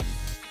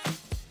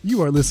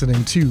You are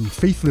listening to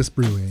Faithless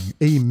Brewing,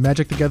 a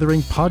Magic the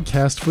Gathering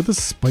podcast for the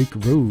Spike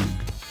Rogue.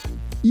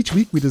 Each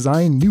week we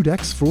design new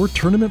decks for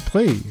tournament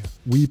play.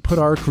 We put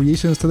our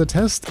creations to the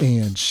test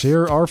and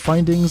share our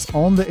findings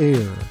on the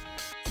air.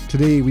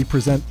 Today we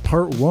present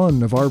part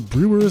 1 of our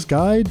Brewer's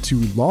Guide to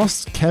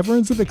Lost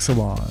Caverns of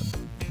Ixalan.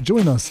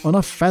 Join us on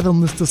a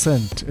fathomless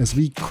descent as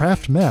we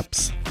craft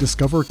maps,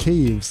 discover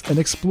caves, and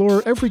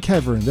explore every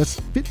cavern that's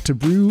fit to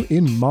brew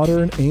in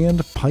Modern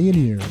and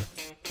Pioneer.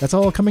 That's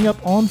all coming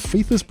up on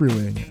Faithless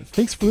Brewing.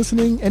 Thanks for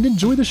listening and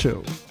enjoy the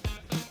show.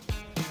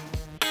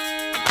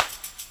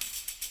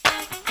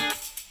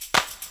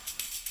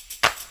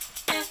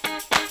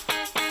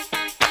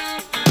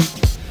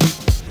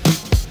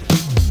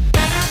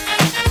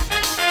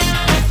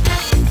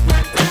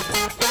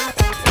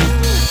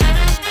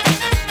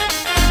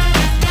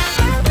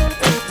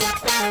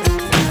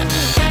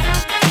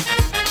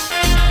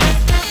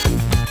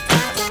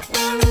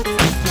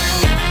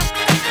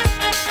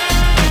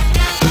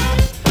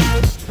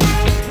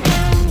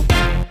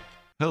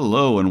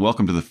 Hello and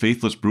welcome to the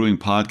Faithless Brewing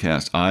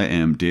Podcast. I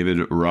am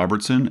David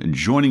Robertson,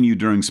 joining you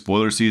during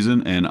spoiler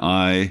season, and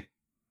I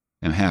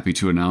am happy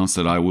to announce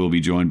that I will be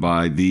joined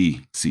by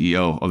the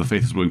CEO of the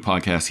Faithless Brewing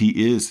Podcast.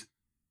 He is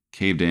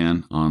Cave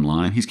Dan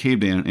online. He's Cave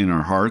Dan in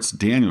our hearts.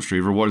 Daniel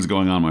Striever, what is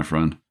going on, my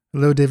friend?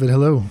 Hello, David.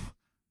 Hello.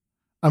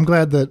 I'm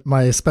glad that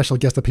my special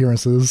guest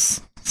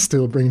appearances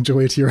still bring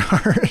joy to your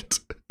heart.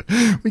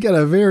 We got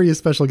a very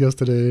special guest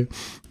today.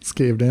 It's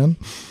Cave Dan.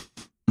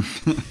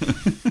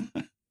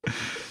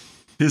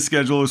 His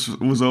schedule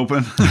was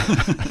open.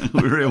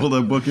 We were able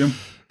to book him.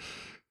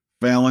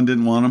 Fallon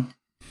didn't want him.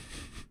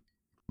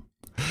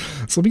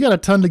 So we got a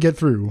ton to get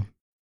through.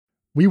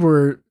 We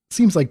were,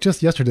 seems like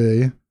just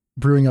yesterday,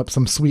 brewing up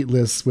some sweet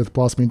lists with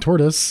Blossoming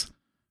Tortoise.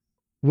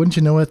 Wouldn't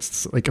you know it,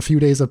 it's like a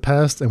few days have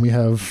passed and we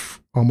have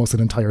almost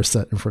an entire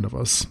set in front of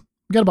us.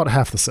 We got about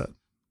half the set.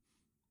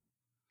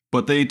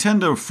 But they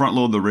tend to front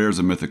load the rares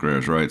and mythic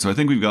rares, right? So I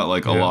think we've got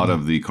like a lot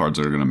of the cards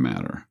that are going to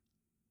matter.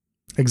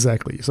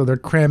 Exactly. So they're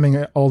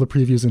cramming all the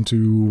previews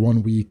into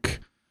 1 week.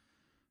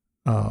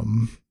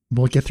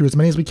 We'll get through as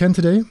many as we can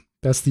today.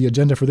 That's the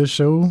agenda for this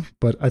show,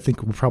 but I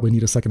think we'll probably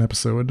need a second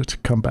episode to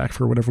come back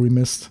for whatever we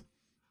missed.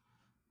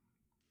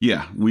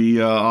 Yeah,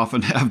 we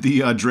often have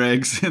the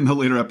dregs in the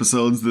later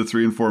episodes, the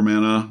 3 and 4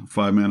 mana,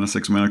 5 mana,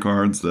 6 mana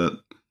cards that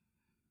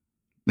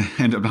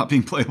end up not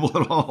being playable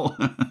at all.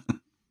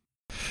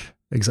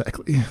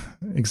 Exactly.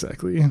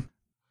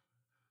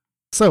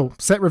 So,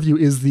 set review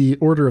is the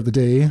order of the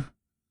day.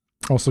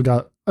 Also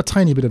got a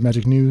tiny bit of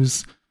Magic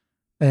news.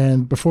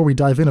 And before we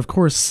dive in, of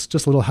course,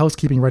 just a little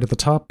housekeeping right at the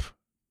top,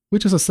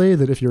 which is to say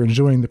that if you're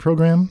enjoying the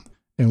program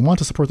and want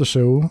to support the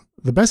show,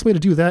 the best way to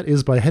do that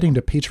is by heading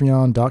to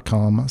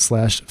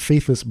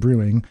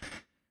patreon.com/faithlessbrewing.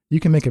 You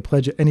can make a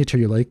pledge at any tier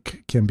you like,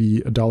 it can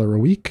be $1 a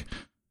week,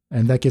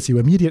 and that gets you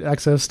immediate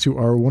access to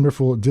our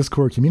wonderful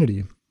Discord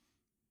community.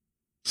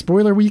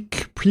 Spoiler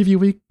week, preview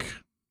week,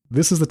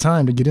 this is the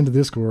time to get into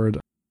Discord.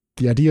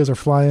 The ideas are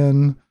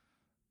flying.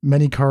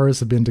 Many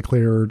cards have been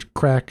declared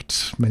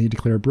cracked, many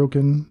declared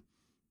broken.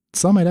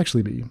 Some might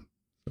actually be.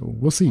 So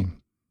we'll see.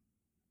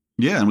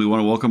 Yeah, and we want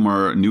to welcome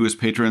our newest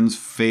patrons,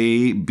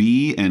 Faye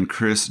B and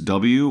Chris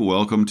W.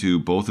 Welcome to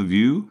both of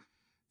you.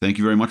 Thank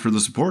you very much for the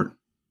support.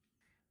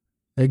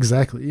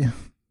 Exactly.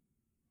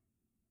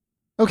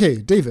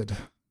 Okay, David.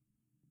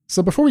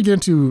 So before we get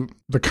into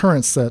the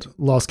current set,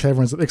 Lost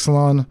Caverns of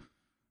Ixalan,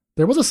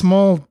 there was a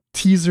small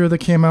teaser that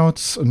came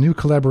out, a new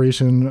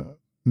collaboration,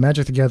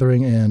 Magic the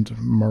Gathering and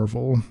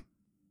Marvel.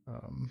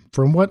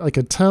 From what I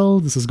could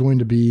tell, this is going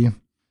to be,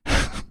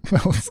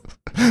 well, I was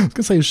going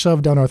to say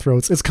shoved down our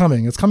throats. It's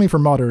coming. It's coming for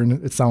Modern,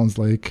 it sounds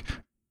like.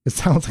 It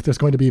sounds like there's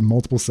going to be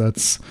multiple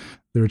sets.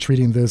 They're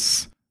treating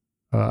this,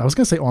 I was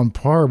going to say on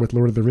par with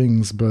Lord of the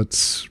Rings,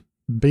 but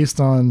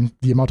based on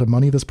the amount of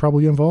money this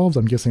probably involves,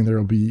 I'm guessing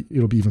it'll be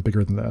even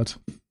bigger than that.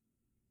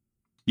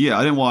 Yeah,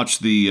 I didn't watch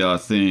the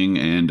thing,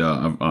 and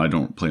I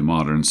don't play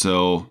Modern,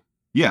 so...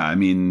 Yeah, I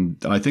mean,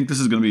 I think this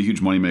is going to be a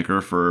huge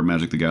moneymaker for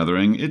Magic the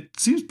Gathering. It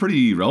seems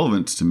pretty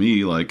relevant to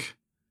me, like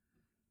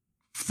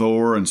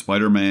Thor and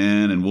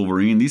Spider-Man and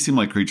Wolverine. These seem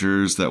like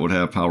creatures that would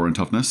have power and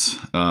toughness,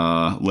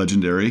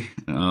 legendary,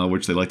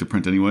 which they like to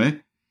print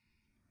anyway.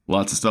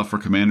 Lots of stuff for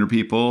Commander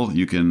people.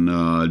 You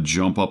can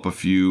jump up a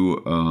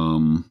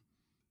few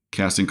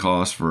casting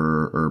costs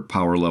or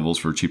power levels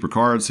for cheaper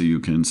cards, so you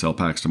can sell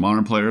packs to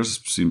Modern players.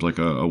 Seems like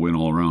a win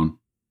all around.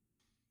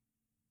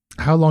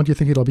 How long do you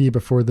think it'll be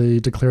before they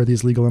declare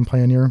these legal in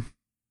Pioneer?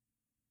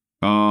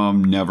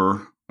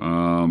 Never.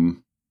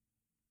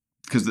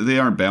 Because they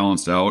aren't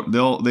balanced out.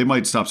 They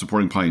might stop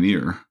supporting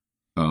Pioneer.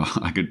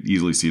 I could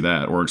easily see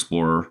that, or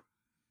Explorer.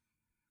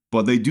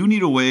 But they do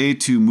need a way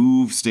to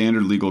move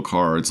standard legal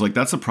cards. Like,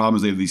 that's the problem,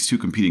 is they have these two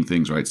competing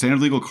things, right?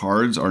 Standard legal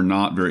cards are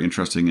not very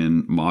interesting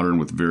in Modern,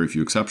 with very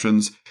few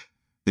exceptions.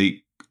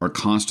 They are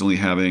constantly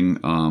having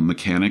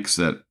mechanics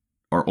that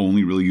are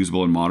only really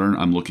usable in Modern.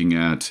 I'm looking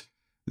at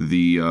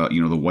the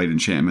the white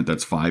enchantment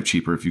that's 5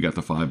 cheaper if you got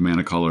the 5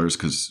 mana colors,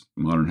 because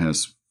Modern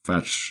has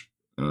fetch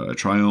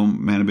triome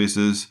mana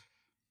bases.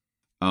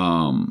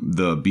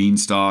 The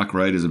Beanstalk,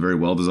 right, is a very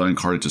well-designed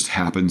card. It just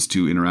happens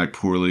to interact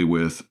poorly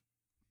with,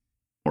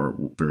 or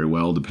very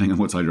well, depending on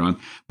what side you're on,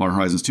 Modern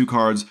Horizons 2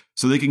 cards.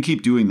 So they can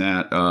keep doing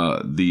that.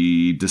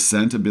 The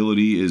Descent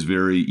ability is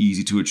very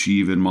easy to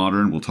achieve in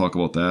Modern. We'll talk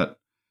about that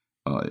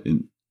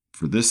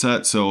for this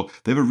set. So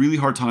they have a really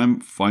hard time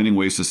finding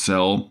ways to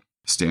sell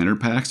standard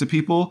packs to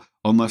people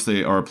unless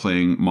they are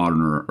playing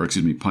Modern or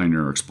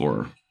Pioneer or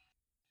Explorer.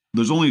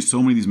 There's only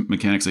so many of these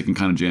mechanics they can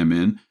kind of jam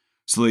in.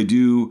 So they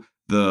do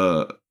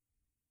the,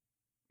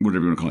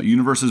 whatever you want to call it,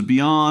 Universes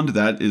Beyond.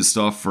 That is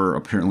stuff for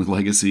apparently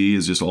Legacy,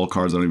 is just all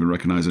cards I don't even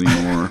recognize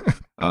anymore.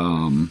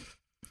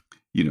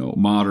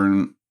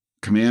 Modern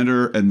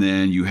Commander, and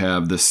then you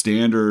have the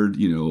standard,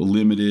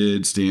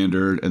 limited,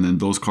 standard, and then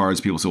those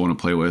cards people still want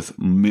to play with,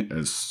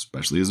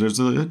 especially as there's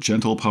a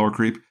gentle power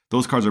creep.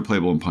 Those cards are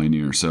playable in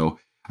Pioneer. So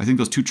I think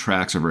those two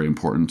tracks are very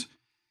important.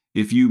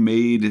 If you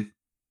made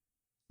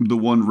the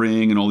One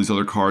Ring and all these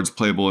other cards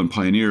playable in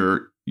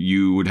Pioneer,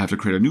 you would have to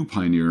create a new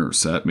Pioneer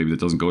set, maybe that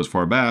doesn't go as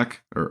far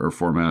back or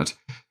format,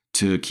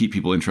 to keep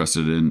people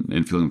interested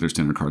in feeling that their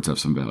standard cards have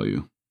some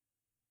value.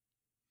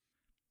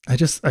 I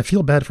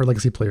feel bad for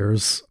Legacy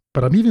players,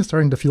 but I'm even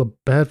starting to feel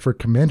bad for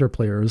Commander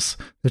players.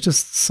 There's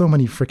just so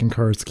many freaking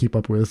cards to keep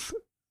up with.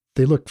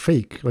 They look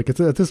fake. Like at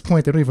this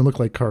point, they don't even look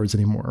like cards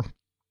anymore.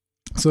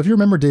 So if you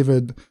remember,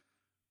 David,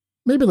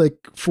 maybe like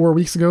 4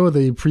 weeks ago,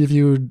 they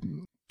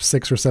previewed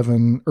 6 or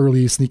 7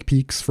 early sneak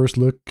peeks, first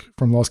look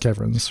from Lost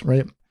Caverns,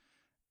 right?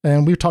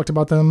 And we've talked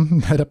about them in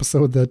that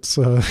episode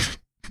that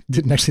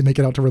didn't actually make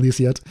it out to release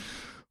yet.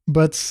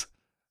 But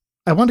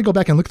I wanted to go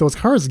back and look at those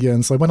cards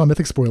again, so I went on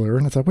Mythic Spoiler,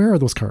 and I thought, where are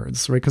those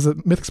cards, right? Because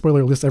Mythic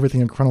Spoiler lists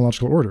everything in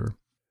chronological order.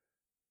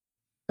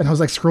 And I was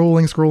like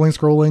scrolling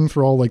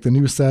through all like the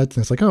new sets,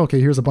 and it's like, oh, okay,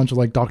 here's a bunch of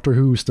like Doctor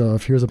Who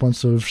stuff, here's a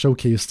bunch of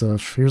Showcase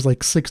stuff, here's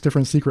like 6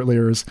 different secret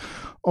layers.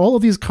 All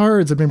of these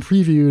cards have been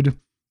previewed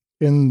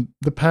in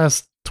the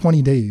past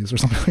 20 days or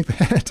something like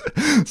that.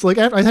 So like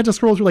I had to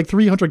scroll through like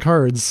 300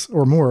 cards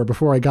or more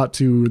before I got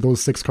to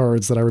those 6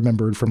 cards that I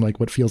remembered from like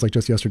what feels like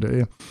just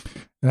yesterday.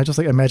 And I just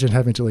like imagine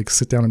having to like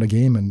sit down in a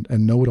game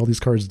and know what all these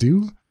cards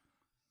do.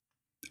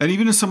 And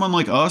even as someone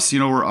like us,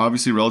 we're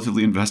obviously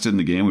relatively invested in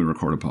the game. We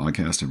record a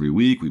podcast every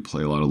week. We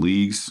play a lot of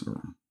leagues,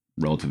 or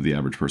relative to the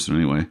average person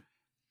anyway.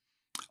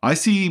 I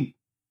see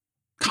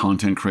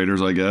content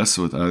creators, I guess,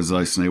 as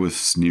I say with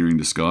sneering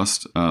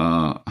disgust,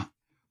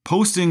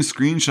 posting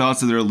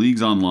screenshots of their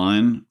leagues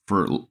online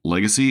for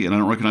Legacy, and I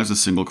don't recognize a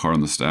single card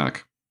on the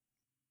stack.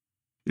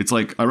 It's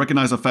like, I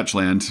recognize a fetch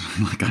land.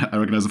 I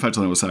recognize a fetch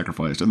land was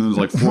sacrificed. And then there's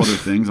like 4 other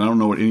things. I don't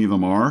know what any of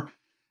them are.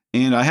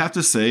 And I have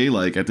to say,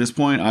 like, at this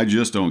point, I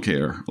just don't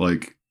care.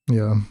 Like,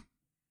 yeah.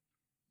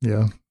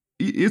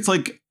 It's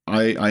like,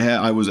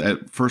 I was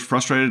at first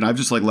frustrated, and I've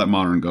just like let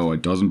Modern go.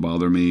 It doesn't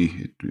bother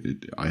me.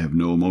 I have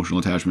no emotional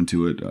attachment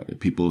to it.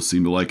 People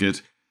seem to like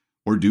it.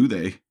 Or do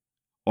they?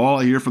 All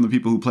I hear from the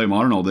people who play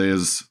Modern all day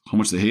is how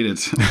much they hate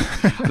it.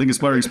 I think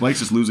Aspiring Spike's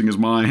just losing his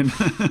mind,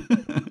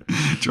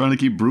 trying to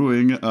keep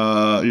brewing.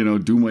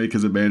 Doomwake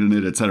has abandoned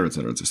it, et cetera, et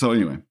cetera, et cetera. So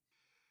anyway,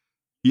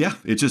 yeah,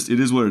 it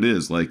is what it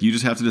is. Like, you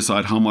just have to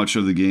decide how much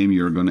of the game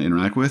you're going to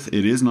interact with.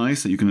 It is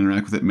nice that you can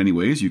interact with it in many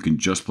ways. You can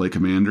just play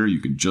Commander, you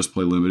can just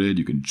play Limited,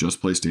 you can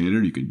just play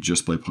Standard, you can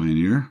just play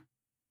Pioneer.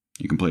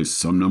 You can play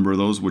some number of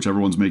those,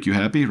 whichever ones make you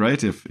happy,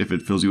 right? If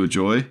it fills you with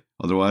joy.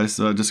 Otherwise,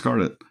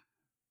 discard it.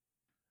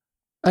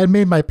 I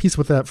made my peace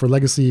with that for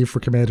Legacy. For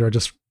Commander, I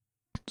just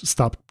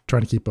stopped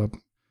trying to keep up.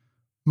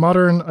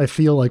 Modern, I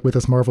feel like with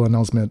this Marvel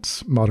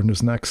announcement, Modern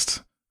is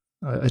next.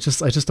 I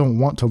just don't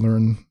want to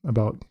learn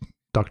about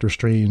Doctor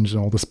Strange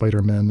and all the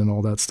Spider-Men and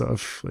all that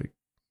stuff. Like,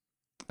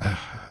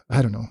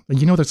 I don't know.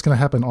 That's going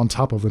to happen on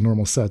top of the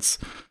normal sets.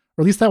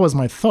 Or at least that was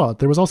my thought.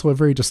 There was also a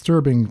very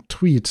disturbing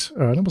tweet.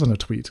 It wasn't a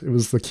tweet. It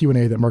was the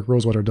Q&A that Mark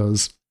Rosewater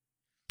does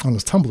on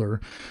his Tumblr,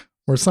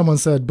 where someone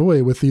said,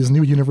 boy, with these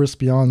new Universe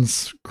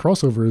Beyonds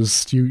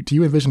crossovers, do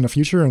you envision a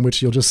future in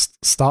which you'll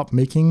just stop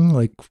making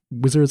like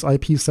Wizards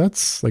IP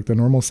sets, like the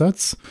normal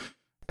sets?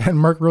 And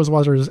Mark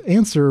Rosewater's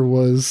answer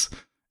was,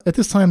 at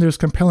this time, there's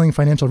compelling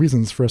financial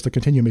reasons for us to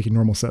continue making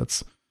normal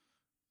sets.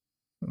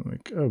 I'm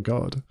like, oh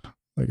God.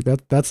 Like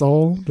that's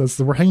all?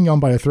 We're hanging on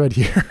by a thread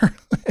here.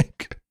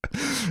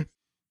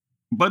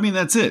 But I mean,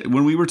 that's it.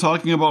 When we were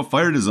talking about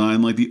fire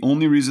design, like the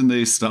only reason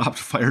they stopped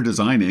fire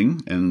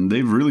designing, and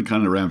they've really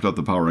kind of ramped up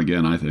the power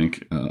again, I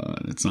think.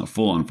 It's not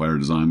full on fire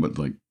design, but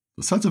like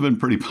the sets have been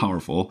pretty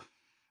powerful,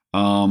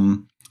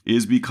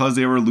 is because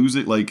they were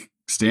losing, like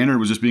Standard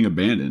was just being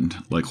abandoned,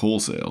 like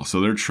wholesale. So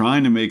they're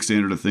trying to make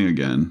Standard a thing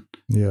again.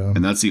 Yeah.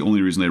 And that's the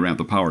only reason they ramped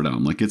the power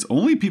down. Like, it's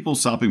only people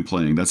stopping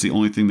playing. That's the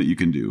only thing that you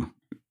can do.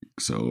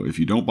 So if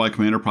you don't buy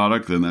Commander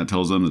product, then that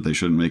tells them that they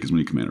shouldn't make as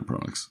many Commander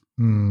products.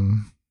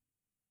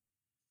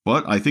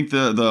 But I think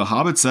the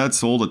Hobbit set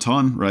sold a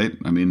ton, right?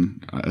 I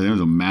mean, it was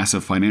a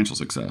massive financial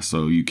success.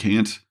 So you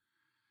can't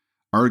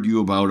argue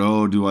about,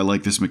 oh, do I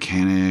like this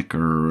mechanic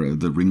or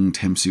the ring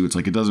tempts you? It's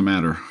like, it doesn't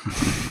matter.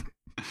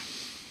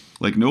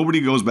 Like, nobody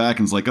goes back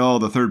and is like, oh,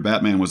 the third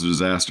Batman was a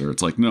disaster.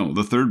 It's like, no,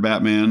 the third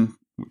Batman,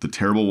 the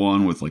terrible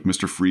one with like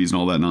Mr. Freeze and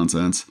all that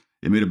nonsense,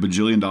 It made $1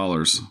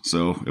 bajillion,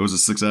 so it was a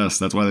success.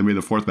 That's why they made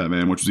the fourth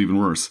Batman, which was even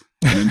worse.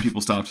 And then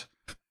people stopped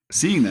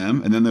seeing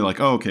them, and then they're like,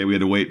 oh, okay, we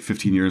had to wait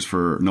 15 years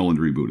for Nolan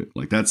to reboot it.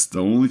 Like, that's the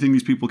only thing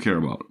these people care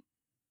about.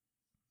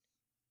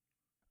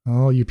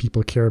 All you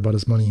people care about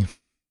is money.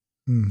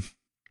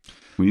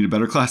 We need a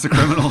better class of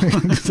criminal.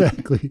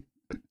 Exactly.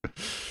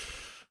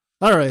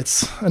 All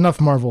right,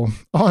 enough Marvel.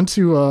 On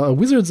to a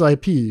Wizards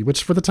IP,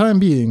 which for the time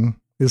being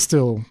is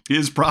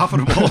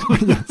profitable.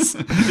 Yes.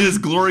 It is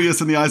glorious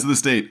in the eyes of the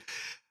state.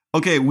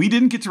 Okay, we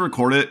didn't get to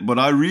record it, but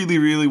I really,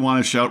 really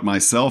want to shout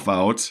myself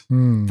out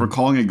for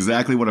calling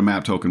exactly what a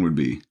map token would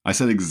be. I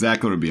said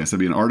exactly what it would be. I said it'd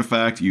be an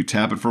artifact, you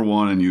tap it for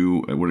 1, and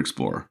you would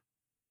explore.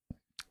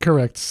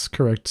 Correct.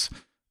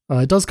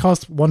 It does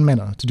cost 1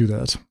 mana to do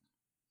that.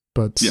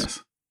 But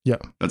yes. Yeah.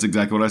 That's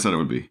exactly what I said it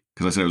would be.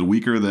 Because I said it was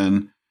weaker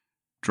than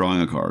drawing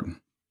a card.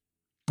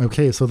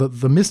 Okay, so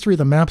the mystery of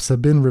the maps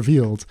have been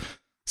revealed.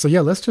 So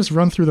yeah, let's just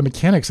run through the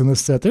mechanics in this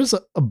set. There's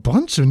a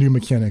bunch of new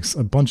mechanics.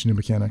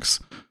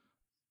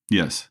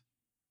 Yes.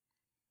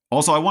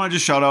 Also, I want to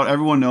just shout out,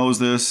 everyone knows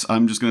this.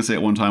 I'm just going to say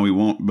it one time. We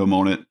won't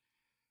bemoan it.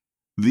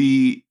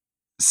 The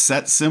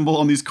set symbol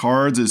on these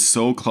cards is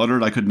so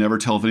cluttered, I could never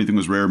tell if anything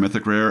was rare or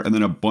mythic rare. And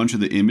then a bunch of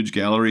the image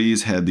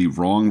galleries had the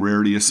wrong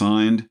rarity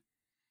assigned.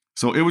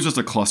 So it was just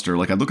a cluster.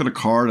 Like, I'd look at a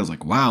card, I was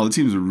like, wow, it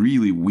seems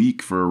really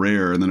weak for a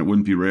rare, and then it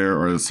wouldn't be rare,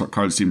 or the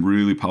card seemed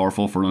really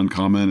powerful for an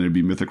uncommon, and it'd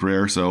be mythic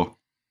rare. So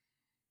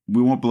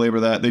we won't belabor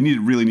that. They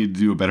really need to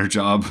do a better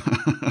job.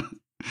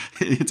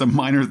 It's a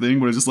minor thing,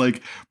 but it's just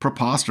like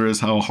preposterous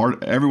how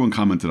hard everyone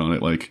commented on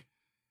it. Like,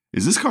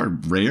 is this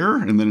card rare?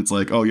 And then it's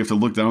like, oh, you have to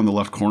look down in the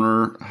left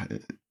corner.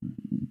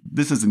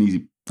 This is an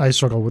easy. I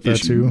struggle with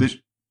issue. that too.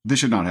 This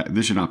should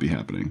not be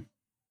happening.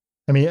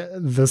 I mean,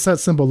 the set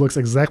symbol looks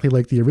exactly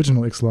like the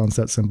original Ixalan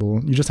set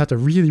symbol. You just have to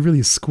really,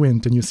 really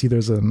squint, and you see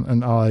there's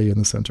an eye in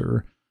the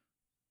center.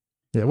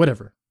 Yeah,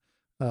 whatever.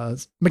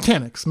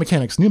 Mechanics,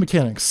 new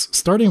mechanics,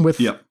 starting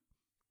with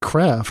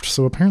craft.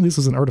 So apparently this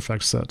is an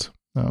artifact set,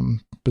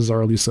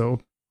 bizarrely so.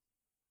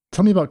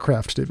 Tell me about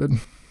craft, David.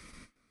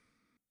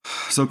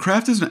 So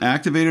craft is an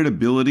activated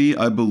ability.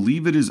 I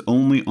believe it is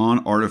only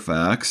on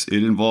artifacts.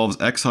 It involves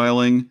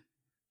exiling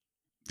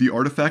the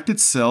artifact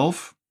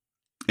itself,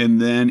 and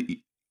then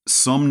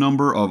some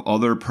number of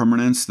other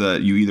permanents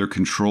that you either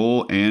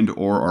control and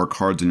or are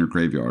cards in your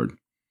graveyard.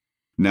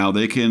 Now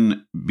they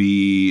can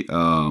be,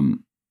 the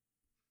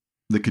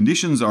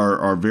conditions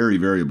are very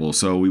variable,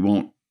 so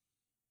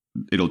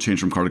it'll change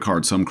from card to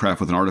card. Some craft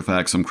with an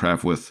artifact, some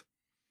craft with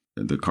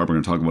the card we're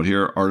going to talk about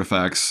here,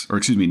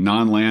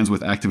 non-lands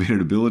with activated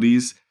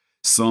abilities,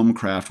 some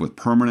craft with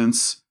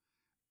permanents.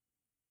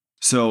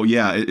 So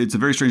yeah, it's a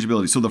very strange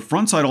ability. So the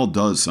front side all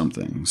does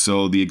something.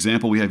 So the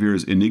example we have here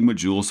is Enigma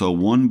Jewel. So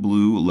 1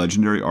 blue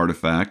legendary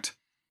artifact.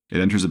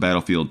 It enters the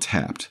battlefield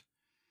tapped.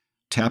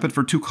 Tap it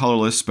for 2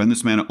 colorless, spend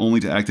this mana only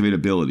to activate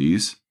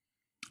abilities.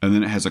 And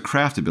then it has a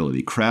craft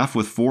ability. Craft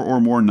with 4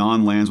 or more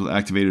non-lands with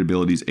activated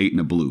abilities, 8 in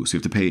a blue. So you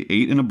have to pay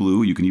 8 in a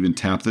blue. You can even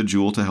tap the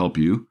jewel to help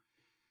you.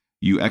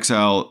 You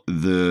exile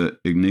the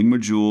Enigma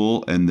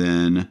Jewel and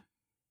then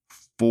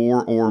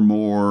 4 or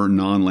more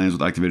non-lands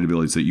with activated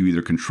abilities that you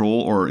either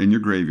control or are in your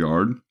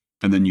graveyard,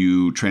 and then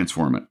you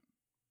transform it.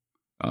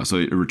 So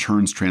it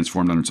returns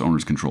transformed under its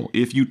owner's control.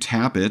 If you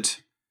tap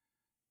it,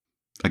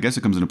 I guess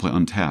it comes into play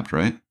untapped,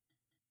 right?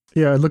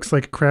 Yeah, it looks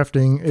like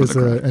crafting is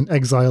an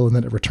exile and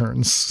then it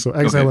returns. So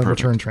exile and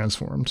return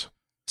transformed.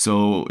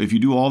 So if you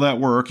do all that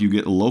work, you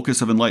get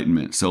Locus of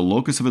Enlightenment. So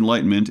Locus of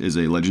Enlightenment is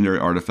a legendary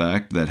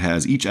artifact that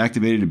has each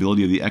activated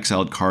ability of the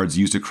exiled cards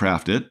used to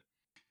craft it.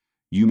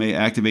 You may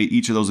activate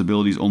each of those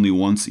abilities only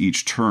once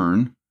each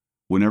turn.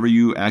 Whenever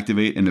you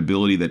activate an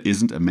ability that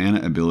isn't a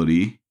mana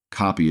ability,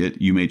 copy it.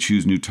 You may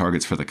choose new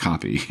targets for the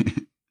copy.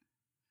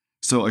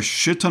 So a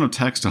shit ton of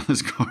text on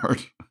this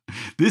card.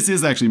 This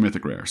is actually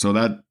mythic rare, so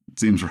that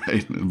seems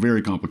right.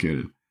 Very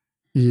complicated.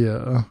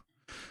 Yeah.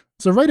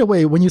 So right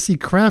away, when you see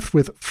craft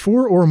with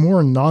 4 or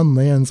more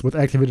non-lands with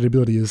activated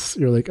abilities,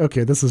 you're like,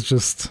 okay, this is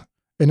just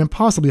an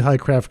impossibly high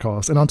craft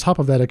cost. And on top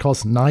of that, it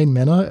costs 9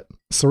 mana,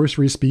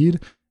 sorcery speed.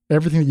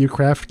 Everything that you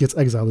craft gets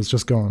exiled, it's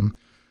just gone.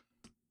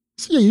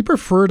 So yeah, you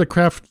prefer to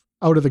craft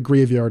out of the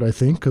graveyard, I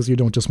think, because you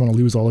don't just want to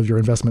lose all of your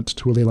investment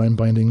to a leyline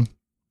binding.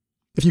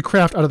 If you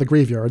craft out of the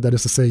graveyard, that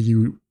is to say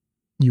you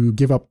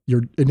give up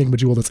your Enigma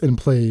Jewel that's in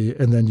play,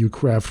 and then you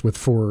craft with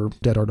 4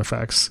 dead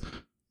artifacts.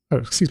 Oh,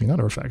 excuse me, not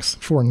artifacts.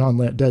 4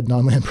 dead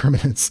non-land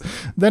permanents.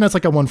 Then it's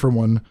like a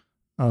 1-for-1,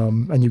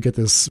 and you get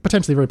this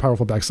potentially very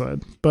powerful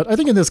backside. But I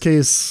think in this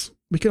case,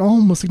 we can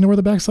almost ignore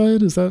the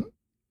backside. Is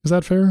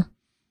that fair?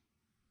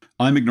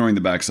 I'm ignoring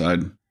the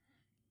backside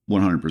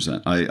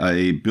 100%.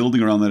 I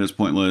building around that is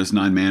pointless.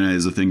 9 mana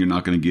is a thing you're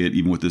not going to get,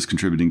 even with this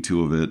contributing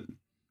 2 of it.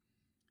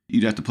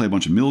 You'd have to play a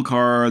bunch of mill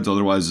cards.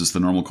 Otherwise, just the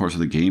normal course of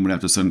the game would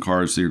have to send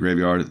cards to your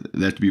graveyard.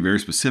 They have to be very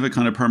specific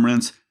kind of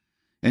permanents.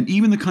 And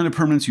even the kind of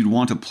permanents you'd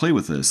want to play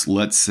with this.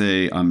 Let's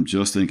say, I'm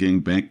just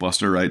thinking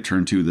Bankbuster, right?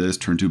 Turn 2 this,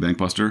 turn 2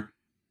 Bankbuster.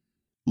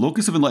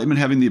 Locus of Enlightenment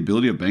having the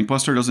ability of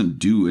Bankbuster doesn't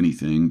do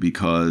anything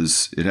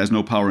because it has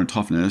no power and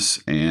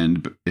toughness,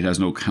 and it has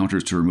no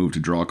counters to remove to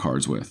draw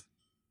cards with.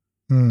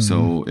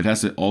 So it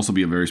has to also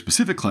be a very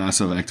specific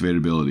class of activated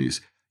abilities.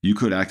 You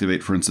could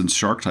activate, for instance,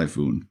 Shark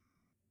Typhoon,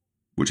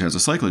 which has a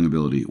cycling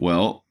ability.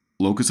 Well,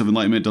 Locus of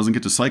Enlightenment doesn't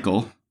get to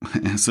cycle,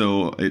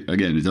 so it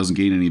doesn't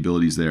gain any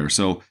abilities there.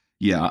 So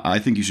yeah, I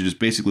think you should just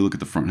basically look at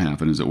the front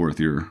half, and is it worth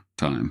your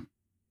time?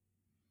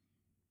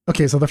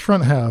 Okay, so the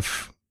front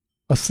half,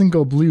 a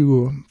single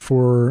blue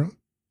for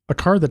a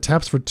card that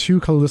taps for 2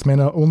 colorless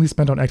mana only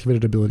spent on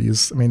activated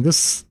abilities. I mean,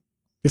 this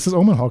is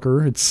Omen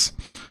Hawker. It's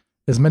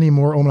as many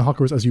more Omen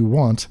Hawkers as you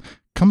want.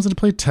 Comes into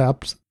play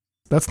tapped.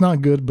 That's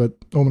not good, but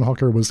Omen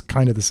Hawker was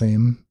kind of the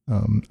same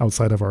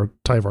outside of our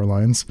Tyvar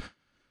lines.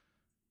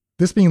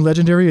 This being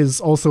legendary is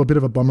also a bit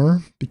of a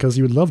bummer because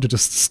you would love to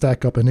just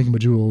stack up Enigma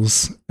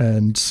Jewels,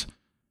 and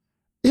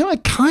I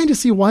kind of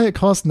see why it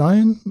costs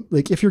 9.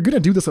 Like, if you're going to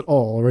do this at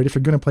all, right, if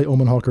you're going to play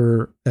Omen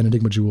Hawker and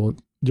Enigma Jewel,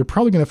 you're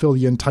probably going to fill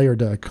the entire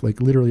deck.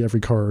 Like, literally every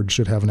card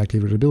should have an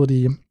activated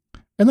ability,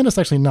 and then it's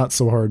actually not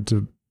so hard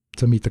to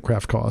meet the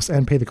craft cost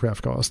and pay the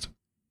craft cost.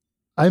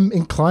 I'm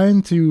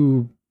inclined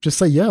to just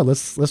say, yeah,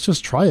 let's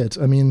just try it.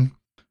 I mean,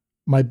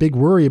 my big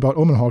worry about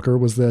Omen Hawker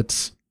was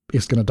that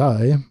it's going to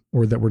die,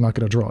 or that we're not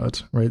going to draw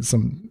it, right?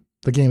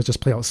 The games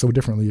just play out so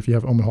differently if you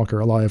have Omen Hawker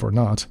alive or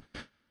not.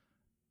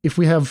 If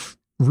we have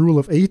Rule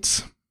of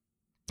 8,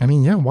 I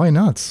mean, yeah, why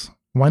not?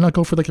 Why not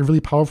go for like a really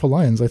powerful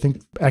lines? I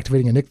think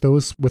activating a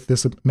Nykthos with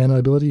this mana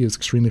ability is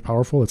extremely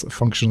powerful. It's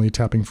functionally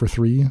tapping for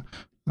 3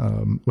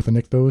 with a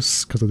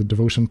Nykthos because of the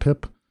Devotion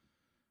pip.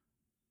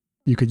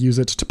 You could use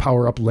it to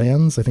power up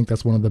lands. I think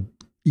that's one of the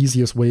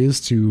easiest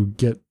ways to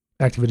get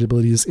activated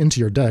abilities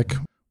into your deck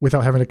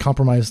without having to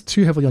compromise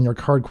too heavily on your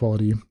card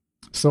quality.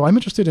 So I'm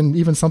interested in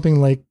even something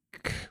like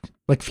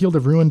Field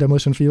of Ruin,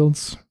 Demolition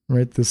Fields,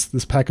 right?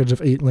 This package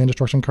of 8 land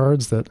destruction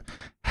cards that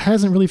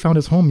hasn't really found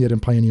its home yet in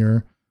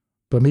Pioneer,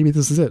 but maybe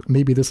this is it.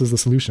 Maybe this is the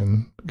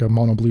solution. Like a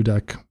mono blue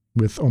deck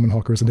with Omen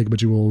Hawkers, Enigma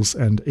Jewels,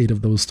 and 8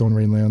 of those Stone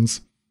Rain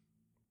lands.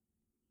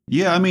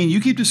 Yeah, I mean,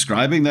 you keep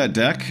describing that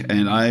deck,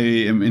 and I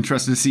am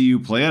interested to see you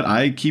play it.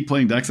 I keep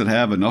playing decks that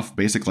have enough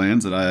basic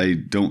lands that I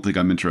don't think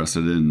I'm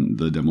interested in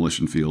the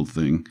Demolition Field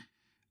thing.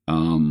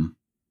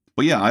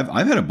 But yeah,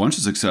 I've had a bunch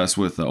of success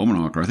with Omen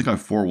Hawker. I think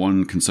I've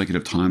 4-1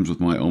 consecutive times with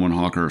my Omen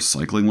Hawker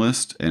cycling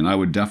list, and I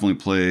would definitely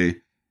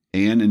play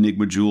an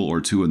Enigma Jewel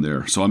or 2 in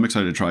there. So I'm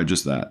excited to try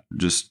just that.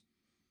 Just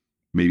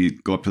maybe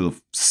go up to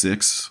the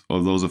 6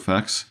 of those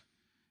effects.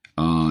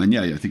 And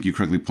yeah, I think you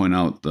correctly point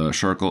out the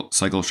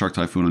cycle Shark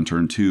Typhoon on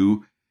turn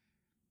 2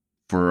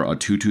 for a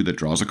 2/2 that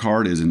draws a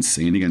card is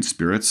insane against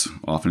spirits.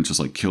 Often it just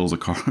like kills a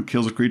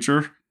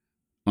creature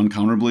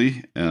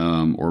uncounterably,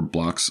 or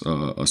blocks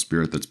a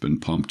spirit that's been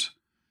pumped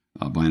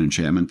by an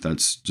enchantment.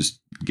 That's just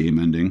game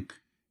ending.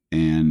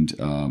 And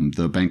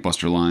the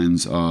Bankbuster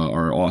lines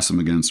are awesome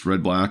against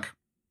red-black.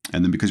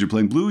 And then because you're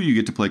playing blue, you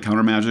get to play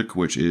counter magic,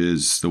 which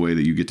is the way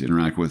that you get to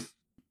interact with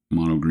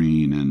mono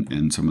green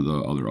and some of the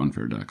other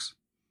unfair decks.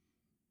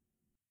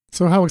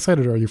 So how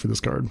excited are you for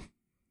this card?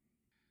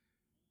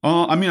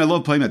 I mean, I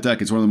love playing that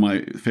deck. It's one of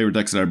my favorite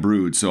decks that I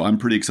brewed. So I'm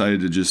pretty excited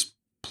to just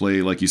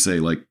play, like you say,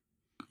 like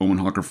Omen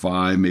Hawker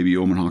 5, maybe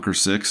Omen Hawker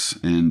 6,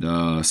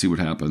 and see what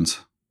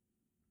happens.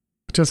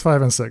 Just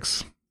 5 and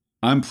 6.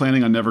 I'm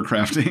planning on never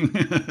crafting.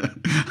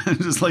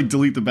 Just like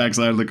delete the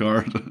backside of the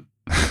card.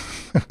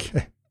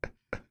 Okay.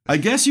 I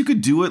guess you could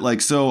do it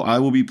like so. I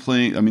will be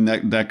playing. I mean,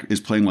 that deck is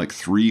playing like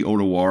 3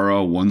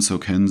 Otawara, 1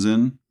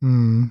 Sokenzin,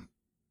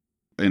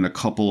 and a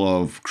couple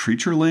of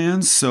creature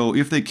lands. So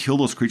if they kill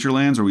those creature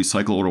lands or we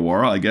cycle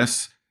Otawara, I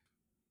guess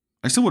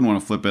I still wouldn't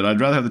want to flip it. I'd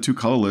rather have the 2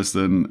 colorless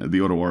than the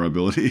Otawara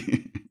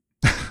ability.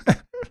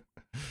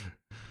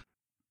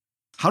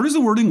 How does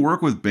the wording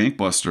work with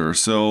Bankbuster?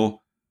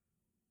 So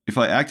if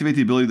I activate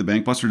the ability of the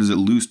Bankbuster, does it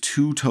lose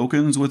 2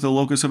 tokens with the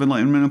Locus of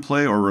Enlightenment in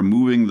play, or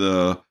removing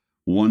the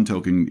 1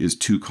 token is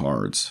 2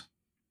 cards?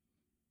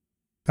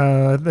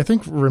 I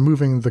think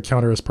removing the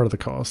counter is part of the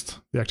cost,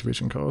 the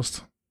activation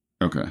cost.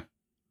 Okay.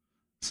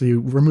 So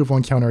you remove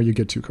 1 counter, you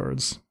get 2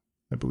 cards,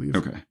 I believe.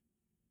 Okay.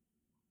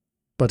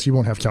 But you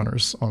won't have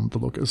counters on the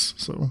Locus,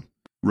 so.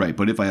 Right,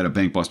 but if I had a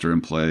Bankbuster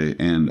in play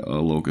and a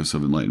Locus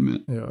of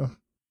Enlightenment. Yeah.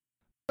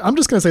 I'm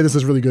just going to say this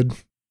is really good.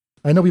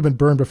 I know we've been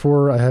burned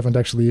before. I haven't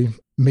actually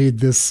made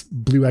this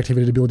blue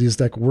activated abilities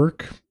deck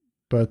work,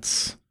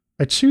 but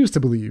I choose to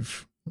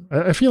believe.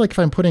 I feel like if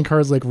I'm putting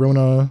cards like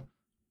Rona,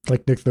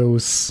 like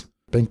Nykthos,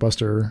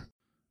 Bankbuster,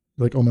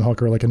 like Omen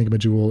Hawker, like Enigma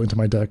Jewel into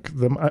my deck,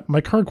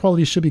 my card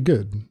quality should be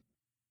good.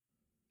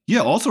 Yeah,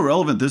 also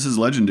relevant, this is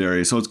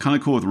legendary, so it's kind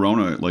of cool with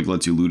Rona. It like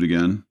lets you loot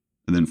again,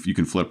 and then you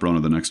can flip Rona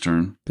the next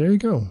turn. There you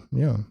go,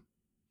 yeah.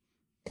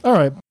 All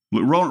right.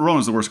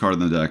 Rona's the worst card in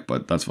the deck,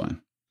 but that's fine.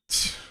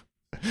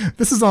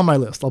 This is on my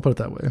list, I'll put it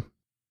that way.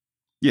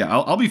 Yeah,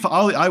 I will be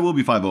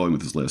 5-0ing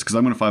with this list, because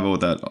I'm going to 5-0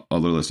 with that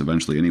other list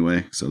eventually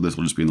anyway, so this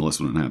will just be in the list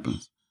when it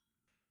happens.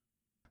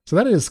 So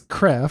that is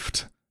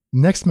Craft.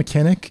 Next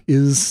mechanic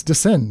is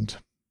Descend.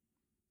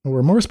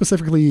 Or more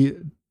specifically,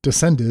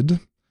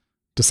 Descended,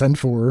 Descend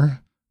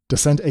 4,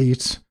 Descent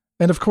 8,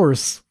 and of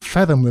course,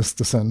 Fathomless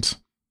Descent.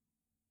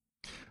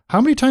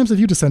 How many times have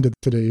you descended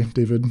today,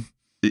 David?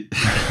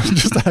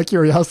 Just out of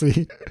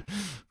curiosity.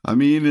 I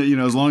mean,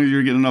 as long as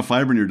you're getting enough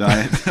fiber in your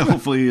diet,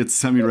 hopefully it's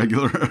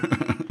semi-regular.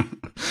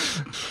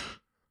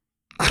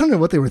 I don't know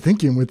what they were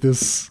thinking with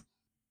this.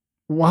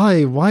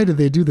 Why did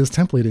they do this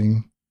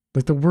templating?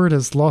 Like, the word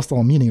has lost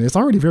all meaning. It's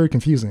already very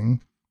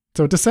confusing.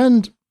 So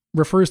descend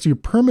refers to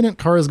permanent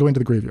cards going to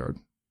the graveyard.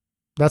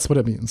 That's what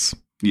it means.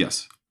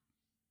 Yes.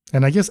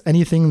 And I guess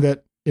anything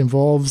that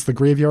involves the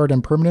graveyard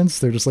and permanence,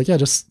 they're just like, yeah,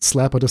 just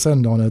slap a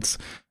descend on it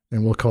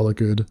and we'll call it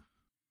good.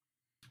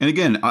 And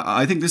again,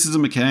 I think this is a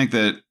mechanic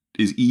that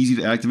is easy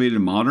to activate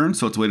in Modern,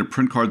 so it's a way to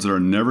print cards that are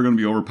never going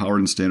to be overpowered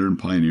in Standard and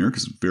Pioneer,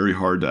 because it's very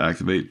hard to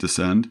activate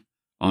Descend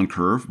on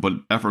Curve, but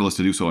effortless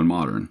to do so in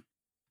Modern.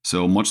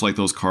 So much like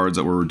those cards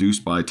that were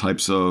reduced by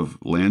types of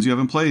lands you have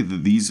in play,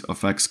 these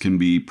effects can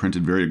be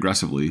printed very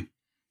aggressively.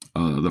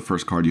 The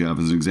first card you have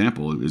as an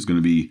example is going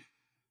to be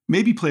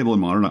maybe playable in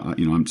Modern.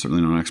 I'm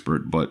certainly not an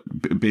expert, but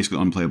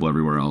basically unplayable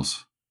everywhere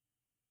else.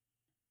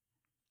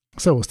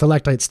 So,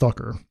 Stalactite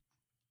Stalker.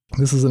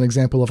 This is an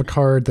example of a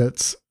card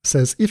that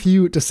says if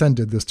you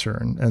descended this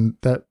turn, and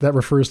that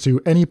refers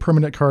to any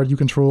permanent card you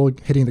control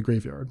hitting the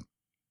graveyard.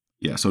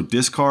 Yeah, so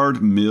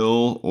discard,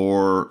 mill,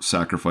 or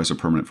sacrifice a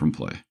permanent from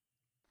play.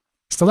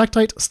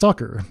 Stalactite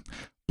Stalker.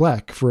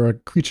 Black for a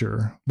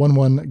creature.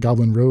 1/1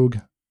 Goblin Rogue.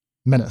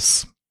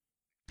 Menace.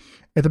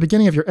 At the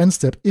beginning of your end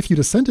step, if you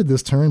descended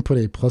this turn, put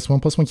a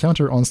 +1/+1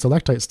 counter on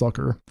Stalactite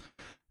Stalker.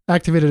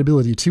 Activated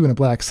ability 2 in a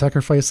black.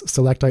 Sacrifice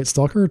Stalactite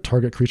Stalker.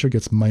 Target creature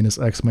gets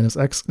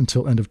 -X/-X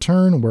until end of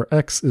turn, where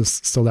X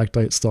is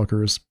Stalactite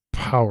Stalker's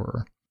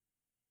power.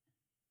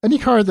 Any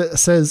card that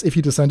says if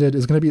you descended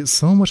is going to be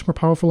so much more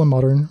powerful in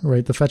Modern,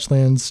 right? The fetch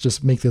lands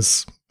just make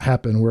this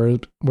happen,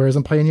 whereas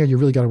in Pioneer, you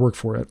really got to work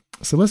for it.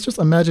 So let's just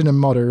imagine in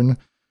Modern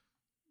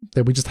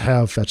that we just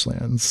have fetch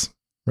lands,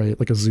 right?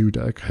 Like a zoo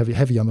deck,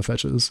 heavy on the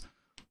fetches.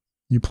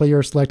 You play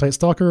your Stalactite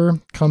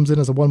Stalker, comes in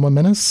as a 1/1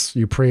 menace.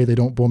 You pray they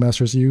don't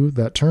Bowmasters you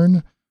that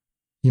turn.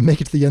 You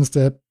make it to the end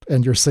step,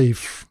 and you're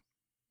safe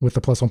with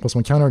the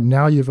 +1/+1 counter.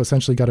 Now you've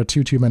essentially got a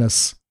 2/2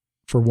 menace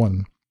for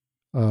 1.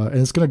 And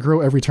it's going to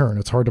grow every turn.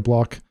 It's hard to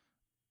block.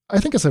 I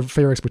think it's a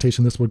fair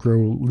expectation this will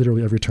grow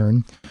literally every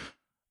turn.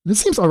 This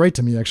seems all right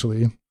to me,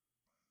 actually.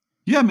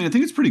 Yeah, I mean, I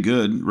think it's pretty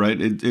good,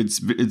 right? It's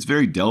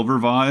very Delver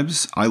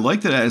vibes. I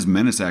like that as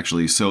menace,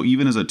 actually. So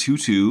even as a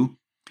 2/2,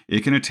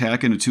 it can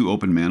attack into 2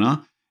 open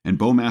mana. And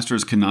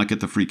Bowmasters cannot get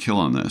the free kill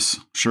on this.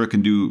 Sure, it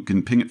can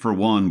ping it for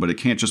 1, but it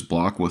can't just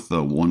block with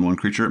the 1/1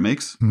 creature it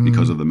makes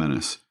because of the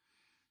menace.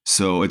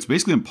 So it's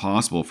basically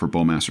impossible for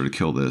Bowmaster to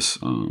kill this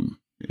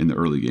in the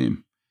early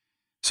game.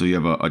 So you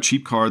have a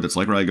cheap card that's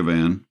like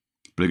Ragavan,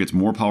 but it gets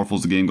more powerful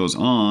as the game goes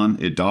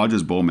on. It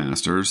dodges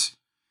Bowmasters,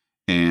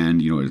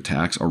 and it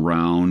attacks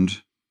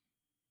around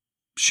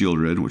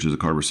Shieldred, which is a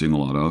card we're seeing a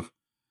lot of.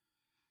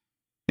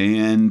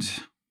 And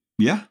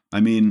yeah,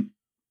 I mean,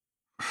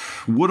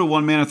 would a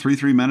 1-mana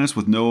 3/3 menace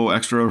with no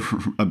extra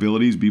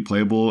abilities be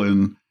playable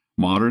in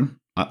Modern?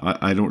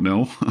 I don't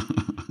know.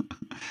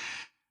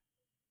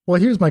 Well,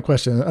 here's my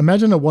question.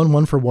 Imagine a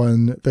 1/1 for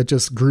 1 that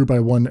just grew by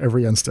 1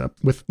 every end step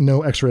with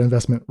no extra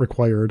investment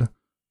required.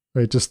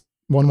 Right? Just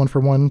 1/1 for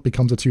 1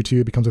 becomes a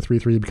 2/2, becomes a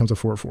 3/3, becomes a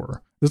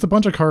 4/4. There's a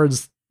bunch of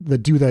cards that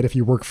do that if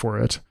you work for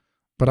it.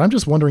 But I'm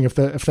just wondering if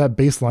that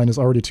baseline is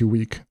already too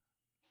weak.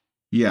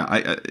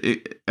 Yeah,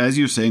 as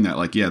you're saying that,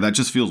 that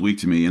just feels weak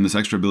to me, and this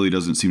extra ability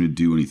doesn't seem to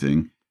do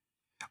anything.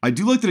 I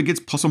do like that it gets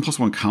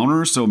 +1/+1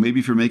 counters, so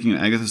maybe if you're making an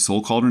Agatha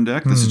Soul Cauldron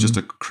deck, this is just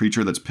a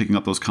creature that's picking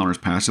up those counters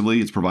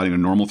passively. It's providing a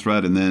normal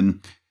threat, and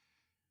then,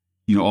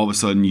 all of a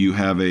sudden you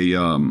have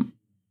a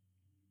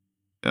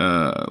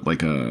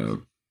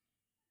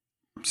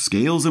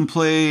Scales in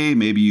play.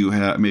 Maybe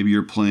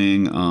you're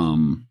playing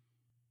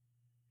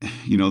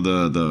you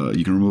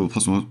can remove a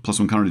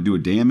 +1/+1 counter to do a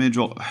damage,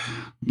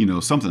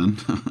 something.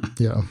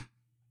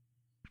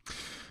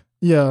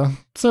 Yeah.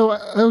 So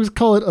I would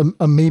call it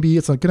a maybe.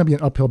 It's going to be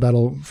an uphill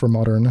battle for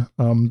Modern.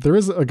 There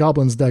is a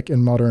Goblins deck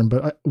in Modern,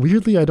 but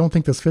weirdly, I don't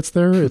think this fits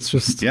there. It's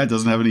just... yeah, it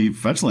doesn't have any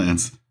fetch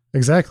lands.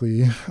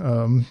 Exactly.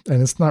 And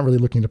it's not really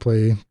looking to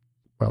play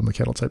Wild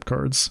Mechanical type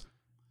cards.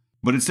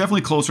 But it's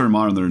definitely closer in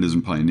Modern than it is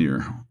in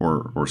Pioneer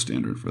or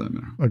Standard, for that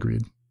matter.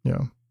 Agreed.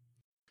 Yeah.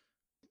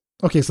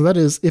 Okay, so that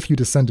is if you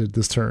descended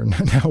this turn.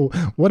 Now,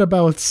 what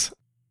about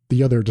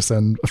the other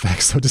descend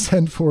effects? So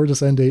Descend 4,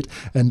 Descend 8,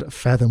 and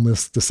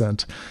Fathomless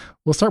Descent.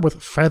 We'll start with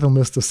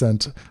Fathomless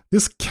Descent.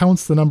 This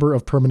counts the number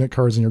of permanent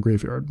cards in your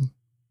graveyard.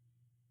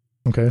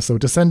 Okay, so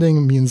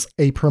descending means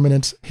a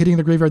permanent hitting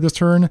the graveyard this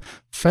turn.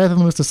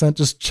 Fathomless Descent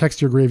just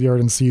checks your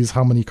graveyard and sees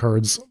how many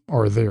cards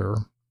are there.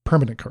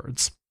 Permanent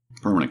cards.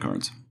 Permanent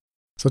cards.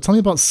 So tell me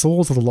about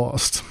Souls of the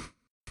Lost.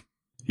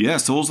 Yeah,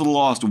 Souls of the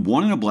Lost.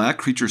 1 in a black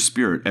creature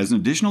spirit. As an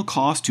additional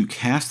cost to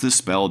cast this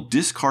spell,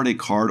 discard a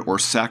card or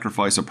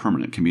sacrifice a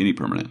permanent. Can be any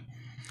permanent.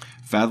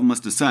 Fathomless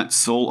Descent.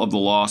 Soul of the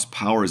Lost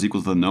power is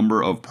equal to the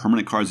number of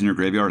permanent cards in your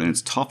graveyard, and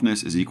its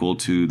toughness is equal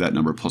to that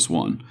number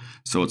 +1.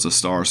 So it's a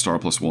star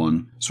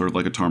 +1, sort of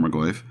like a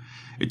Tarmogoyf.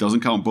 It doesn't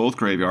count both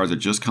graveyards, it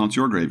just counts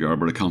your graveyard,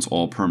 but it counts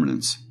all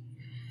permanents.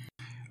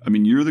 I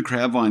mean, you're the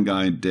Crabvine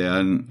guy,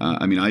 Dad.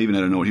 I mean, I even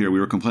had a note here. We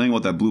were complaining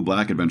about that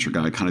blue-black adventure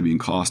guy kind of being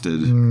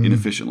costed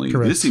inefficiently.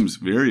 Correct. This seems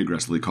very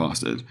aggressively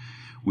costed.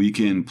 We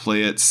can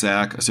play it,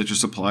 sack a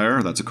Citrus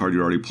Supplier. That's a card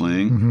you're already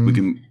playing. Mm-hmm. We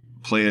can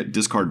play it,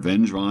 discard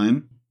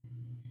Vengevine.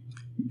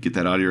 Get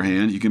that out of your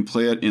hand. You can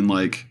play it in,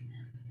 like,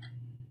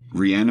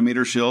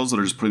 Reanimator Shells that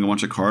are just putting a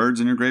bunch of cards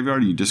in your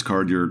graveyard. You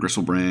discard your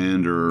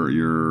Gristlebrand or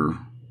your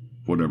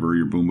whatever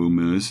your Boom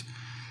Boom is.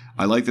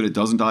 I like that it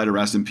doesn't die to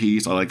Rest in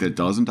Peace. I like that it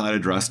doesn't die to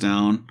Dress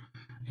Down.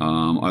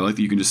 I like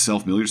that you can just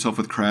self-mill yourself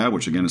with Crab,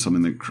 which again is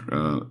something that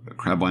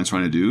Crabvine's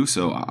trying to do.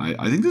 So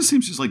I think this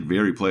seems just like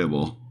very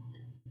playable.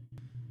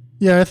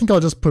 Yeah, I think I'll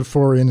just put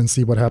 4 in and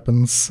see what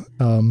happens.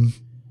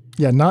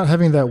 Not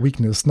having that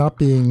weakness, not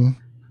being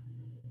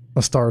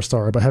a star,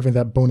 but having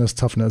that bonus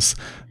toughness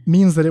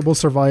means that it will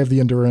survive the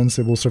endurance,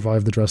 it will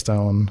survive the Dress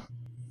Down.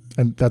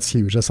 And that's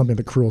huge. That's something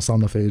that Cruel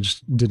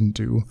Somnophage didn't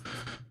do.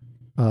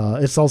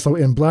 It's also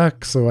in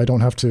black, so I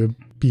don't have to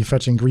be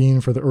fetching green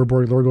for the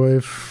Urborg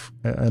Lorgoyf.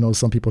 I know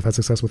some people have had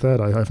success with that.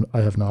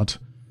 I have not.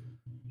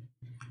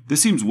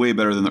 This seems way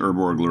better than the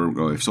Urborg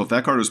Lorgoyf. So if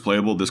that card is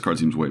playable, this card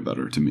seems way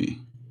better to me.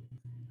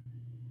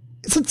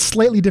 It's a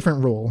slightly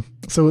different role.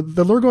 So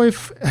the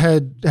Lorgoyf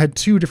had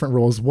 2 different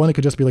roles. One, it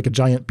could just be like a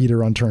giant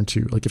beater on turn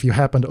 2. Like if you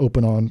happen to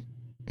open on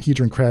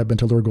Hedron Crab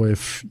into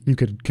Lorgoyf, you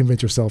could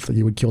convince yourself that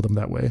you would kill them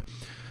that way.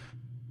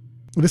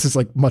 This is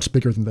like much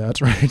bigger than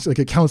that, right? Like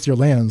it counts your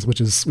lands, which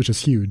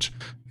is huge.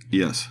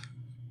 Yes.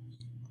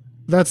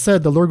 That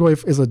said, the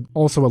Lorgoyf is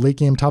also a late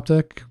game top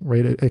deck,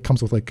 right? It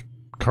comes with like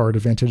card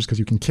advantage because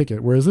you can kick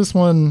it. Whereas this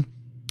one,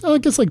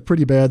 it gets like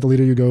pretty bad the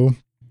later you go.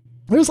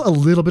 There's a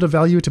little bit of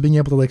value to being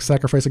able to like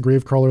sacrifice a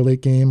Gravecrawler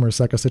late game or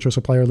sack a Citrus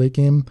Supplier late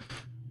game.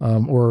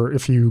 Or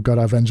if you got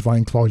a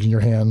Vengevine clogged in your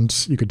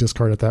hand, you could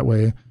discard it that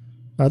way.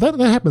 That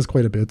happens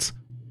quite a bit.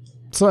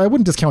 So I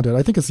wouldn't discount it.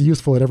 I think it's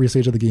useful at every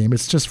stage of the game.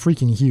 It's just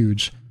freaking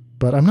huge.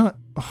 But I'm not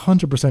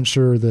 100%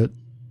 sure that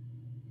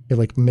it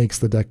like makes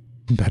the deck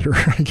better,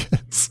 I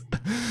guess.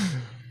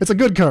 It's a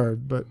good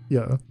card, but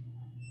yeah.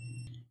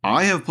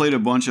 I have played a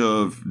bunch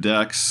of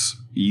decks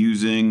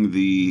using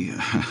the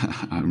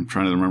I'm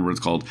trying to remember what it's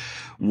called.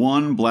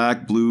 1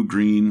 black, blue,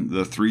 green,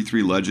 the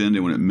 3/3 legend,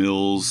 and when it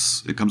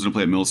mills, it comes into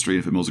play at Mill Street.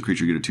 If it mills a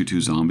creature, you get a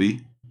 2/2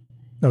 zombie.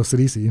 Oh,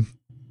 Sidisi.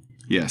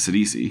 Yeah,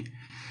 Sidisi.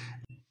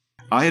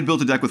 I had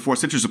built a deck with 4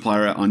 Citrus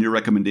Supplier on your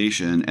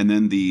recommendation, and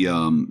then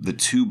the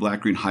 2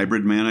 black-green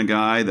hybrid mana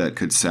guy that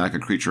could sack a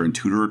creature and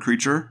tutor a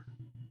creature.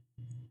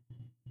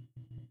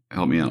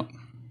 Help me out.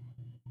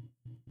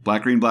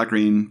 Black-green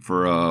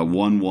for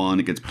 1/1.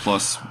 It gets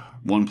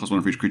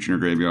 +1/+1 for each creature in your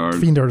graveyard.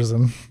 Fiend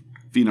Artisan.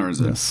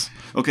 Yes.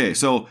 Okay,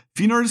 so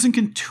Fiend Artisan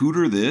can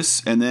tutor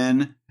this, and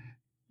then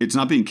it's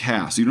not being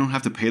cast. So you don't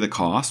have to pay the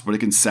cost, but it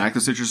can sack the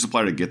Citrus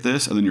Supplier to get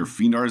this, and then your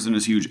Fiend Artisan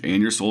is huge,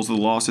 and your Souls of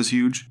the Lost is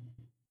huge.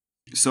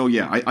 So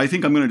yeah, I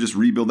think I'm going to just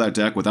rebuild that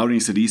deck without any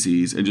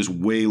Sidisis and just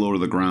way lower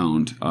the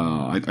ground.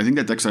 I think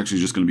that deck's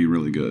actually just going to be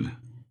really good.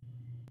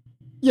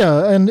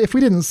 Yeah, and if we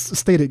didn't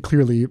state it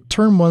clearly,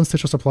 turn 1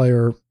 Citrus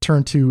Supplier,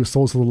 turn 2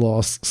 Souls of the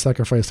Lost,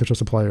 sacrifice Citrus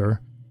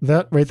Supplier.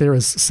 That right there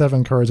is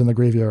 7 cards in the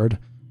graveyard.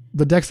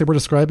 The decks that we're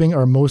describing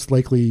are most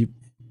likely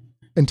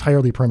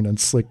entirely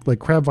permanents. Like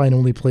Crabvine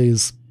only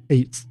plays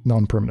 8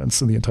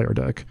 non-permanents in the entire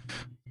deck.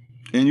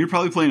 And you're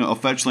probably playing a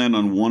fetch land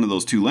on one of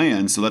those 2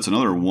 lands, so that's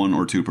another 1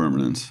 or 2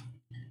 permanents.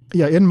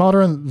 Yeah, in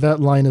Modern,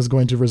 that line is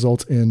going to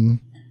result in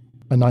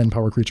a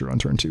 9-power creature on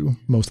turn 2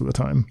 most of the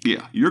time.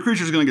 Yeah, your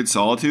creature's going to get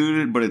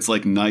solituded, but it's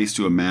like nice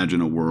to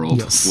imagine a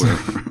world where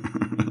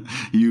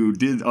you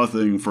did a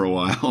thing for a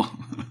while.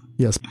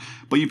 Yes.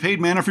 But you paid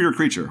mana for your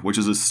creature, which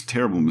is a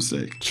terrible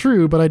mistake.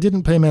 True, but I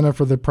didn't pay mana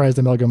for the prized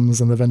amalgams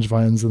and the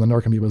Vengevines and the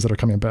Narcomoebas that are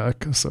coming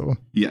back, so...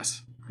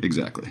 Yes,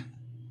 exactly.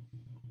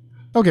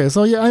 Okay,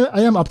 so yeah,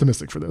 I am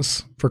optimistic for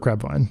this, for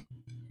Crabvine.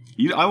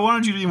 I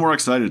wanted you to be more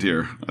excited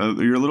here.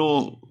 You're a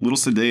little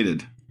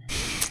sedated.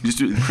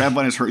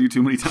 Crabvine has hurt you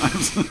too many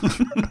times.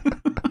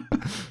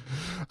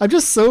 I'm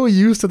just so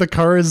used to the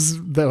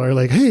cards that are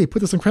like, hey,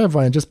 put this in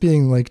Crabvine, just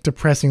being like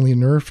depressingly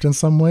nerfed in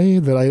some way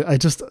that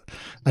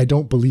I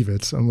don't believe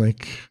it. I'm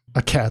like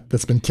a cat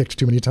that's been kicked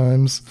too many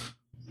times.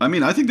 I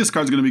mean, I think this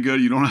card's going to be good.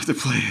 You don't have to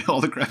play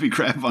all the crappy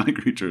Crabvine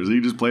creatures.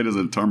 You just play it as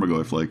a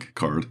Tarmogoyf-like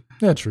card.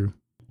 Yeah, true.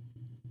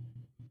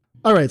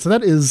 All right, so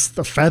that is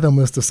the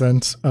Fathomless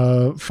Descent.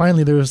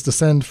 Finally, there's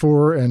Descend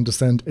 4 and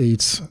Descend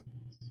 8.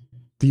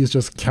 These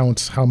just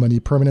count how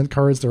many permanent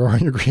cards there are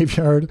in your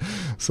graveyard.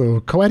 So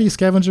Coati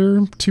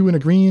Scavenger, 2 and a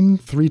green,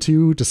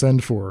 3/2,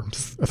 Descend 4.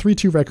 A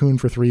 3/2 raccoon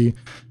for 3.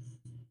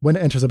 When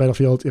it enters the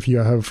battlefield, if you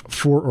have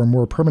 4 or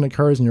more permanent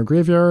cards in your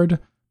graveyard,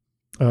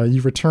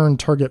 you return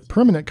target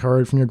permanent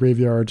card from your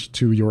graveyard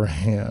to your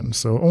hand.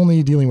 So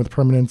only dealing with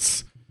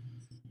permanents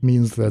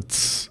means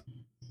that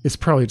it's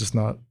probably just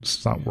not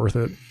worth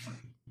it.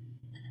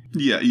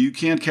 Yeah, you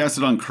can't cast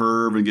it on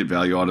curve and get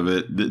value out of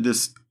it.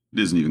 This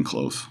isn't even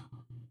close.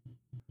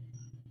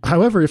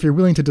 However, if you're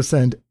willing to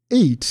descend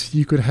 8,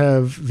 you could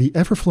have the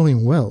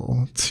Everflowing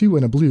Well, 2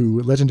 and a blue,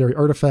 legendary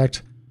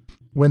artifact.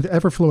 When the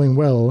Everflowing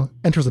Well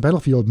enters the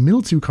battlefield,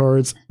 mill 2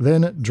 cards,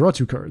 then draw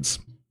 2 cards.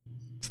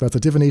 So that's a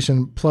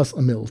divination plus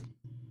a mill.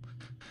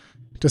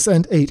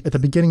 Descend 8. At the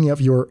beginning of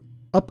your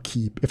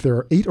upkeep, if there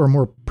are 8 or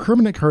more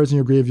permanent cards in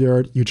your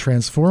graveyard, you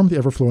transform the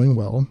Everflowing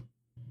Well.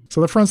 So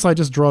the front side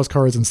just draws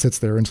cards and sits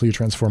there until you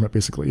transform it,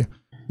 basically.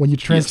 When you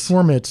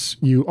transform it,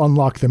 you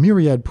unlock the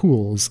Myriad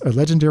Pools, a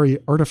legendary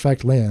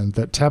artifact land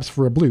that taps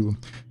for a blue.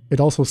 It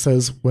also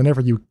says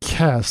whenever you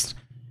cast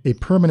a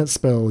permanent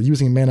spell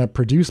using mana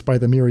produced by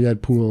the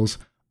Myriad Pools,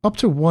 up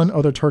to one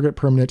other target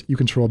permanent you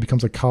control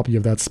becomes a copy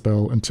of that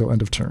spell until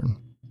end of turn.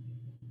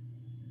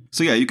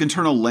 So yeah, you can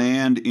turn a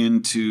land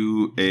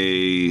into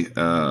a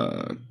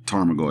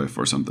Tarmogoyf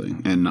or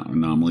something, and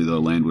normally the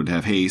land would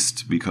have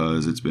haste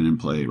because it's been in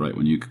play right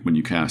when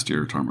you cast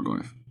your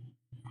Tarmogoyf,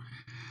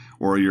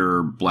 or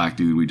your black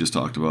dude we just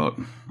talked about.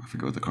 I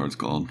forget what the card's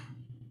called.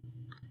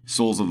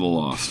 Souls of the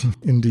Lost.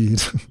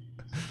 Indeed.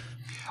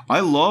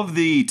 I love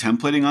the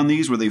templating on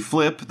these where they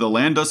flip. The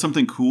land does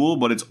something cool,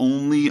 but it's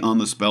only on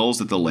the spells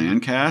that the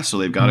land casts, so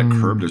they've got it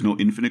curbed. There's no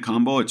infinite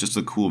combo. It's just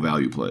a cool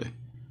value play.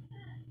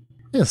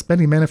 Yeah,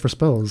 spending mana for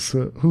spells.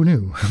 Who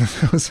knew?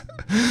 That was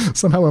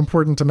somehow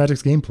important to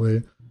Magic's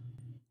gameplay.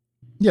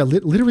 Yeah,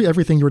 literally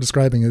everything you were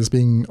describing as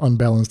being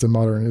unbalanced in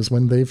Modern is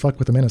when they fuck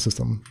with the mana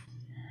system.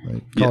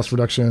 Right? Cost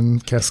reduction,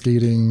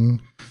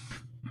 cascading,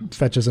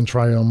 fetches and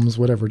triumphs,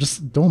 whatever.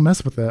 Just don't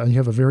mess with that, and you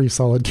have a very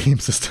solid game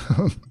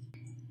system.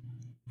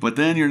 But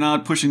then you're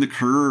not pushing the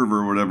curve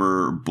or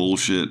whatever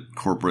bullshit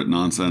corporate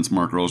nonsense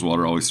Mark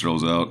Rosewater always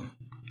throws out.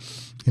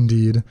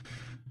 Indeed.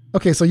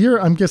 Okay, so you're,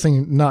 I'm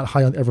guessing, not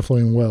high on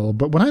Everflowing Well,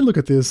 but when I look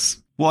at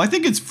this... Well, I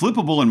think it's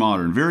flippable in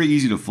Modern. Very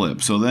easy to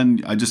flip. So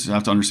then I just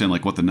have to understand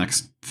like what the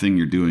next thing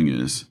you're doing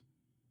is.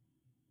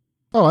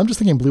 Oh, I'm just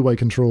thinking blue-white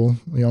control.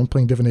 You know, I'm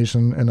playing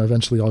Divination, and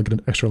eventually I'll get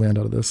an extra land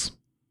out of this.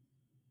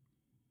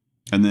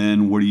 And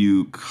then what do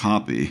you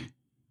copy?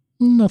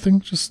 Nothing.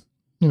 Just,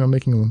 you know,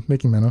 making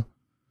mana.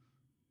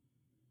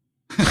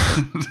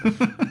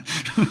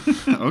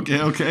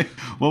 Okay.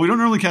 Well, we don't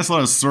normally cast a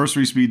lot of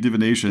sorcery speed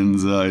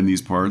divinations in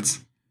these parts.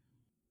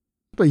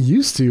 But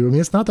used to. I mean,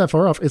 it's not that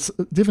far off. It's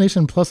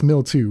divination plus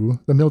mill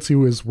 2. The mill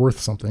 2 is worth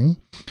something.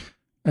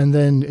 And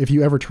then if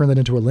you ever turn that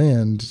into a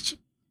land,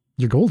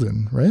 you're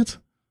golden, right?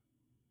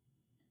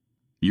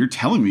 You're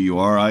telling me you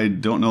are. I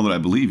don't know that I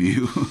believe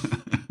you.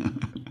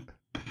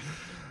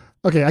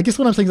 Okay, I guess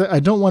what I'm saying is that I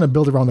don't want to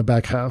build around the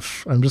back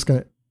half. I'm just going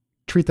to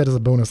treat that as a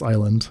bonus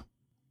island.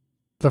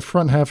 The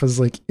front half is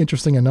like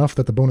interesting enough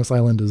that the bonus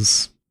island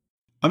is...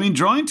 I mean,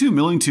 drawing 2,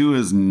 milling 2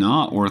 is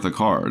not worth a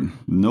card.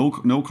 No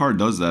card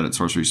does that at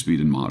sorcery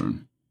speed in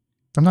Modern.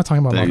 I'm not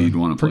talking about Modern. You'd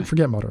want to play.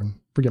 Forget Modern.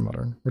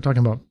 We're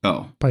talking about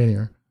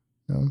Pioneer.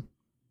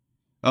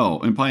 Oh,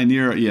 in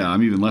Pioneer, yeah,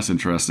 I'm even less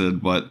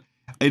interested, but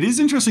it is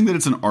interesting that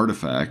it's an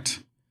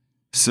artifact.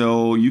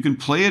 So you can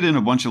play it in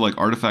a bunch of like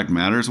Artifact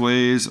Matters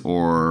ways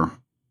or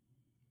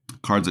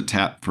cards that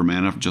tap for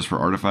mana just for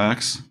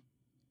artifacts.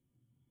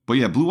 But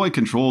yeah, blue-white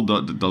control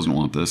doesn't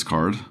want this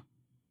card.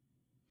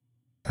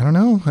 I don't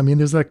know. I mean,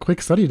 there's that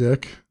quick study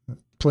deck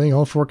playing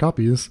all 4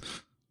 copies.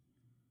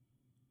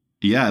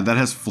 Yeah, that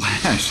has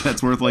flash.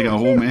 That's worth like a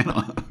whole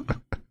mana.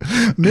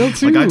 Mill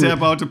 2. Like I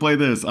tap out to play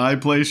this. I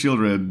play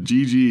Shieldred.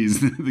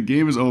 GG's. The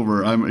game is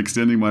over. I'm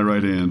extending my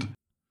right hand.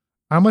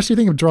 How much do you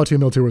think draw 2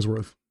 mill 2 is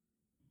worth?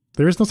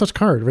 There is no such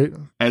card, right?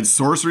 At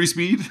sorcery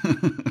speed?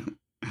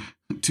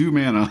 2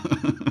 mana.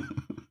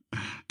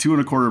 2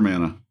 1/4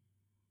 mana.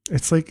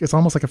 It's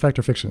almost like a fact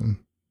or fiction.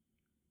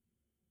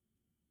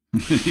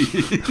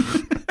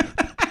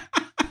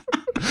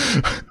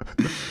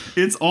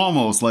 It's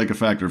almost like a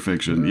fact or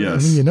fiction,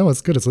 yes. I mean, you know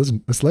it's good.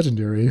 It's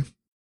legendary.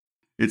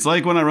 It's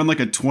like when I run like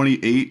a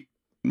 28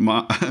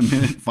 minute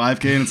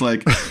 5K and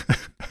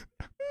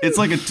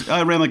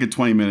I ran like a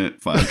 20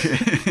 minute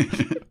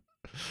 5K.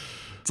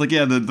 It's like,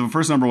 yeah, the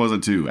first number was a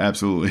 2.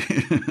 Absolutely.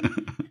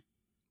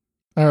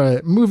 All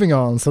right, moving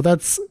on. So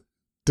that's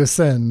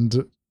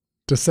Descend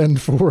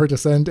 4,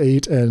 Descend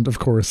 8, and of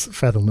course,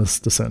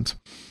 Fathomless Descent.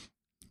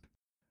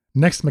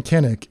 Next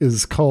mechanic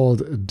is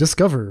called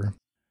Discover.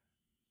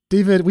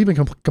 David, we've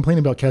been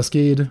complaining about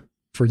Cascade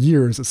for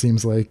years, it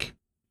seems like.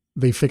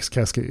 They fixed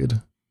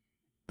Cascade.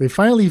 They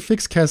finally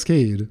fixed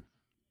Cascade.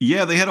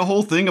 Yeah, they had a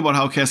whole thing about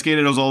how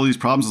Cascade has all these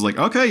problems. It's like,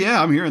 okay,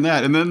 yeah, I'm hearing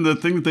that. And then the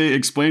thing that they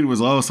explained was,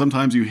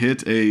 sometimes you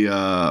hit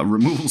a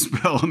removal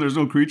spell and there's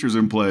no creatures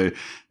in play.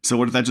 So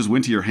what if that just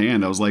went to your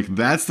hand? I was like,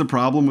 that's the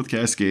problem with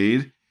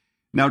Cascade.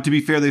 Now, to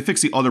be fair, they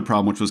fixed the other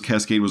problem, which was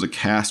Cascade was a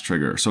cast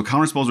trigger. So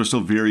counterspells are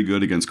still very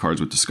good against cards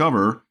with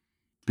Discover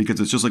because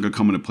it's just like a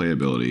come into play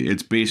ability.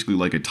 It's basically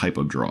like a type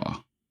of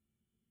draw.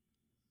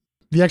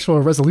 The actual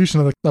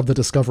resolution of the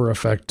Discover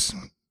effect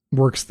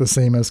works the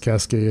same as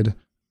Cascade,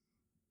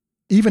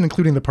 even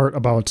including the part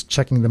about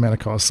checking the mana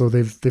cost. So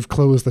they've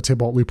closed the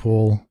Tybalt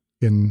loophole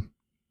in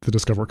the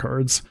Discover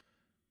cards.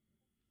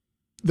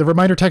 The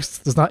reminder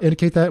text does not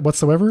indicate that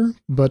whatsoever,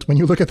 but when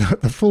you look at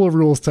the full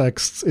rules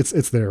text,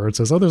 it's there. It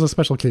says, there's a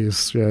special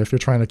case. Yeah, if you're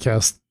trying to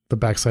cast the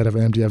backside of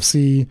an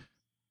MDFC,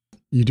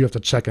 you do have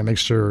to check and make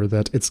sure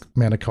that its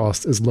mana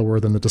cost is lower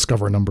than the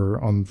Discover number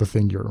on the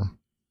thing you're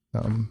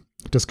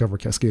Discover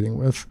cascading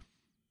with.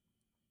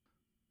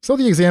 So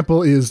the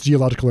example is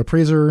Geological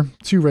Appraiser,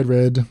 2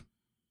 red,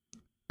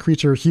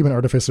 creature Human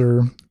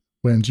Artificer.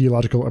 When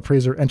Geological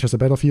Appraiser enters the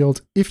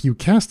battlefield, if you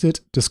cast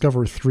it,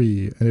 discover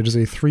 3, and it is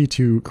a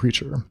 3/2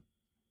 creature.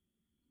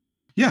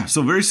 Yeah,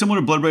 so very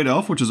similar to Bloodbraid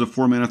Elf, which is a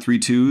 4-mana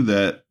 3/2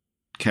 that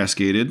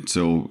cascaded,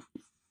 so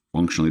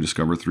functionally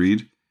discover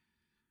 3'd.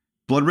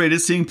 Bloodbraid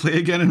is seeing play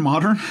again in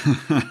Modern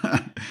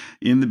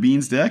in the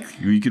Beans deck.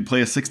 You could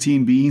play a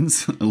 16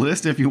 Beans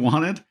list if you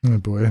wanted. Oh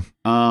boy.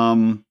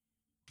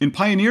 In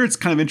Pioneer, it's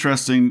kind of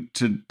interesting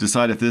to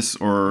decide if this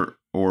or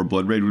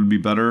Bloodbraid would be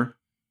better.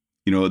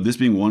 You know, this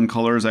being 1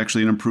 color is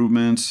actually an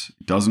improvement.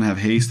 It doesn't have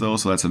haste, though,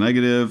 so that's a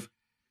negative.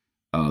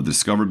 The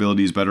discoverability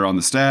is better on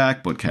the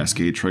stack, but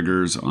Cascade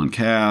triggers on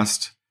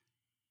cast.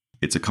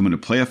 It's a come into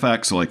play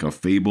effect, so like a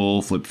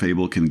Fable, Flip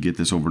Fable can get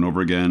this over and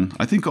over again.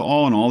 I think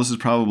all in all, this is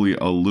probably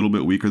a little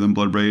bit weaker than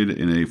Bloodbraid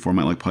in a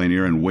format like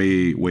Pioneer, and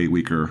way, way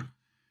weaker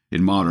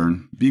in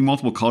Modern. Being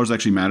multiple colors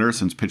actually matters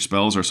since pitch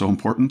spells are so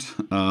important,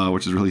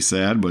 which is really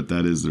sad, but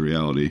that is the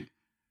reality.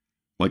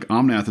 Like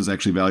Omnath is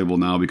actually valuable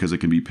now because it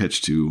can be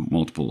pitched to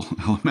multiple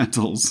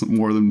elementals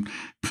more than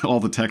all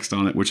the text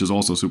on it, which is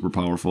also super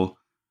powerful.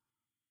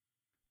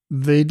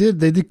 They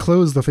did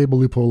close the Fable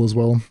loophole as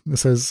well. It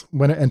says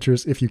when it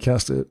enters, if you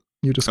cast it,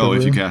 you discover. Oh,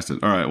 if you cast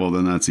it. All right, well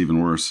then that's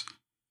even worse.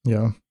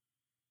 Yeah.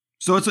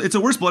 So it's a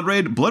worse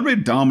Bloodbraid.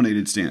 Bloodbraid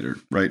dominated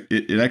Standard, right?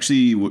 It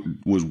actually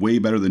was way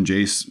better than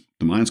Jace,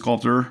 the Mind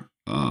Sculptor.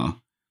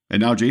 And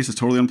now Jace is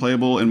totally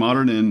unplayable in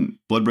Modern, and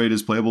Bloodbraid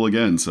is playable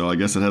again. So I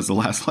guess it has the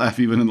last laugh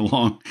even in the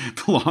long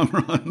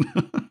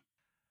run.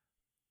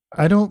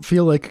 I don't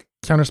feel like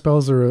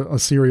counterspells are a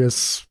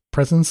serious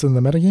presence in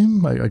the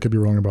metagame. I could be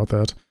wrong about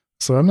that.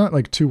 So I'm not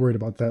like too worried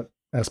about that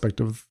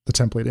aspect of the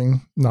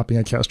templating not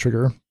being a cast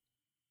trigger.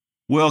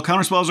 Well,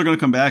 counterspells are going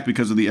to come back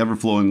because of the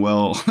ever-flowing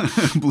well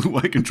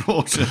blue-white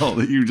control shell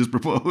that you just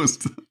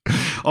proposed.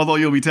 Although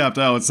you'll be tapped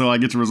out, so I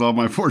get to resolve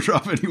my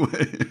 4-drop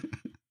anyway.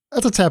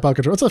 That's a tap out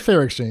control. It's a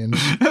fair exchange.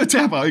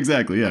 Tap out,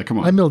 exactly. Yeah, come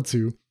on. I milled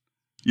 2.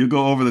 You'll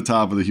go over the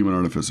top of the Human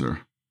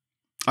Artificer.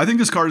 I think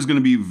this card is going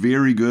to be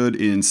very good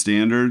in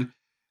Standard.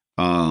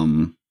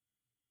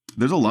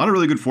 There's a lot of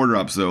really good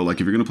 4-drops, though. Like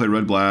if you're going to play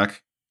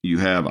red-black, you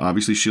have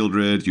obviously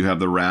Shieldred. You have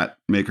the Rat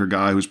Maker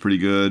guy who's pretty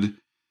good.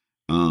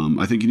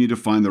 I think you need to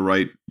find the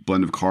right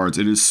blend of cards.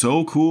 It is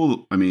so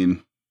cool, I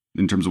mean,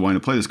 in terms of wanting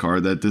to play this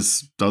card, that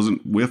this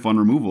doesn't whiff on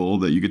removal,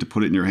 that you get to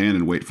put it in your hand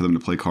and wait for them to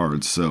play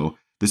cards. So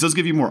this does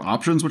give you more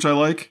options, which I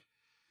like.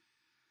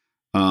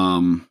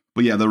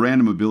 But yeah, the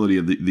random ability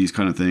of these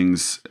kind of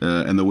things,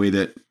 and the way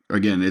that,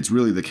 again, it's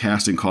really the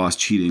casting cost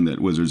cheating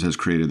that Wizards has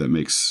created that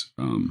makes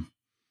the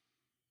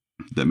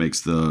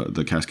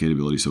Cascade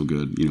ability so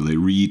good. You know, they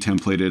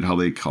re-templated how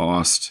they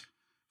cost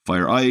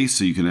Fire Ice,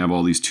 so you can have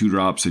all these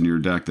 2-drops in your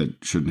deck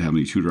that shouldn't have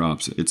any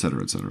 2-drops,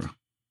 etc., etc.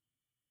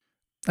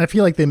 I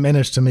feel like they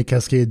managed to make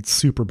Cascade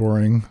super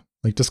boring.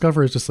 Like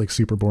Discover is just like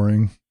super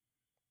boring.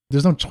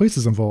 There's no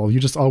choices involved. You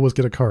just always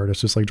get a card.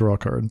 It's just like draw a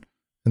card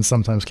and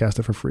sometimes cast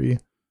it for free.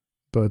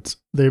 But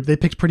they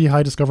picked pretty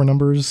high Discover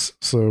numbers,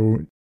 so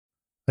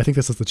I think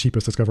this is the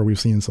cheapest Discover we've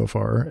seen so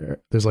far.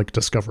 There's like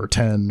Discover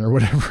 10 or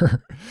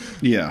whatever.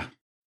 Yeah.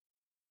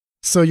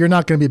 So you're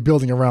not going to be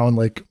building around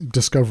like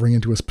discovering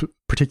into a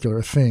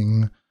particular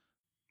thing.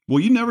 Well,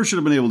 you never should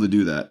have been able to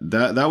do that.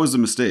 That was a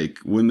mistake.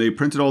 When they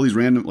printed all these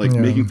random, like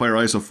making Fire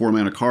Ice a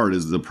 4-mana card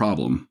is the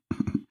problem.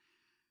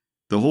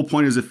 The whole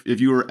point is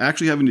if you were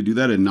actually having to do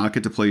that and not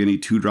get to play any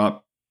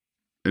 2-drop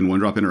and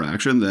 1-drop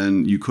interaction,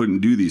 then you couldn't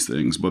do these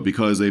things. But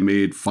because they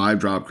made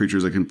 5-drop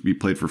creatures that can be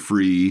played for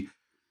free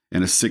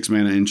and a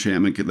 6-mana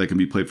enchantment that can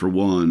be played for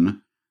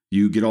 1,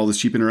 you get all this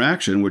cheap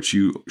interaction, which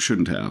you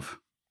shouldn't have.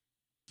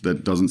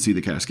 That doesn't see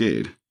the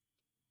Cascade.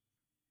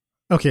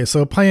 Okay,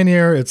 so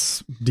Pioneer,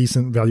 it's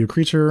decent value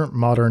creature.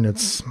 Modern,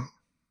 it's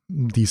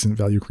decent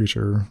value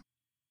creature.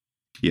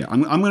 Yeah,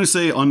 I'm going to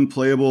say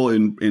unplayable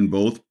in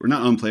both, or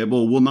not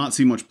unplayable. We'll not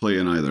see much play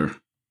in either.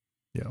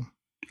 Yeah,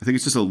 I think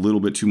it's just a little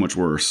bit too much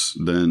worse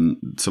than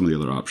some of the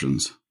other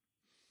options.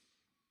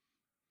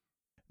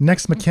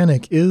 Next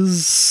mechanic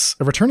is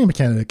a returning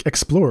mechanic,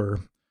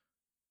 Explorer.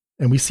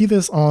 And we see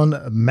this on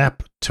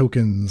map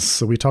tokens.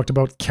 So we talked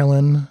about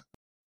Kellen.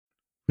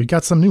 We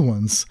got some new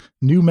ones.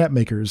 New map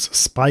makers,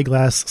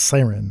 Spyglass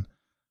Siren.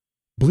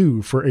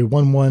 Blue for a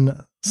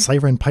 1/1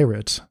 Siren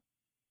Pirate.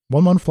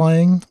 1/1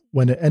 flying.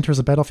 When it enters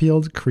a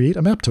battlefield, create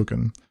a map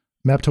token.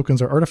 Map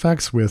tokens are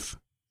artifacts with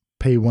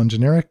pay 1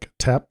 generic,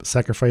 tap,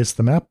 sacrifice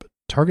the map.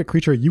 Target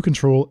creature you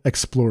control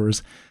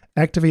explores.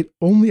 Activate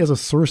only as a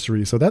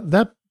sorcery. So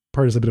that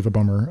part is a bit of a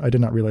bummer. I did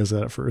not realize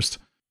that at first.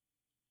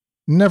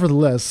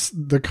 Nevertheless,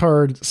 the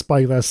card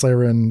Spyglass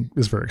Siren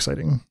is very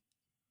exciting.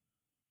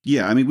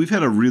 Yeah, I mean, we've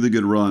had a really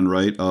good run,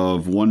 right,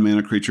 of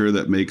 1-mana creature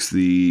that makes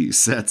the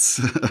sets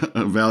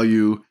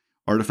value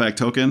artifact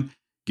token.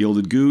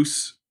 Gilded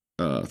Goose,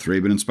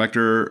 Thraben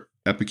Inspector,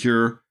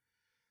 Epicure.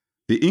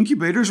 The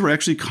incubators were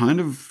actually kind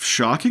of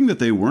shocking that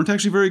they weren't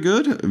actually very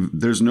good.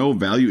 There's no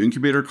value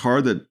incubator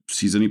card that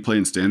sees any play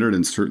in Standard,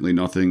 and certainly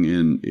nothing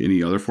in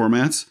any other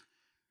formats.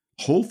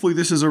 hopefully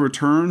this is a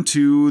return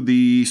to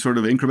the sort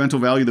of incremental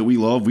value that we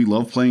love. We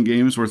love playing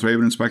games where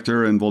Thraben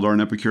Inspector and Voldar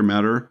and Epicure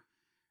matter.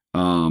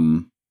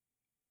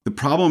 The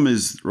problem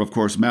is, of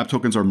course, map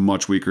tokens are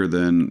much weaker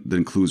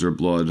than Clues or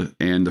Blood,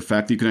 and the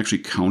fact that you can actually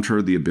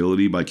counter the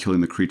ability by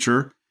killing the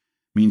creature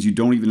means you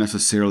don't even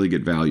necessarily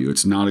get value.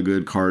 It's not a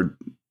good card.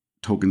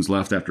 Tokens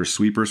left after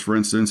sweepers, for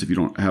instance, if you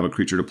don't have a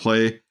creature to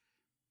play.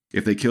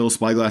 If they kill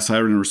Spyglass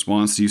Siren in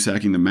response to you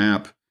sacking the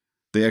map,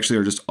 they actually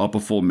are just up a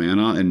full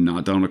mana and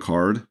not down a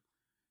card.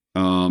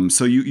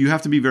 So you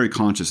have to be very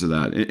conscious of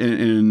that.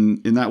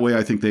 And in that way,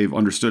 I think they've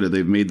understood it.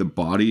 They've made the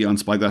body on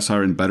Spyglass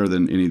Siren better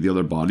than any of the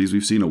other bodies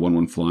we've seen. A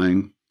 1/1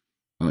 flying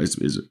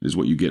is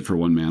what you get for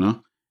 1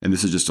 mana. And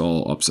this is just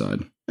all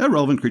upside. A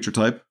relevant creature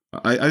type.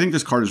 I think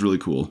this card is really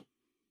cool.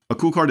 A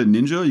cool card in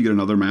Ninja, you get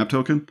another map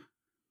token.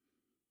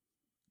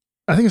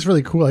 I think it's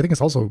really cool. I think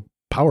it's also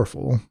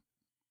powerful,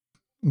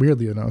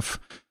 weirdly enough.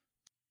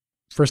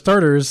 For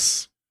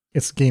starters,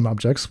 it's game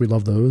objects. We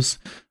love those.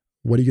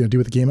 What are you going to do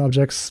with the game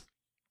objects?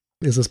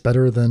 Is this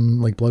better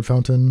than like Blood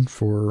Fountain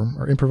for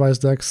our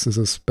improvised decks? Is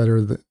this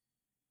better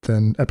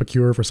than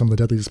Epicure for some of the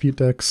Deadly Dispute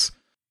decks?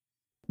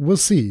 We'll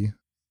see.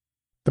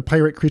 The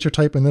pirate creature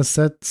type in this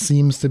set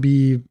seems to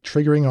be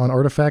triggering on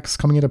artifacts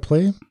coming into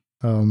play.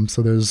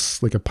 So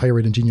there's like a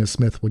pirate Ingenious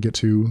Smith we'll get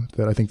to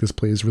that I think this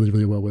plays really,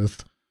 really well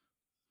with.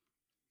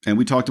 And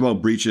we talked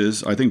about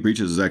Breaches. I think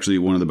Breaches is actually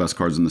one of the best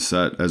cards in the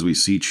set. As we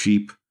see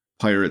cheap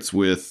pirates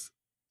with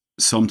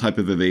some type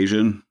of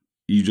evasion,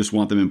 you just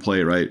want them in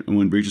play, right? And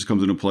when Breaches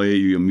comes into play,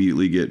 you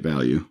immediately get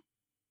value.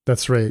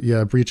 That's right.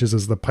 Yeah, Breaches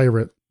is the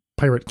pirate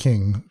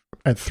king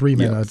at 3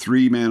 mana. Yeah,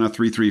 3 mana,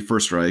 3/3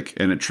 first strike,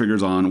 and it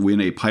triggers on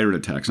when a pirate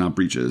attacks, not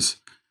Breaches.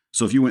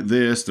 So if you went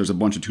this, there's a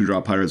bunch of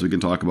 2-drop pirates we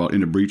can talk about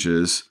into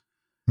Breaches.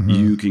 Mm-hmm.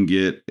 You can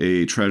get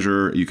a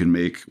treasure. You can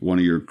make one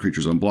of your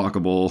creatures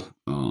unblockable.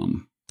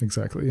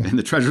 Exactly. And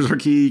the treasures are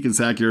key. You can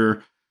sack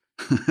your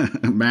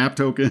map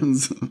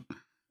tokens.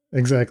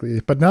 Exactly.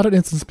 But not at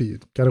instant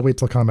speed. Got to wait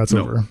till combat's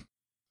over.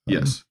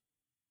 Yes.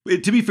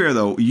 To be fair,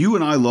 though, you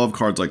and I love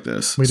cards like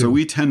this.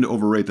 We tend to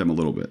overrate them a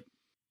little bit.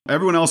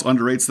 Everyone else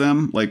underrates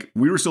them. Like,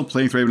 we were still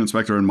playing Thraben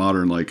Inspector in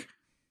Modern, like,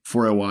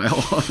 for a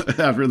while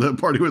after the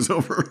party was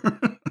over.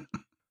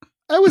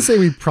 I would say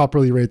we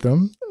properly rate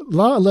them.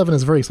 Law 11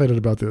 is very excited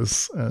about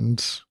this.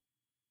 And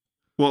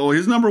well,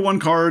 his number 1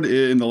 card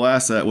in the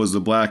last set was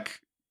the Black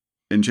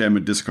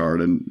Enchantment discard,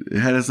 and it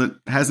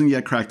hasn't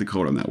yet cracked the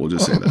code on that. We'll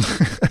just say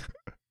that.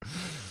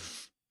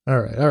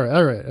 All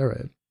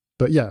right.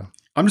 But yeah.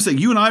 I'm just saying,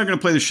 you and I are going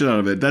to play the shit out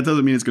of it. That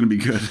doesn't mean it's going to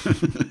be good.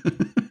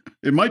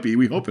 It might be.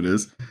 We hope it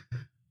is.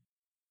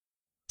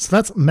 So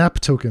that's map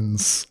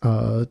tokens.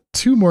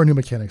 2 more new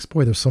mechanics.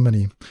 Boy, there's so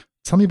many.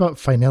 Tell me about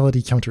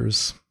finality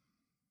counters.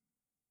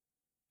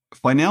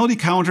 Finality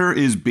counter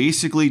is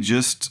basically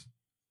just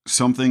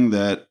something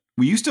that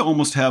we used to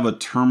almost have a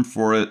term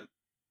for it,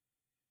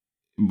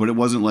 but it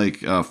wasn't like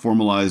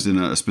formalized in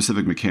a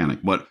specific mechanic.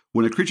 But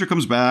when a creature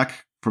comes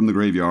back from the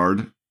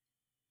graveyard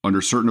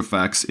under certain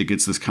effects, it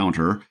gets this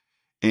counter.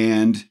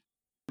 And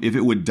if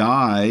it would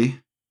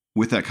die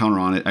with that counter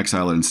on it,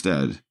 exile it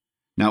instead.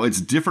 Now,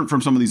 it's different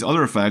from some of these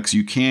other effects.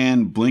 You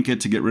can blink it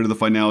to get rid of the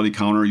finality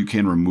counter. You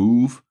can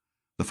remove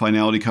the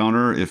finality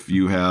counter if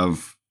you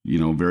have,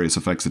 various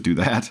effects that do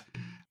that.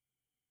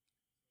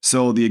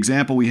 So the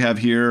example we have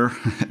here,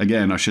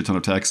 again, a shit ton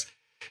of text.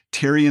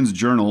 Tarian's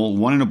Journal,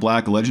 1 in a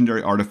black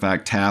legendary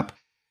artifact, tap,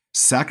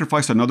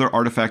 sacrifice another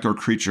artifact or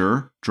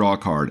creature, draw a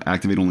card,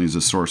 activate only as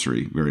a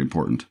sorcery, very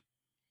important.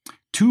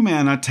 2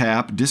 mana,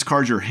 tap,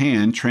 discard your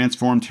hand,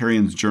 transform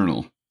Tarian's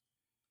Journal.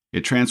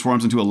 It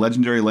transforms into a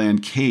legendary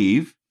land,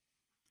 Cave.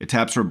 It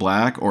taps for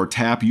black, or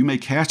tap, you may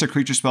cast a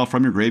creature spell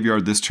from your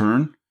graveyard this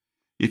turn.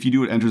 If you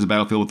do, it enters the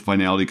battlefield with the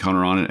finality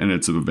counter on it, and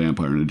it's a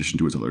vampire in addition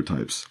to its other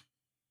types.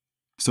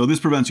 So this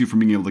prevents you from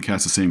being able to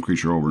cast the same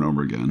creature over and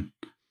over again.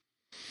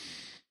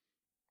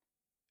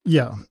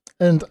 Yeah,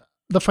 and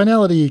the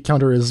finality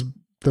counter is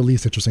the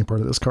least interesting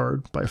part of this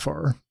card by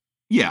far.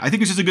 Yeah, I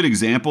think it's just a good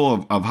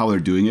example of how they're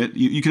doing it.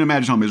 You can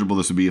imagine how miserable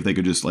this would be if they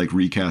could just like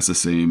recast the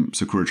same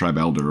Sakura Tribe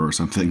Elder or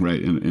something,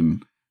 right?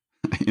 In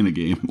a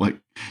game, like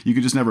you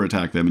could just never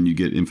attack them and you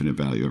get infinite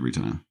value every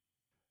time.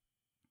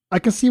 I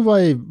can see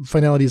why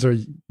finalities are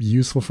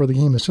useful for the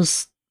game. It's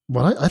just,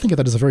 well, I think of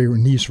that as a very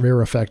niche,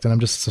 rare effect, and I'm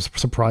just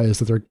surprised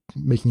that they're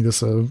making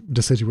this a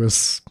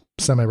deciduous,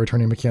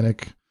 semi-returning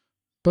mechanic.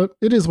 But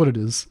it is what it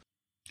is.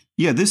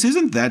 Yeah, this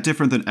isn't that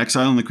different than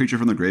exiling the creature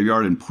from the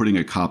graveyard and putting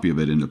a copy of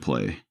it into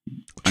play.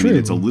 True. I mean,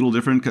 it's a little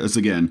different because,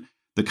 again,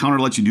 the counter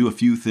lets you do a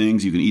few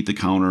things. You can eat the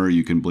counter,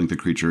 you can blink the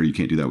creature. You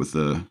can't do that with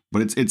the...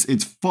 But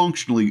it's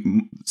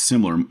functionally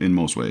similar in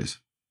most ways.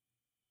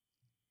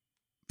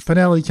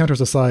 Finality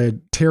counters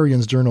aside,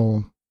 Tarian's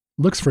Journal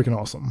looks freaking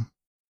awesome.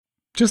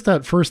 Just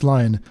that first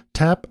line,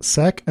 tap,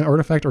 sack an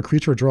artifact or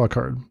creature, draw a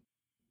card.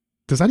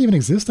 Does that even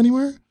exist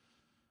anywhere?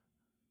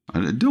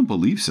 I don't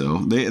believe so.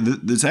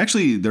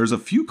 There's a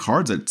few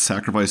cards that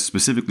sacrifice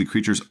specifically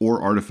creatures or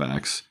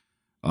artifacts,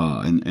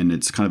 and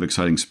it's kind of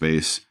exciting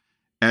space.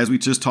 as we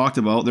just talked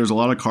about, there's a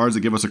lot of cards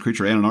that give us a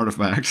creature and an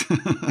artifact.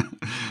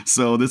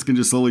 So this can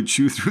just slowly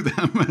chew through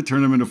them and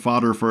turn them into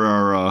fodder for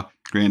our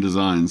grand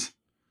designs.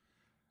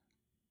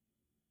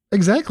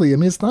 Exactly. I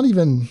mean, it's not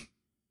even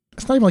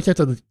like you have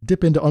to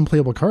dip into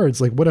unplayable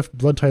cards. Like, what if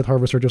Blood Tithe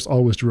Harvester just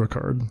always drew a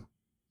card?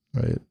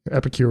 Right?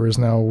 Epicure is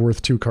now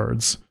worth 2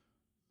 cards.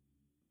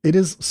 It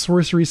is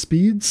sorcery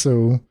speed,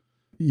 so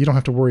you don't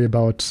have to worry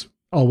about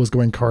always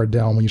going card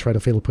down when you try to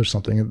fatal push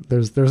something.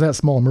 There's that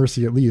small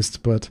mercy at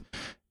least, but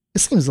it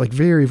seems like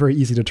very, very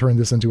easy to turn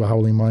this into a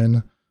Howling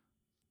Mine.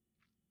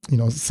 You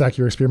know, sack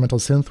your experimental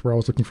synth. We're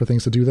always looking for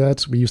things to do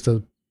that. We used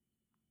to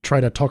try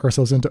to talk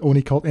ourselves into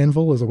Oni Cult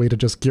Anvil as a way to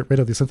just get rid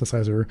of the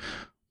synthesizer.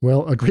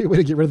 Well, a great way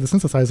to get rid of the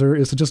synthesizer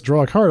is to just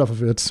draw a card off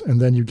of it,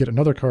 and then you get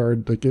another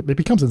card. Like, it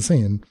becomes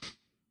insane.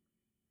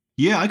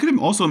 Yeah, I could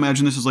also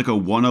imagine this is like a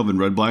one-of in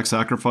red-black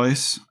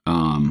sacrifice.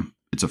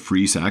 It's a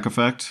free sack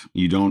effect.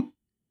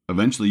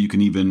 Eventually you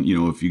can even,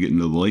 if you get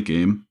into the late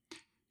game,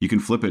 you can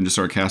flip it and just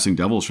start casting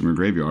devils from your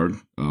graveyard,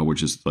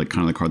 which is like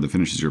kind of the card that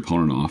finishes your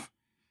opponent off.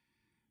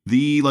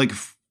 The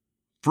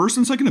first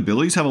and second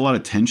abilities have a lot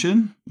of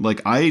tension. Like,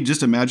 I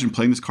just imagine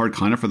playing this card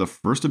kind of for the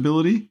first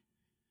ability,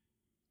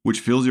 which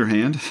fills your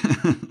hand,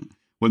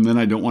 when then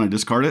I don't want to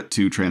discard it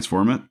to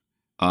transform it.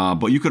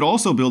 But you could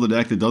also build a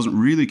deck that doesn't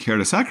really care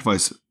to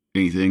sacrifice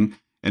anything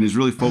and is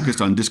really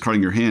focused on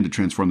discarding your hand to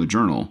transform the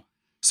journal.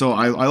 So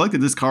I like that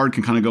this card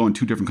can kind of go in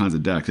 2 different kinds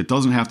of decks. It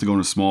doesn't have to go in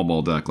a small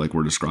ball deck like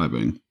we're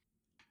describing.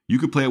 You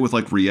could play it with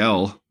like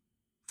Riel,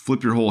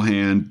 flip your whole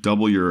hand,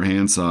 double your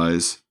hand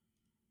size,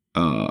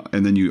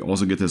 and then you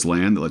also get this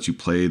land that lets you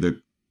play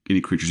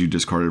any creatures you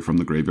discarded from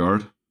the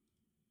graveyard.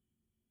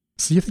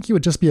 So you think you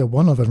would just be a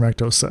one-of in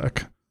Rakdos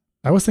Sec?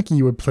 I was thinking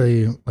you would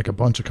play like a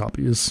bunch of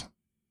copies.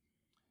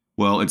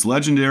 Well, it's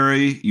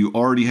legendary. You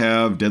already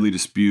have Deadly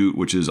Dispute,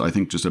 which is, I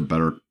think, just a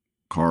better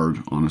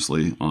card,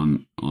 honestly,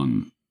 on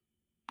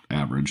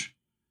average.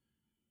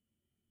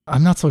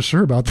 I'm not so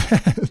sure about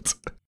that.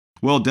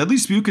 Well, Deadly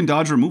Dispute can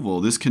dodge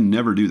removal. This can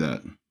never do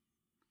that.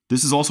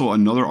 This is also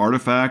another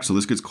artifact, so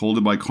this gets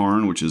colded by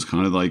Karn, which is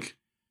kind of like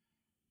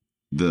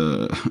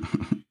the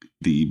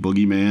the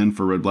boogeyman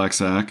for red-black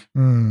sack.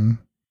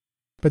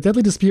 But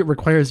Deadly Dispute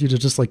requires you to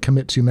just like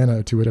commit 2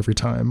 mana to it every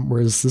time,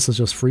 whereas this is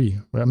just free.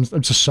 I'm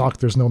just shocked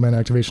there's no mana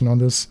activation on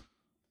this.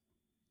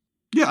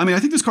 Yeah, I mean, I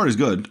think this card is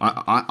good.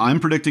 I'm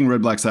predicting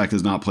red-black sack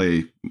does not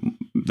play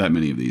that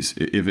many of these,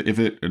 if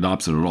it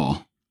adopts it at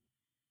all.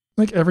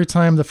 Like, every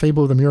time the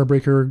Fable of the Mirror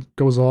Breaker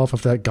goes off,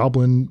 if that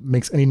goblin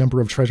makes any number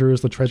of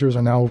treasures, the treasures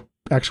are now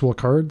actual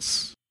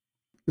cards.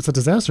 It's a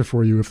disaster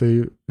for you if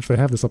they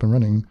have this up and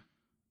running.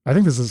 I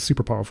think this is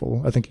super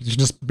powerful. I think you should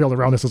just build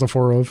around this as a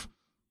 4-of.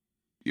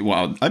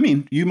 Well, I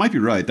mean, you might be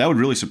right. That would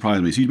really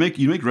surprise me. So you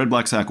make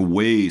red-black sack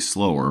way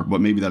slower,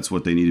 but maybe that's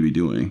what they need to be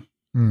doing.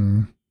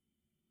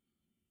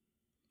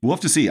 We'll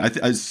have to see.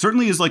 I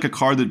certainly is like a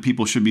card that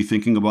people should be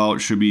thinking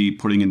about, should be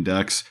putting in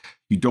decks.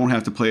 You don't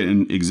have to play it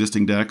in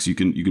existing decks. You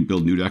can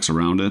build new decks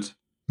around it.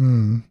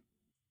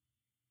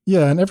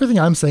 Yeah, and everything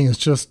I'm saying is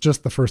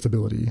just the first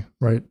ability,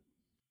 right?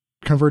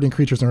 Converting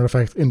creatures and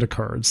artifacts into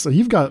cards. So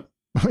you've got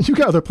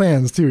other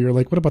plans too. You're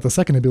like, what about the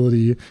second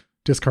ability?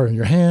 Discarding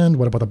your hand.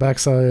 What about the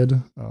backside?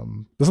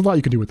 There's a lot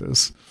you can do with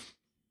this.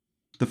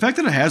 The fact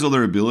that it has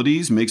other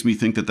abilities makes me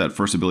think that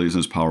first ability isn't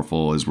as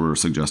powerful as we're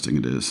suggesting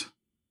it is.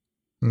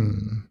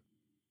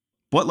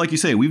 But like you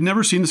say, we've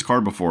never seen this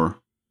card before.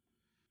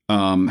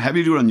 Having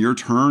to do it on your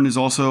turn is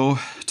also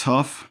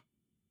tough.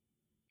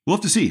 We'll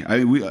have to see.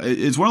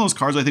 It's one of those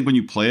cards, I think when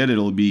you play it,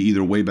 it'll be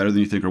either way better than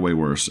you think or way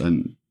worse.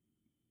 And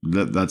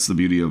that's the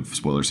beauty of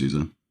spoiler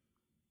season.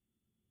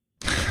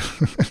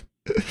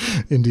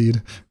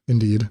 Indeed.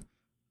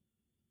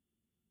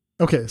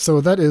 Okay, so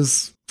that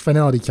is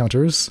finality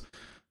counters.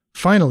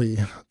 Finally,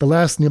 the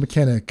last new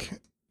mechanic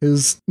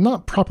is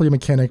not properly a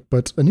mechanic,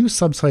 but a new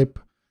subtype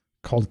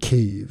called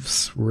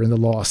Caves. We're in the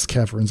lost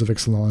caverns of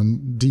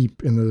Ixalan,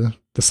 deep in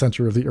the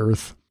center of the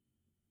earth.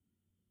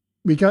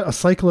 We got a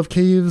cycle of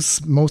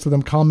caves, most of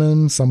them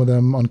common, some of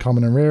them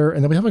uncommon and rare,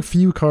 and then we have a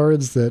few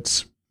cards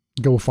that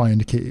go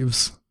find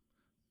caves.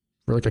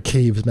 We're like a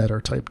caves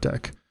meta type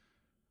deck.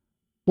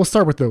 We'll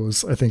start with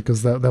those, I think,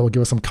 because that will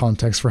give us some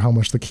context for how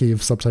much the cave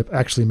subtype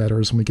actually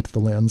matters when we get to the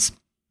lands.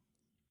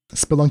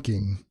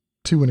 Spelunking,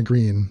 2 and a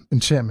green,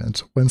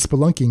 enchantment. When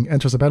Spelunking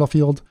enters a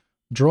battlefield,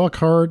 draw a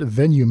card,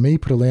 then you may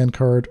put a land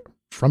card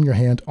from your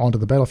hand onto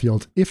the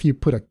battlefield. If you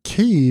put a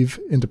cave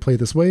into play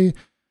this way,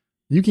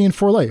 you gain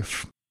 4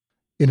 life.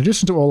 In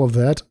addition to all of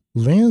that,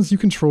 lands you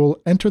control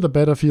enter the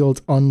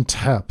battlefield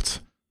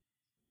untapped.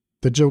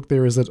 The joke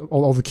there is that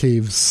all the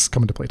caves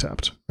come into play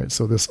tapped, right?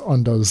 So this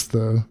undoes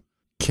the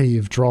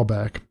cave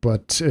drawback,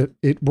 but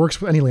it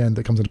works with any land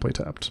that comes into play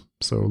tapped.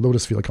 So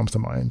Lotus Field comes to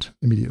mind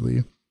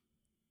immediately.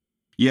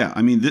 Yeah,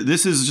 I mean,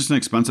 this is just an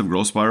expensive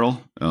Growth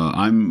Spiral.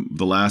 I'm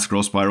the last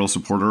Growth Spiral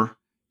supporter.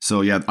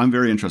 So yeah, I'm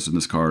very interested in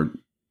this card.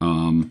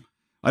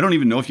 I don't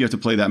even know if you have to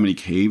play that many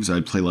caves.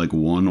 I'd play like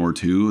 1 or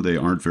 2. They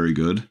aren't very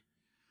good.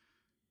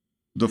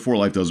 the 4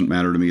 life doesn't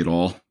matter to me at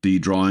all. The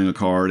drawing a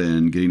card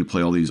and getting to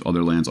play all these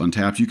other lands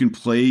untapped. You can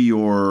play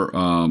your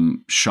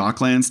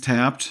shock lands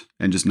tapped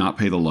and just not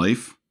pay the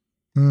life.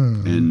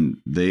 And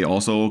they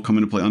also come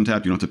into play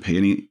untapped. You don't have to pay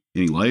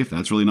any life.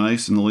 That's really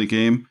nice in the late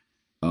game.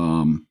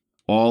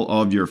 All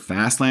of your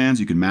fast lands,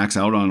 you can max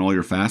out on all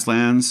your fast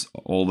lands,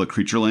 all the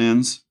creature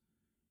lands.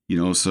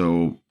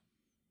 So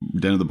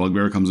Den of the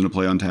Bugbear comes into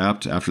play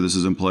untapped after this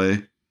is in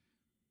play.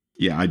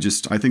 Yeah, I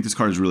think this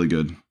card is really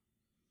good.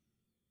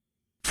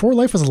 4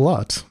 life is a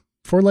lot.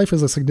 4 life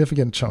is a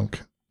significant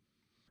chunk.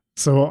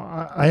 So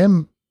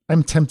I'm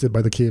tempted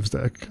by the Caves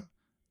deck.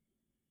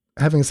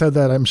 Having said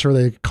that, I'm sure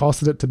they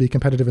costed it to be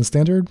competitive in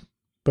Standard,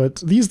 but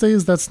these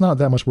days that's not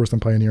that much worse than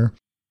Pioneer.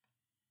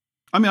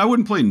 I mean, I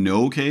wouldn't play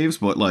no Caves,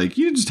 but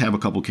you just have a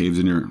couple Caves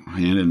in your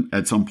hand, and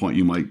at some point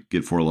you might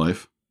get 4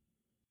 life.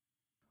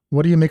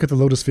 What do you make of the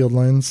Lotus Field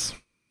lines?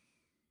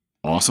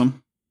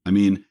 Awesome. I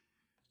mean,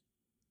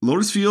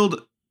 Lotus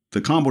Field,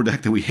 the combo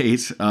deck that we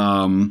hate,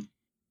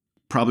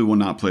 probably will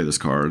not play this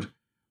card.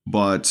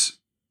 But,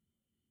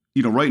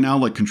 right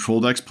now,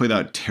 control decks play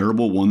that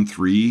terrible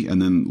 1/3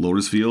 and then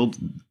Lotus Field.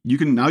 You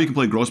can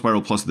play Growth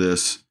Spiral plus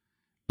this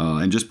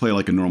and just play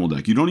like a normal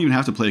deck. You don't even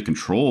have to play a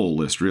control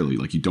list, really.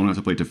 You don't have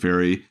to play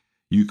Teferi.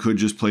 You could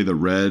just play the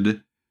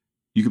red.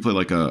 You could play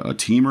a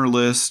teamer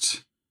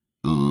list.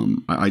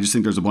 I just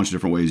think there's a bunch of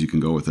different ways you can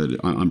go with it.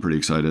 I'm pretty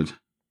excited.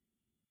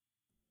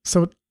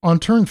 So on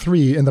turn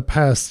 3, in the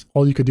past,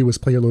 all you could do was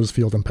play your Lotus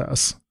Field and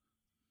pass.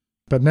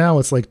 But now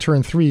it's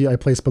turn 3, I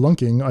play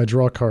Spelunking, I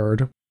draw a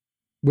card.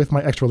 With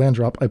my extra land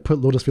drop, I put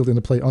Lotus Field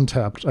into play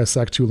untapped, I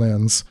sack 2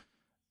 lands,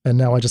 and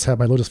now I just have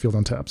my Lotus Field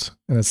untapped.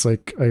 And it's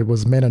I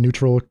was mana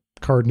neutral,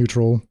 card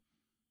neutral.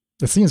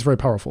 It seems very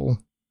powerful.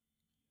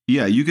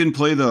 Yeah, you can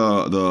play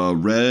the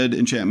red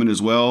enchantment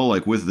as well,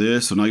 with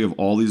this. So now you have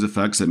all these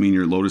effects that mean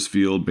your Lotus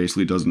Field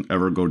basically doesn't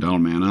ever go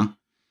down mana.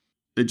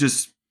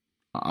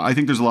 I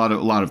think there's a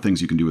lot of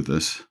things you can do with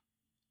this.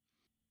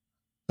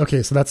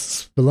 Okay, so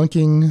that's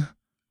Spelunking.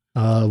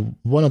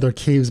 One other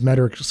Caves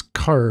Matrix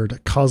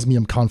card,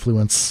 Cosmium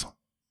Confluence.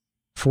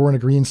 4 and a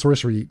green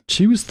sorcery.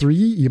 Choose 3.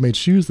 You may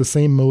choose the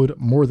same mode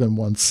more than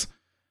once.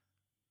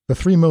 The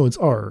 3 modes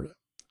are: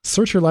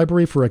 search your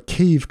library for a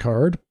cave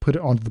card, put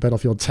it onto the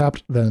battlefield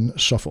tapped, then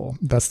shuffle.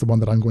 That's the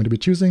one that I'm going to be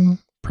choosing,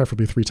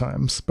 preferably 3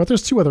 times. But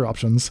there's 2 other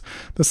options.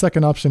 The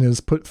second option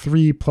is put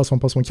 3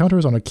 +1/+1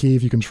 counters on a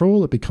cave you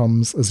control. It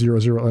becomes a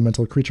 0/0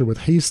 elemental creature with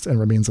haste and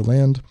remains a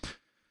land.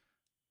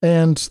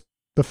 And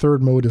the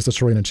third mode is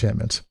destroy an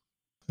enchantment.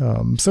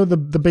 So the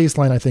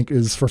baseline, I think,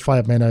 is for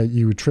 5 mana,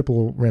 you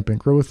triple Rampant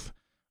Growth.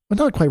 But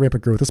not quite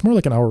Rampant Growth. It's more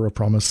like an Hour of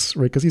Promise,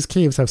 right? Because these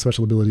caves have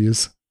special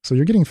abilities. So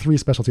you're getting 3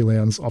 specialty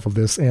lands off of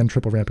this and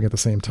triple ramping at the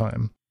same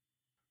time.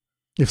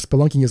 If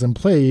Spelunking is in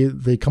play,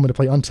 they come into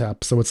play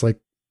untapped. So it's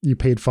you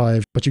paid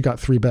 5, but you got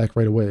 3 back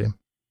right away.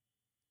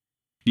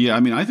 Yeah, I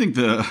mean, I think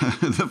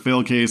the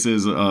fail case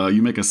is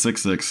you make a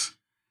 6/6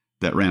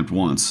 that ramped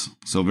once.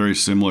 So very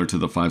similar to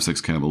the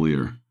 5/6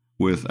 Cavalier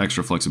with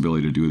extra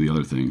flexibility to do the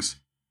other things.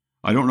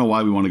 I don't know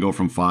why we want to go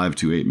from 5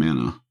 to 8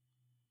 mana.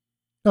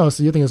 Oh,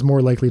 so you think it's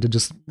more likely to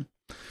just...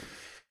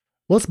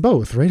 Well, it's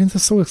both, right?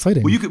 It's so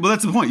exciting. Well,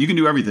 that's the point. You can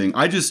do everything.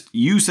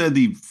 You said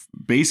the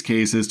base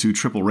case is to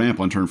triple ramp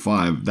on turn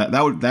 5.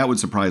 That would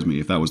surprise me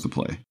if that was the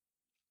play.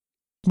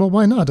 Well,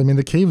 why not? I mean,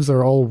 the caves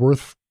are all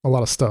worth a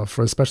lot of stuff,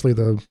 especially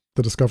the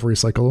discovery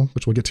cycle,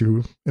 which we'll get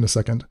to in a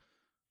second.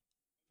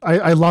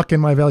 I lock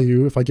in my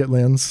value if I get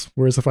lands,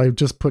 whereas if I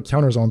just put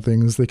counters on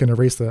things, they can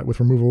erase that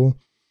with removal.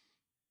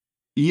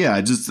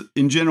 Yeah, just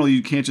in general,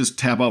 you can't just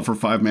tap out for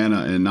 5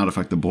 mana and not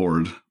affect the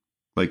board.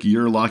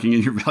 You're locking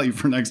in your value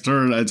for next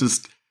turn.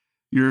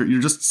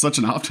 You're just such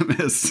an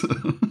optimist.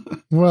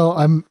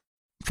 Well,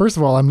 first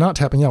of all, I'm not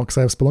tapping out because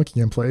I have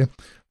Spelunking in play,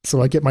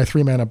 so I get my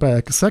 3 mana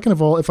back. Second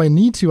of all, if I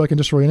need to, I can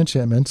destroy an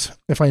enchantment.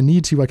 If I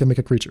need to, I can make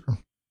a creature.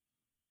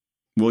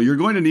 Well, you're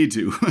going to need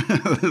to.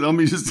 Let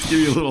me just give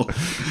you a little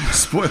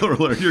spoiler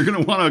alert. You're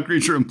going to want a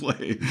creature in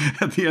play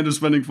at the end of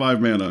spending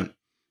 5 mana.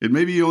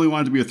 Maybe you only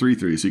want it to be a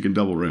 3/3, so you can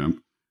double ramp.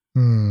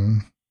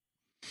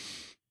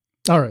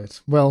 All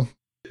right. Well,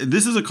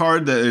 this is a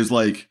card that is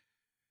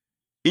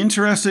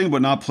interesting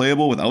but not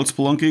playable without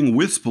Spelunking.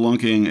 With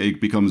Spelunking, it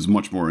becomes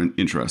much more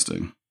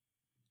interesting.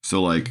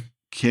 So,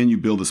 can you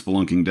build a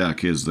Spelunking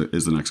deck is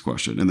the next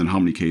question. And then how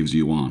many caves do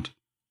you want?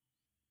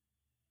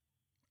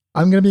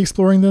 I'm going to be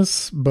exploring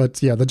this,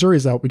 but yeah, the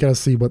jury's out. We got to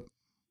see what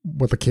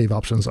the cave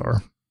options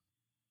are.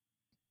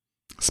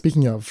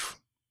 Speaking of,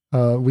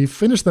 we've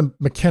finished the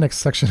mechanics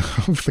section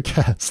of the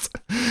cast.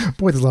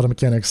 Boy, there's a lot of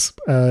mechanics.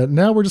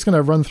 Now we're just going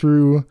to run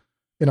through,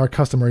 in our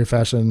customary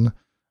fashion,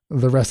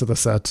 the rest of the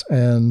set.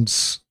 And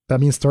that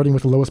means starting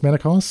with the lowest mana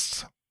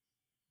cost.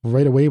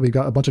 Right away, we've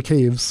got a bunch of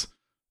caves.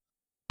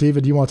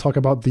 David, do you want to talk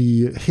about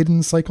the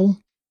hidden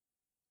cycle?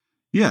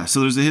 Yeah,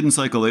 so there's a hidden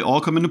cycle. They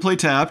all come into play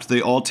tapped.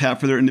 They all tap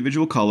for their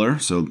individual color.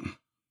 So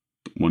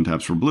 1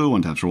 taps for blue,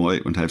 1 taps for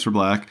white, 1 taps for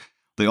black.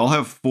 They all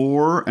have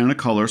 4 and a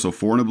color. So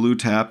 4 and a blue,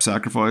 tap,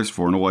 sacrifice.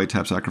 4 and a white,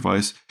 tap,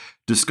 sacrifice.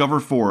 Discover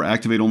 4,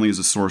 activate only as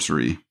a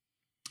sorcery.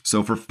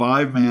 So for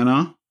 5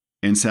 mana,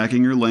 and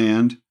sacking your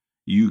land,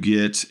 you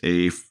get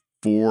a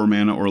 4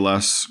 mana or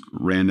less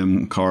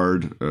random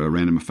card,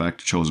 random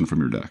effect chosen from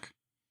your deck.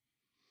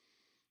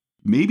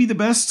 Maybe the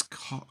best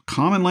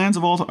common lands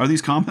of all time. Are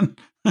these common?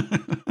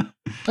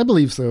 I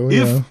believe so,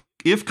 yeah.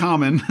 If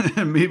common,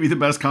 maybe the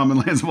best common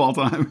lands of all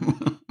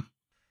time.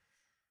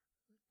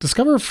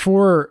 Discover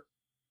 4,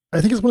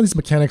 I think it's one of these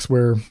mechanics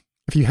where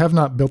if you have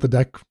not built the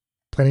deck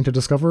planning to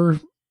discover,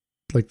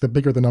 like the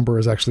bigger the number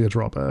is actually a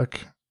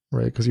drawback,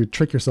 right? Because you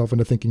trick yourself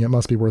into thinking it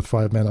must be worth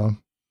 5 mana,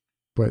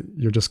 but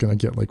you're just going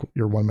to get like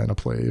your 1 mana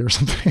play or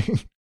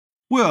something.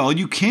 Well,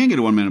 you can get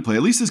a 1 mana play.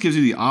 At least this gives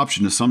you the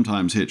option to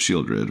sometimes hit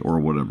Shieldred or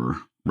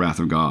whatever, Wrath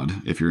of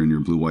God, if you're in your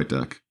blue-white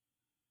deck.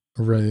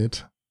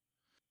 Right.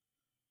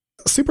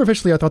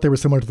 Superficially, I thought they were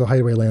similar to the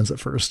Hideaway lands at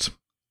first,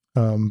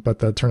 but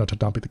that turned out to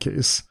not be the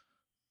case.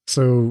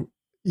 So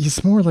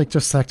he's more like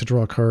just sack to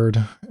draw a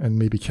card and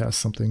maybe cast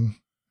something.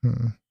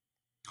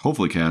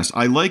 Hopefully cast.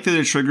 I like that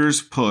it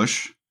triggers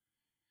push.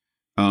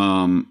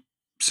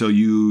 So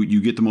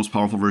you get the most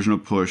powerful version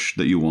of push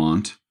that you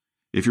want.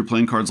 If you're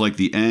playing cards like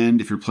the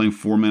End, if you're playing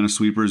 4 mana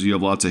sweepers, you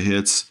have lots of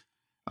hits.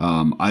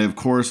 I, of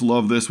course,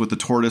 love this with the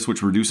Tortoise,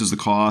 which reduces the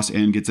cost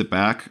and gets it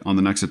back on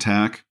the next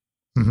attack.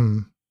 Mm-hmm.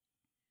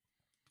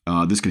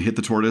 This can hit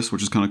the Tortoise,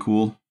 which is kind of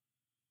cool.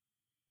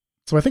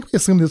 So I think we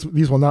assume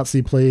these will not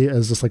see play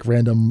as just like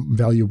random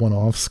value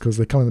one-offs because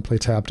they come into play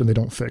tapped and they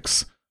don't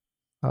fix.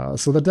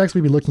 So the decks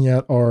we'd be looking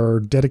at are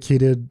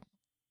dedicated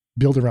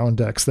build-around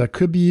decks. That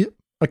could be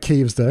a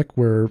Caves deck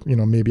where,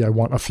 maybe I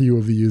want a few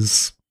of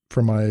these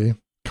for my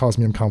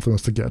Cosmium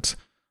Confluence to get.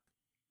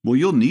 Well,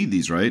 you'll need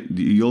these, right?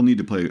 You'll need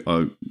to play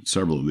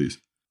several of these.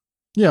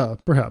 Yeah,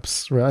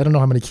 perhaps. Right. I don't know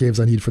how many Caves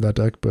I need for that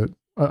deck, but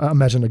I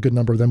imagine a good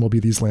number of them will be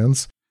these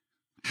lands.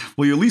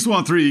 Well, you at least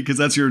want 3 because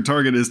that's your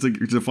target is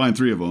to find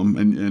 3 of them.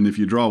 And if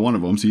you draw one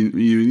of them, so you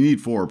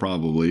need 4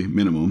 probably,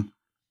 minimum.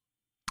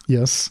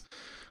 Yes.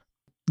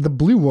 The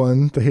blue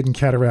one, the Hidden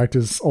Cataract,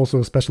 is also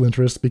of special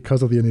interest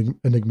because of the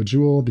Enigma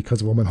Jewel,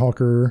 because of Omen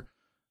Hawker.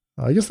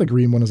 I guess the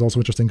green one is also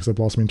interesting because of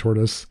Blossoming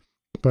Tortoise.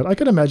 But I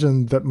could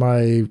imagine that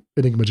my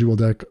Enigma Jewel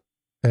deck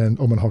and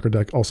Omen Hawker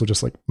deck also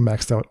just like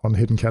maxed out on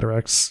Hidden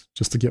Cataracts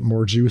just to get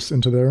more juice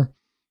into there.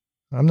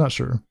 I'm not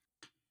sure.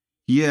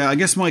 Yeah, I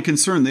guess my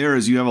concern there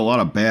is you have a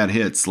lot of bad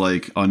hits,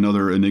 like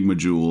another Enigma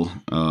Jewel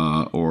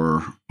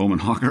or Omen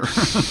Hawker.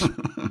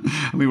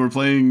 I mean, we're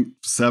playing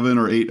 7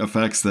 or 8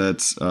 effects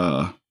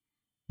that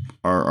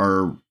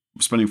are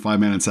spending 5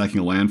 mana and sacking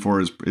a land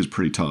for is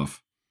pretty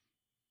tough.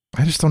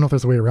 I just don't know if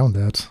there's a way around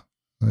that.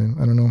 I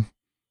don't know.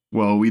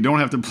 Well, we don't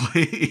have to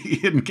play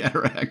Hidden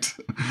Cataract.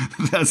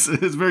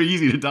 It's very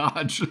easy to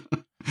dodge.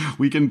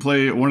 We can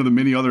play one of the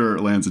many other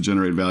lands that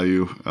generate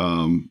value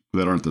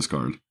that aren't this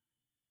card.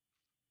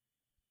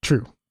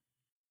 True.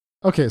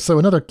 Okay, so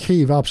another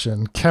cave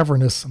option,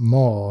 Cavernous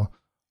Maw.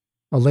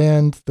 A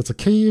land that's a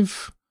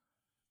cave.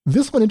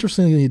 This one,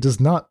 interestingly, does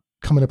not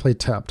come into play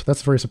tapped.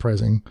 That's very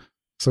surprising.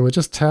 So it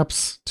just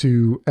taps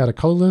to add a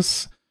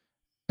colorless.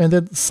 And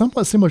then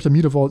somewhat similar to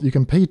Mutavault, you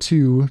can pay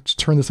 2 to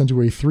turn this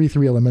into a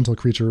 3/3 elemental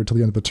creature until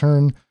the end of the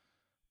turn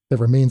that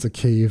remains a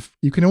cave.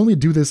 You can only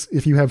do this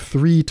if you have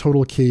 3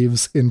 total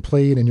caves in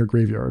play and in your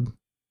graveyard.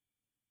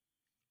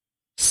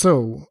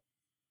 So,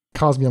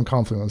 Cosmium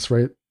Confluence,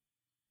 right?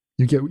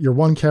 You get your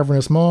 1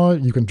 Cavernous Maw,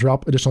 you can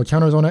drop additional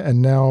counters on it,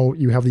 and now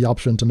you have the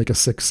option to make a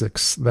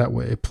 6/6 that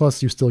way.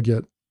 Plus, you still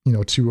get,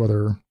 2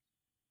 other...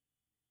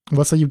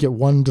 Let's say you get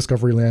 1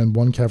 Discovery Land,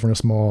 1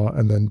 Cavernous Maw,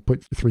 and then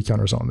put 3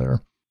 counters on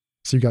there.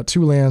 So you got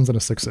 2 lands and a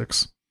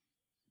 6/6.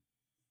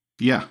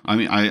 Yeah, I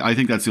mean, I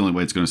think that's the only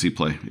way it's going to see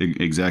play.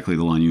 Exactly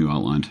the line you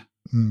outlined.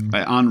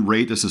 On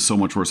rate, this is so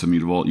much worse than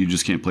Mutavault. You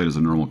just can't play it as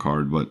a normal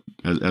card, but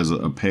as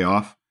a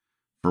payoff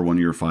for one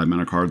of your 5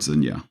 mana cards,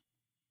 then yeah.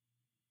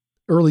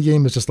 Early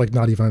game is just like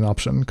not even an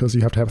option because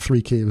you have to have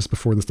 3 caves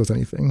before this does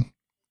anything.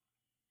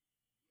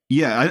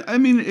 Yeah, I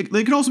mean,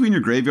 they can also be in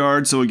your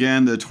graveyard. So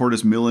again, the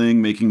Tortoise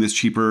milling, making this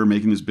cheaper,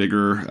 making this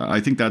bigger. I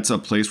think that's a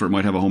place where it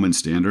might have a home in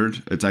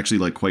Standard. It's actually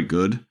like quite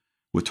good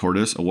with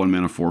Tortoise, a 1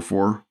 mana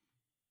 4/4.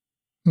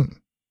 Yeah,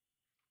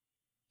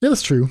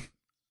 that's true.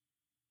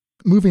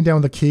 Moving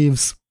down the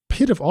caves,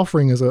 Pit of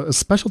Offering is a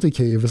specialty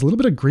cave. It's a little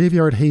bit of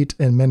graveyard hate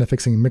and mana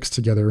fixing mixed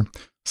together.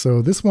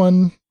 So this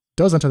one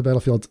does enter the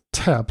battlefield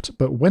tapped,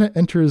 but when it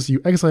enters, you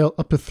exile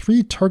up to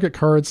 3 target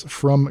cards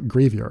from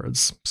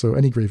graveyards. So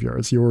any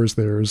graveyards, yours,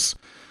 theirs,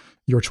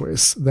 your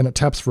choice. Then it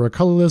taps for a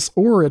colorless,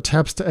 or it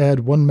taps to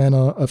add 1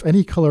 mana of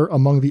any color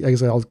among the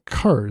exiled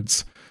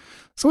cards.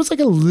 So it's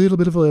like a little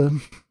bit of a,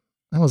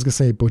 I was going to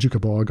say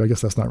Bojuka Bog. I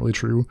guess that's not really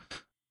true.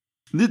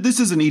 This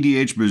is an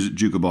EDH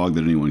Bojuka Bog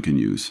that anyone can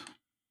use.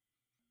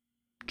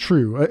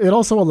 True. It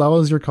also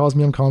allows your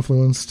Cosmium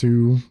Confluence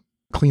to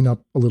clean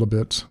up a little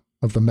bit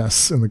of the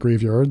mess in the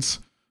graveyards,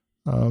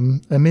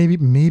 and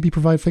maybe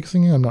provide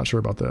fixing. I'm not sure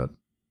about that.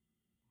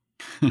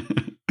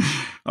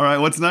 All right,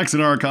 what's next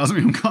in our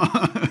Cosmium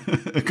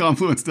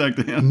Confluence deck,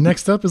 Dan?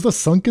 Next up is the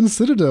Sunken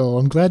Citadel.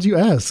 I'm glad you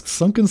asked.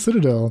 Sunken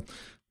Citadel.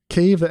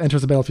 Cave that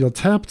enters the battlefield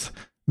tapped.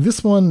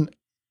 This one,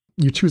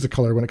 you choose a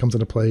color when it comes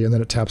into play, and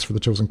then it taps for the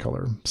chosen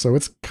color. So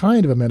it's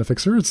kind of a mana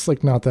fixer. It's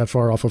like not that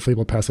far off of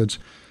Fabled Passage.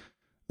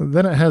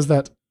 Then it has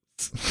that,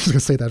 I was going to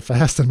say that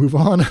fast and move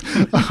on.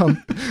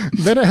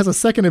 Then it has a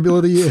second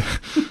ability,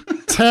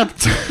 tap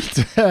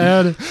to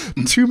add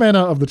 2 mana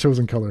of the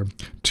chosen color.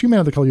 2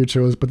 mana of the color you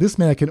chose, but this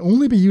mana can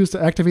only be used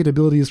to activate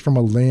abilities from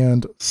a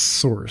land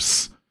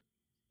source.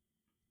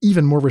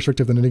 Even more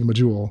restrictive than Enigma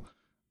Jewel.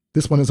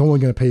 This one is only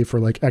going to pay for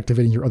like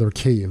activating your other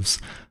caves.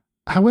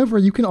 However,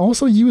 you can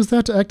also use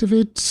that to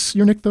activate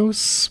your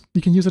Nykthos.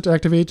 You can use it to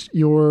activate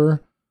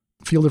your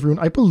Field of Ruin.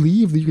 I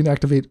believe that you can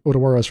activate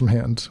Otawaras from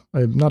hand.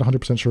 I'm not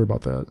 100% sure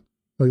about that.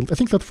 I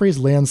think the phrase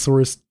land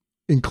source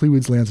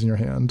includes lands in your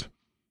hand.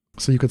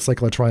 So you could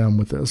cycle a Triumph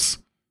with this.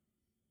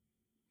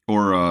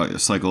 Or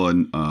cycle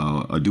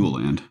a dual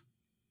land.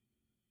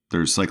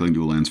 There's cycling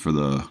dual lands for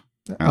the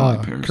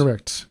allied pairs.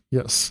 Correct.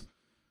 Yes.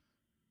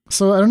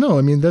 So I don't know.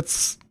 I mean,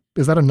 is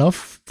that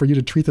enough for you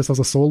to treat this as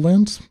a soul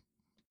land?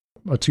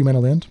 A 2 mana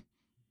land?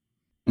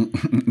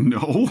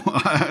 No.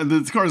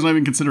 This card's not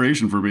even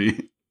consideration for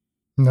me.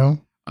 No?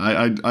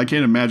 I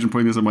can't imagine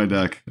putting this in my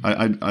deck.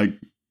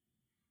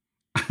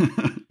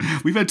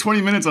 We've had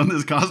 20 minutes on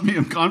this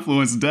Cosmium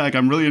Confluence deck.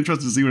 I'm really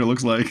interested to see what it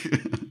looks like.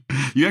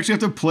 You actually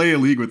have to play a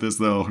league with this,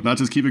 though. Not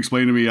just keep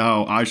explaining to me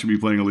how I should be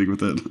playing a league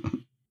with it.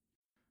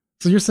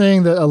 So you're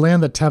saying that a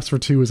land that taps for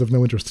 2 is of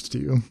no interest to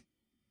you?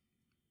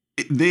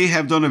 They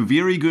have done a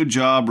very good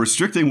job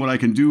restricting what I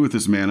can do with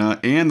this mana,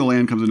 and the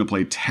land comes into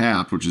play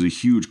tapped, which is a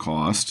huge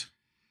cost.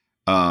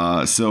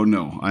 So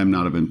no, I'm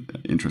not even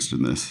interested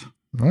in this.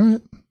 All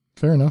right,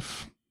 fair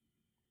enough.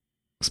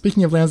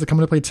 Speaking of lands that come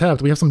into play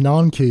tapped, we have some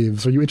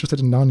non-caves. Are you interested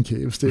in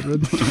non-caves,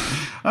 David?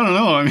 I don't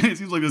know. I mean, it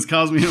seems like this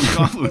Cosmium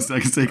Confluence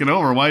deck is taking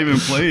over. Why even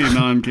play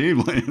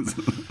non-cave lands?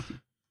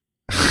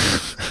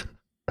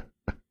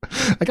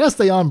 I gotta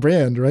stay on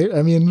brand, right?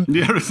 I mean,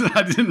 yeah,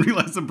 I didn't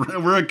realize the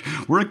brand.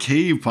 We're a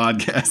cave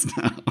podcast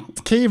now.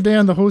 It's Cave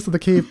Dan, the host of the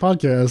Cave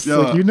podcast. Yeah,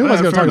 like, you knew I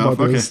was going to talk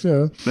about this.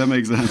 Yeah. That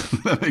makes sense.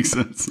 That makes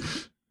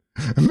sense.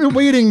 I've been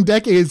waiting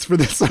decades for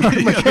this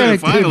mechanic.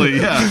 Finally,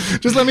 yeah.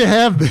 Just let me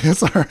have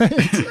this, all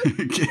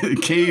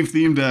right? Cave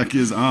theme deck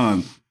is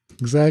on.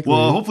 Exactly.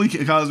 Well, hopefully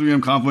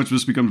Cosmium Confluence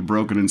just becomes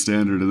broken in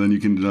standard, and then you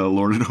can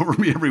lord it over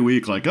me every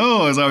week. Like,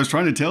 oh, as I was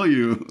trying to tell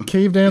you.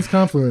 Cave Dance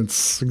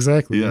Confluence.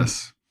 Exactly.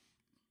 Yes.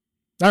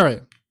 All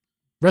right.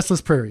 Restless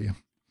Prairie.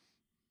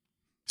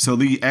 So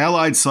the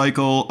allied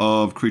cycle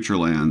of creature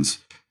lands.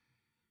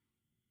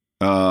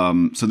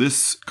 So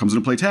this comes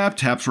into play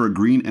taps for a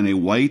green and a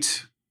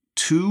white.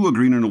 2, a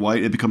green and a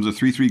white. It becomes a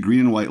 3/3 green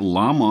and white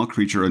llama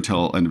creature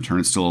until end of turn.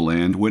 It's still a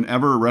land.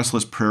 Whenever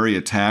Restless Prairie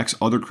attacks,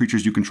 other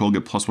creatures you control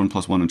get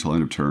 +1/+1 until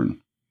end of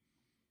turn.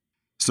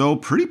 So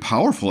pretty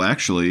powerful,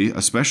 actually,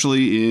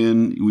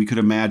 especially we could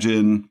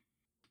imagine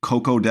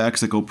Coco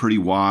decks that go pretty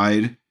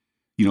wide.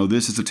 You know,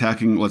 this is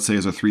attacking, let's say,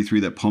 as a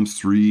 3/3 that pumps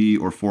 3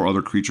 or 4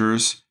 other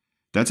creatures.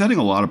 That's adding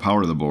a lot of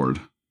power to the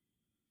board.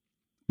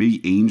 Maybe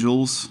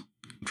Angels.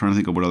 I'm trying to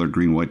think of what other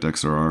green-white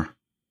decks there are.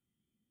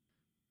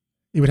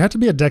 It would have to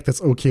be a deck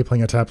that's okay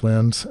playing a tap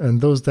land,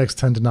 and those decks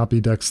tend to not be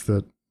decks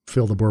that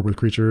fill the board with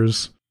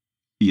creatures.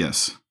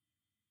 Yes.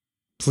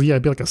 So yeah,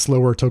 it'd be like a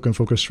slower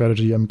token-focused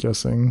strategy, I'm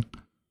guessing.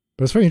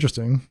 But it's very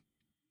interesting.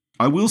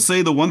 I will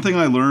say the one thing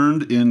I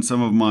learned in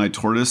some of my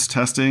Tortoise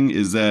testing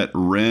is that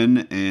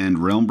Wrenn and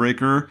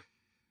Realmbreaker,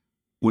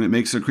 when it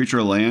makes a creature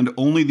a land,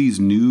 only these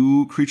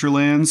new creature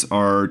lands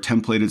are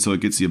templated so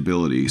it gets the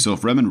ability. So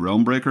if Wrenn and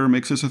Realmbreaker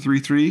makes this a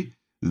 3/3,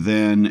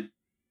 then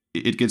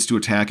it gets to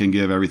attack and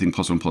give everything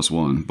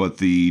 +1/+1. But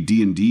the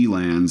D&D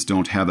lands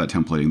don't have that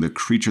templating. The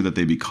creature that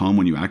they become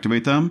when you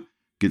activate them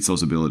gets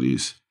those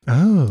abilities.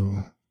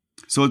 Oh.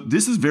 So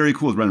this is very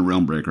cool with Wrenn and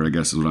Realmbreaker, I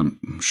guess is what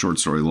I'm short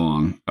story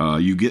long.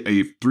 You get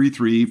a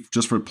 3/3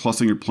 just for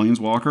plussing your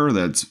Planeswalker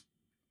that's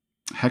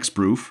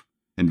hexproof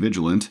and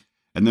vigilant.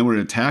 And then when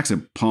it attacks,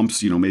 it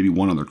pumps, maybe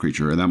one other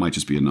creature, and that might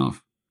just be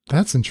enough.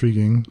 That's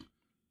intriguing.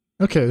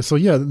 Okay, so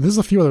yeah, there's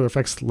a few other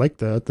effects like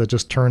that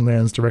just turn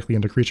lands directly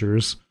into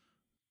creatures.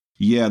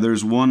 Yeah,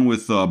 there's one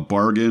with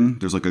Bargain.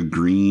 There's like a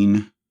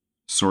green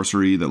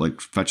sorcery that like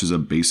fetches a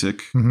basic.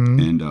 Mm-hmm.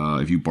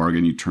 And if you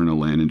bargain, you turn a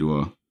land into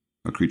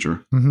a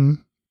creature. Mm-hmm.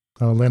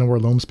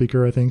 Llanowar Loam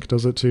Speaker, I think,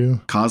 does it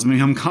too.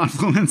 Cosmium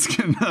Confluence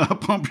can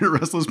pump your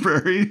Restless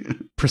Prairie.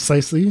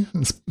 Precisely.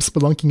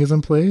 Spelunking is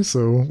in play,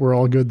 so we're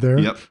all good there.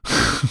 Yep.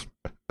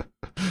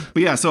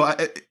 But yeah, so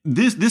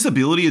this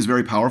ability is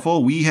very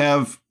powerful. We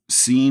have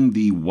seen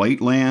the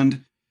white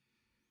land,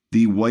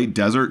 the White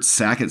Desert,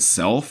 sack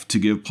itself to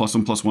give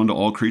 +1/+1 to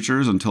all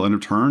creatures until end of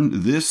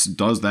turn. This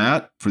does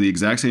that for the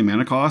exact same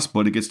mana cost,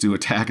 but it gets to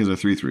attack as a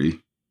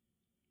 3/3.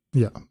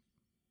 Yeah.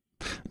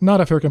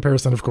 Not a fair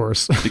comparison, of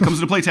course. It comes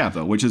into play tap,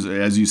 though, which is,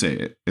 as you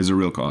say, is a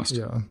real cost.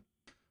 Yeah.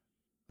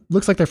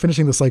 Looks like they're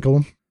finishing the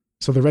cycle.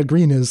 So the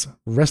red-green is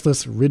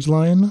Restless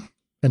Ridgeline.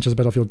 Enters the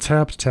battlefield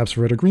tapped, taps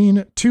for red or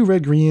green. 2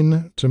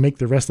 red-green to make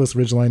the Restless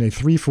Ridgeline a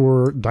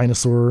 3/4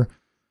 dinosaur.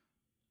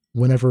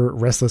 Whenever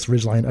Restless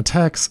Ridgeline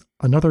attacks,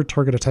 another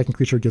target attacking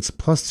creature gets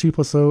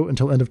 +2/+0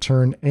 until end of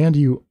turn, and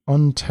you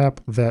untap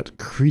that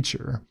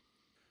creature.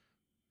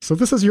 So if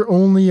this is your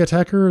only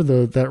attacker,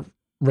 that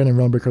Random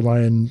Realmbreaker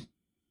line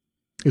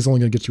is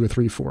only going to get you a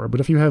 3/4. But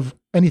if you have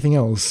anything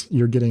else,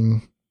 you're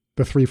getting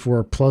the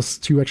 3/4 plus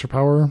 2 extra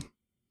power.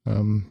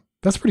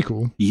 That's pretty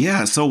cool.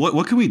 Yeah, so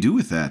what can we do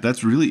with that?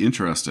 That's really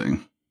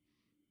interesting.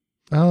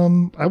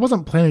 I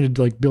wasn't planning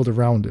to like build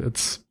around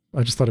it.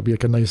 I just thought it'd be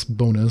like a nice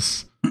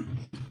bonus,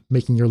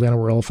 making your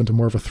Llanowar Elf into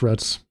more of a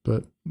threat.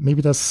 But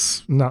maybe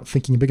that's not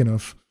thinking big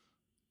enough.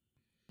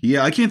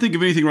 Yeah, I can't think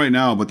of anything right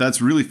now, but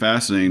that's really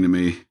fascinating to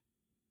me.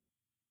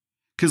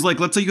 Because, like,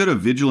 let's say you had a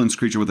Vigilance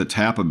creature with a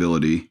tap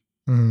ability.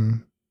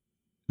 Mm.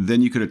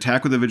 Then you could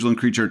attack with a Vigilant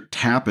creature,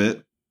 tap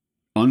it,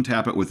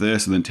 untap it with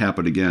this, and then tap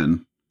it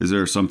again. Is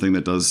there something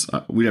that does...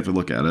 we'd have to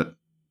look at it.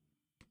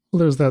 Well,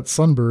 there's that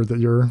Sunbird that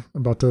you're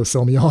about to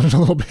sell me on in a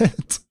little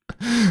bit.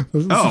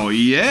 Oh,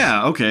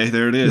 yeah. Okay,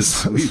 there it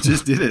is. We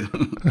just did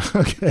it.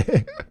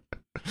 Okay.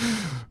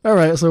 All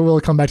right, so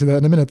we'll come back to that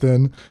in a minute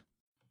then.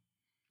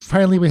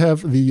 Finally, we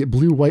have the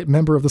blue-white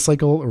member of the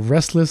cycle,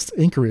 Restless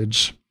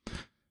Anchorage.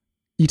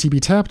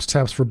 ETB tapped,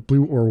 taps for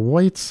blue or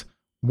white.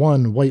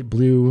 1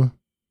 white-blue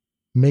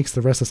makes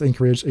the Restless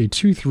Anchorage a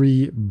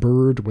 2/3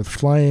 bird with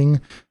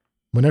flying.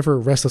 Whenever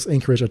Restless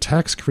Anchorage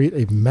attacks, create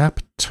a map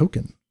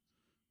token.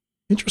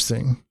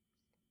 Interesting.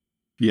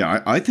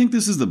 Yeah, I think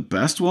this is the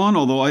best one,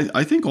 although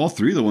I think all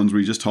three of the ones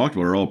we just talked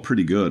about are all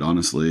pretty good,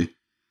 honestly.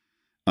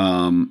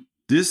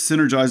 This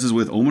synergizes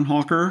with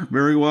Omenhawker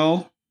very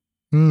well.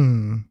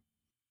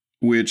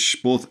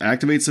 Which both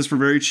activates this for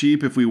very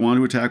cheap if we want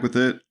to attack with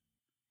it.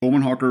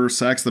 Omenhawker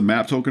sacks the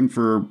map token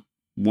for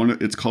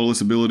its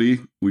colorless ability.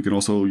 We can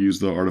also use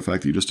the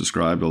artifact that you just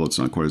described, although it's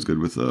not quite as good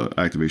with the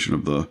activation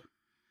of the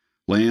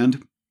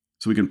land.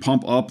 So we can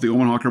pump up the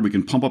Omenhawker. We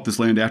can pump up this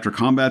land after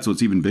combat, so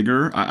it's even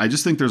bigger. I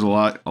just think there's a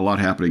lot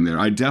happening there.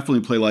 I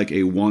definitely play like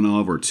a 1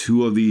 of or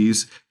 2 of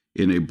these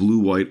in a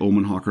blue-white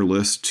Omenhawker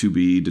list to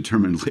be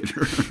determined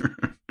later.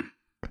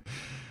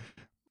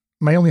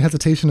 My only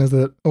hesitation is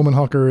that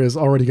Omenhawker is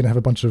already going to have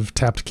a bunch of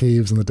tapped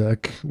caves in the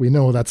deck. We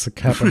know that's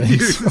happening.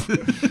 So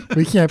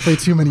we can't play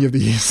too many of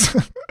these.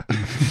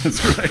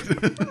 That's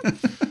right.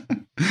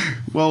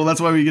 Well,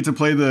 that's why we get to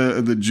play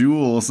the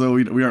Jewel, so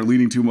we aren't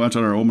leaning too much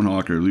on our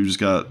Omenhawker. We've just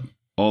got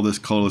all this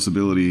colorless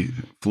ability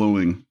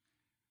flowing.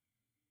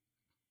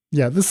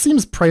 Yeah, this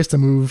seems priced to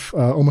move.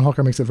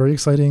 Omenhawker makes it very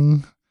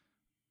exciting.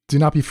 Do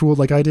not be fooled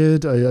like I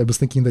did. I was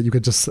thinking that you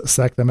could just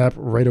sack the map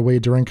right away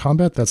during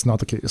combat. That's not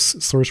the case.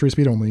 Sorcery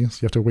speed only, so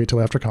you have to wait till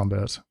after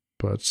combat.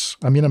 But,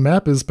 I mean, a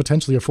map is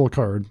potentially a full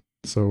card,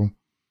 so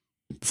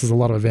this is a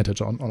lot of advantage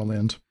on a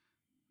land.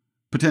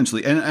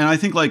 Potentially. And I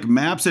think, like,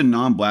 maps in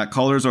non-black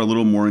colors are a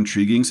little more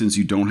intriguing since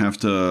you don't have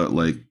to,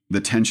 like,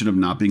 the tension of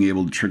not being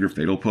able to trigger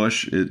Fatal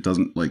Push. It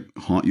doesn't, like,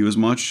 haunt you as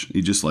much.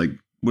 You just, like,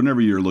 whenever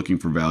you're looking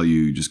for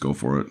value, you just go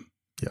for it.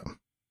 Yeah.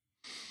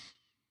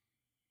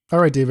 All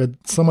right, David,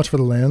 so much for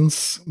the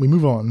lands. We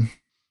move on.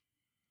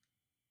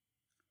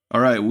 All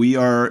right, we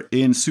are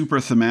in super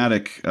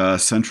thematic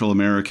Central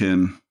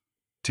American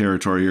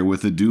territory here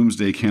with the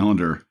Doomsday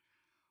Calendar.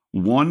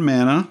 1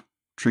 mana,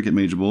 Trinket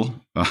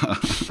Mageable,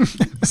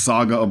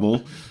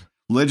 Sagaable,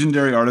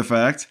 legendary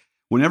artifact.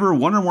 Whenever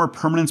 1 or more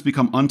permanents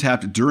become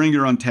untapped during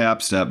your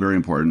untap step, very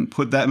important,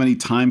 put that many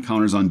time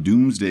counters on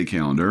Doomsday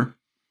Calendar.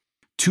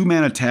 2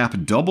 mana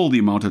tap, double the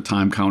amount of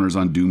time counters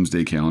on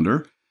Doomsday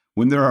Calendar.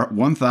 When there are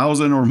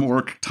 1,000 or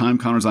more time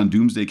counters on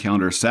Doomsday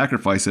Calendar,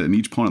 sacrifice it and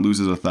each opponent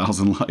loses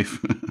 1,000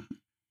 life.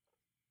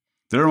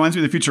 That reminds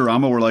me of the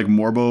Futurama where like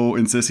Morbo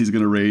insists he's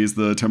going to raise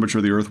the temperature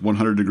of the Earth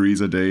 100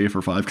 degrees a day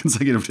for 5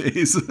 consecutive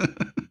days.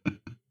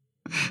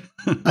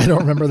 I don't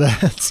remember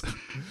that.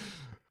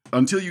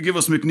 Until you give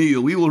us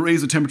McNeil, we will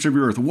raise the temperature of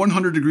your Earth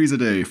 100 degrees a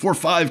day for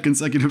 5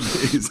 consecutive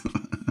days.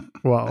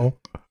 Wow.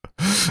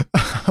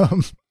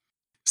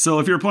 So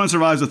if your opponent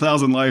survives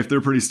 1,000 life, they're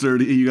pretty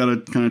sturdy. You got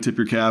to kind of tip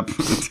your cap.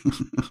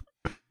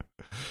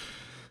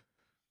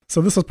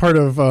 So this was part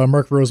of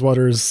Mark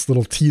Rosewater's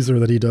little teaser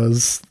that he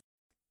does.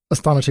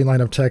 Astonishing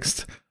line of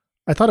text.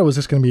 I thought it was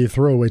just going to be a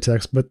throwaway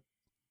text, but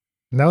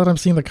now that I'm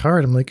seeing the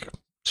card, I'm like,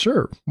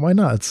 sure, why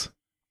not?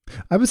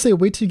 I would say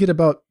wait till you get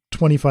about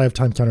 25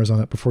 time counters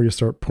on it before you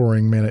start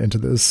pouring mana into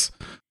this.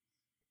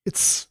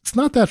 It's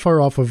not that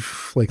far off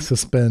of like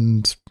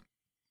suspend,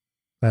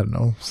 I don't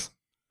know,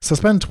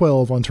 suspend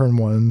 12 on turn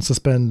 1,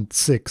 suspend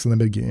 6 in the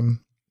mid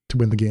game to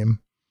win the game.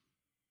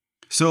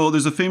 So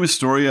there's a famous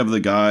story of the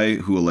guy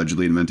who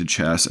allegedly invented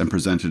chess and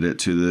presented it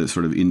to the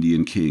sort of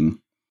Indian king.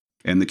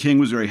 And the king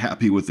was very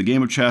happy with the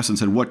game of chess and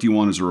said, what do you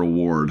want as a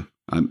reward?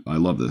 I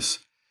love this.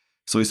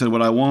 So he said,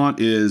 what I want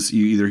is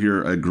you either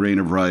hear a grain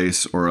of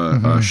rice or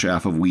a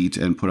chaff of wheat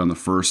and put on the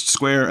first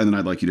square, and then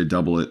I'd like you to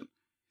double it.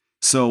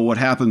 So what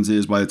happens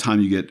is by the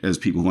time you get, as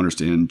people who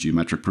understand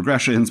geometric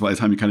progressions, by the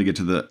time you kind of get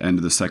to the end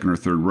of the second or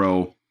third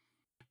row,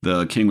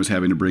 the king was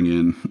having to bring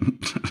in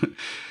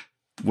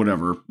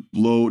whatever,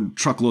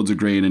 truckloads of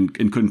grain and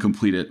couldn't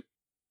complete it.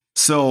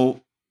 So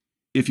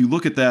if you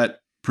look at that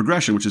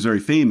progression, which is very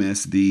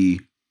famous, the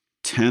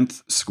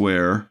 10th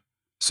square,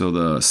 so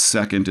the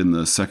second in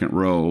the second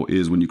row,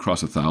 is when you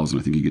cross 1,000.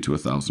 I think you get to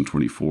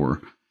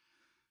 1,024.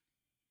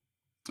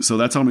 So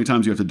that's how many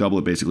times you have to double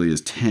it, basically,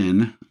 is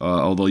 10.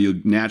 Although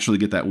you naturally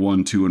get that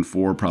 1, 2, and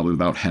 4 probably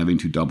without having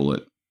to double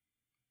it.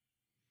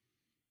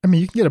 I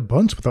mean, you can get a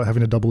bunch without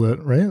having to double it,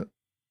 right?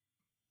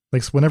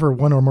 Like whenever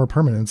one or more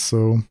permanents,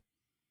 so...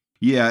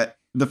 Yeah,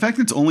 the fact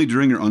that it's only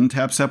during your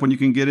untapped step when you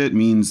can get it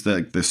means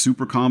that the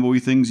super combo-y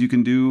things you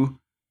can do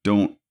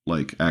don't,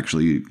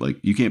 actually,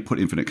 you can't put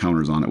infinite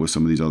counters on it with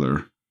some of these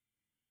other...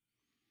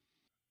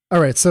 All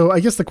right, so I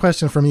guess the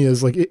question for me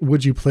is,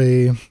 would you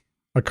play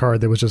a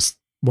card that was just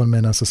 1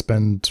 mana,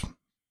 suspend,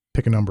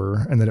 pick a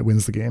number, and then it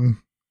wins the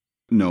game?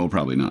 No,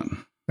 probably not.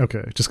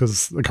 Okay, just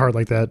because a card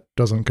like that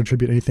doesn't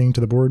contribute anything to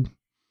the board?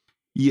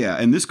 Yeah,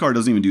 and this card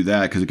doesn't even do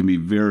that because it can be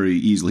very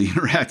easily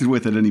interacted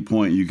with at any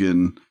point. You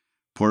can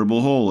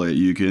portable hole it,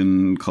 you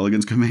can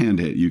Culligan's Command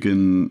it, you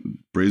can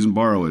brazen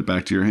borrow it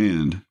back to your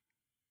hand.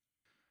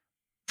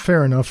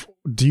 Fair enough.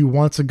 Do you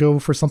want to go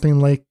for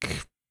something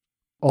like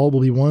All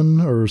Will Be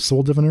One or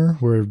Soul Diviner,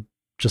 where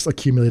just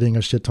accumulating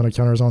a shit ton of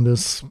counters on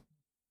this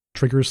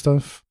triggers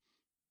stuff?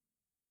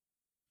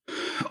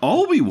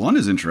 All Will Be One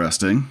is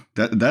interesting.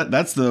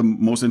 That's the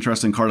most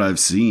interesting card I've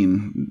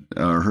seen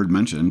or heard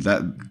mentioned.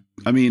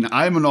 I'm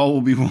an All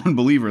Will Be One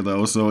believer,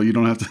 though, so you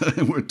don't have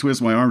to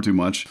twist my arm too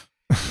much.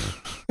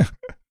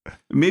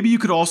 Maybe you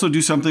could also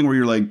do something where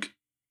you're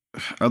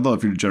although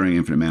if you're generating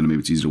infinite mana,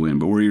 maybe it's easy to win,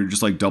 but where you're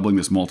just doubling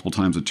this multiple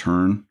times a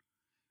turn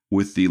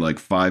with the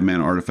 5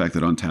 mana artifact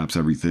that untaps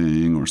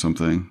everything or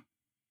something.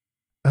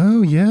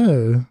 Oh,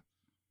 yeah.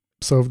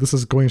 So this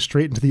is going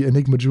straight into the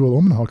Enigma Jewel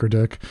Omenhawker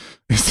deck.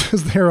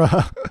 Is there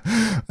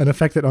an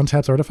effect that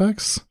untaps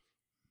artifacts?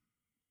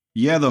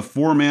 Yeah, the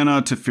 4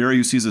 mana Teferi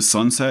who sees a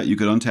sunset, you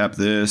could untap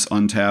this,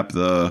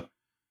 untap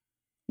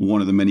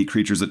one of the many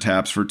creatures that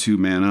taps for 2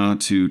 mana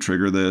to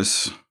trigger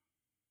this.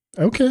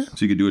 Okay.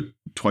 So you could do it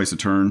twice a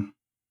turn.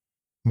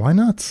 Why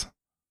not?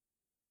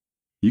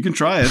 You can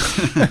try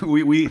it.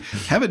 we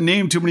haven't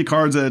named too many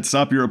cards that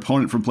stop your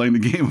opponent from playing the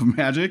game of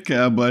Magic,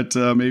 but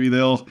maybe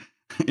they'll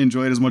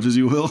enjoy it as much as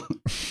you will.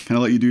 Kind of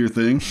let you do your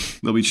thing.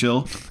 They'll be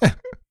chill.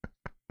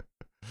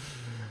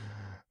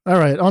 All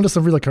right, on to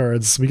some real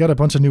cards. We got a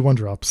bunch of new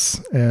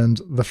 1-drops,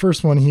 and the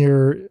first one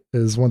here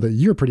is one that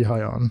you're pretty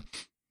high on.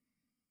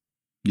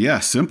 Yeah,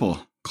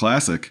 simple.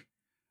 Classic.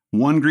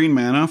 1 green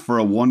mana for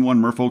a 1/1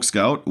 Merfolk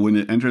Scout. When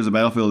it enters the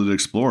battlefield, it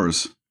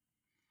explores.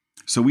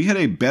 So we had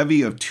a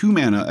bevy of 2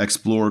 mana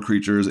Explorer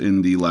creatures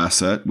in the last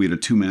set. We had a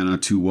 2 mana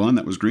 2/1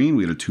 that was green.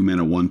 We had a 2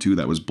 mana 1/2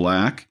 that was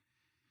black.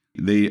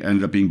 They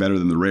ended up being better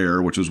than the rare,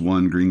 which was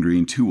 1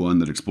 green 2/1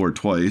 that explored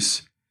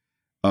twice.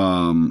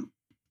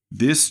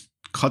 This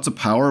cuts a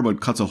power,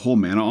 but cuts a whole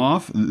mana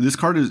off. This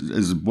card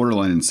is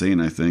borderline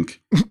insane, I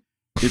think.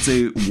 It's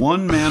a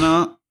 1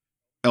 mana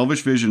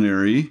Elvish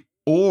Visionary,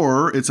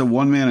 or it's a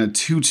 1 mana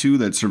 2/2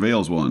 that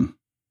surveils 1.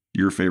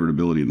 Your favorite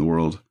ability in the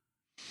world.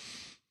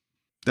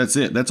 That's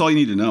it. That's all you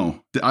need to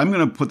know. I'm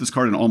going to put this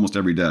card in almost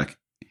every deck.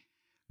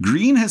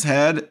 Green has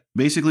had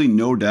basically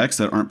no decks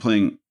that aren't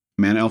playing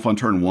Mana Elf on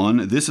turn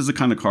 1. This is the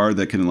kind of card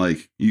that can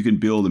you can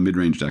build a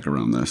mid-range deck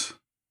around this.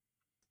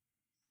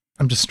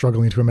 I'm just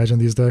struggling to imagine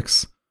these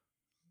decks.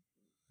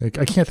 I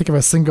can't think of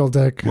a single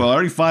deck. Well, I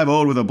already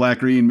 5-0'd with a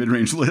black-green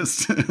mid-range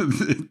list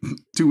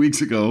 2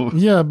 weeks ago.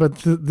 Yeah, but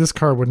this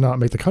card would not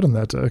make the cut in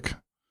that deck.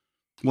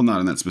 Well, not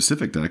in that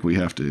specific deck. We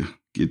have to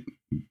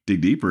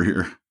dig deeper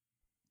here.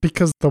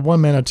 Because the 1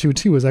 mana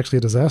 2/2 is actually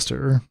a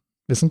disaster,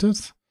 isn't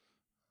it?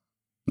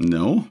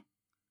 No.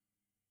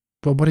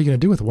 But what are you going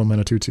to do with 1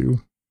 mana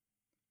 2/2?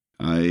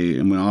 I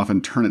am going to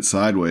often turn it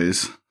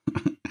sideways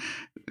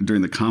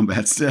during the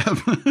combat step.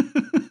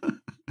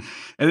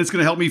 And it's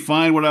going to help me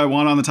find what I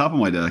want on the top of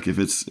my deck.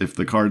 If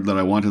the card that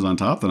I want is on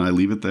top, then I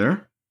leave it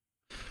there.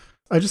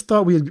 I just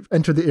thought we had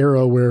entered the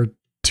era where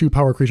 2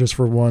 power creatures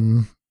for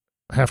 1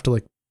 have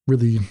to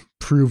really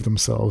prove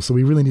themselves. So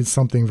we really need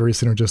something very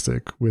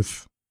synergistic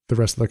with the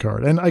rest of the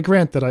card. And I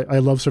grant that I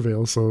love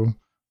Surveil, so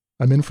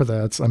I'm in for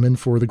that. I'm in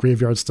for the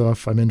graveyard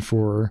stuff. I'm in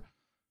for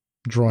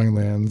drawing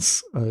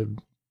lands.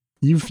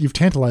 You've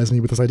tantalized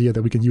me with this idea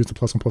that we can use the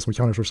 +1/+1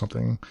 counters or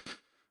something.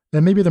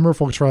 And maybe the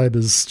Merfolk tribe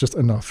is just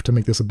enough to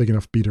make this a big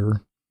enough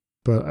beater.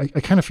 But I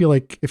kind of feel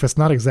like if it's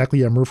not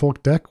exactly a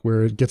Merfolk deck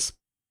where it gets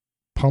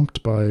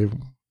pumped by,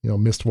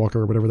 Mistwalker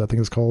or whatever that thing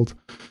is called,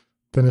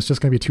 then it's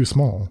just going to be too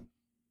small.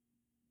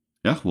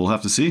 Yeah, we'll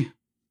have to see.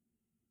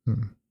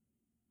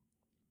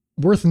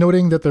 Worth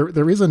noting that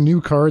there is a new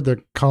card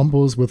that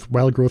combos with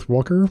Wild Growth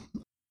Walker.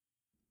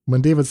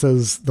 When David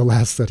says the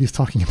last set, he's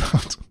talking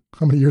about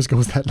how many years ago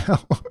was that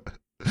now?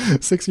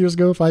 6 years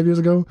ago? 5 years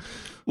ago?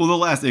 Well, the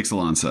last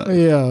Ixalan set.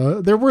 Yeah,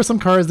 there were some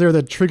cards there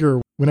that trigger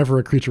whenever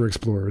a creature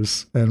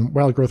explores, and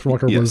Wild Growth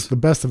Walker was the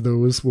best of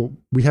those. Well,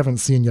 we haven't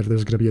seen yet if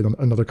there's going to be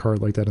another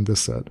card like that in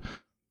this set,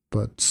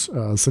 but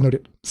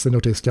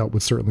Cenote Scout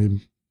would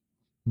certainly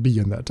be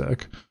in that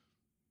deck.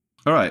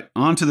 All right,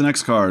 on to the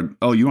next card.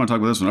 Oh, you want to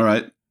talk about this one? All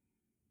right.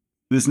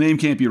 This name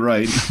can't be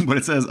right, but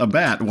it says a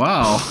bat.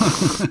 Wow.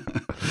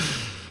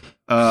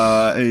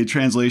 A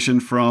translation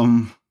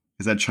from,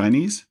 is that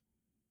Chinese?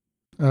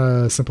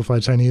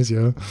 Simplified Chinese,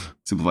 yeah.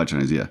 Simplified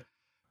Chinese, yeah.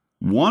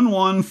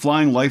 1/1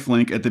 flying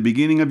lifelink at the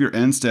beginning of your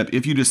end step.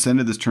 If you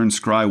descended this turn,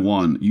 scry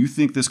 1. You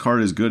think this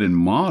card is good in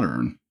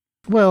Modern?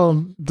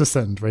 Well,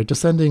 descend, right?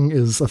 Descending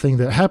is a thing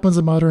that happens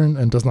in Modern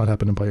and does not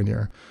happen in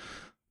Pioneer.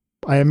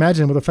 I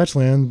imagine with a fetch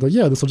land,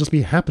 yeah, this will just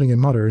be happening in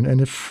Modern.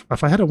 And if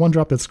I had a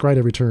 1-drop that scried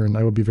every turn,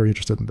 I would be very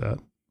interested in that.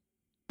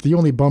 The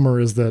only bummer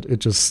is that it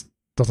just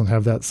doesn't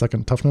have that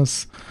second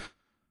toughness.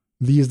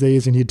 These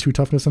days, you need 2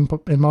 toughness in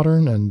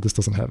Modern, and this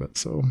doesn't have it.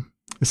 So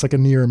it's like a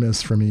near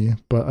miss for me.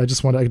 But I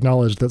just want to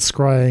acknowledge that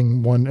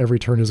scrying 1 every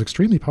turn is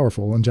extremely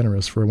powerful and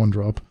generous for a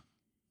 1-drop.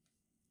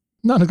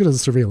 Not as good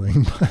as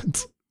surveilling,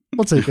 but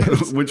we'll take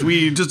it. Which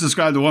we just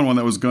described the one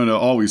that was going to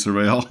always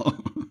surveil.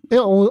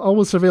 It'll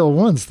always surveil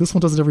once. This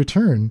one does it every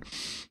turn.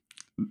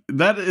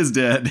 That is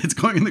dead. It's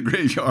going in the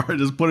graveyard.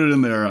 Just put it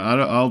in there.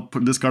 I'll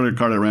discard a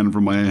card at random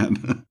from my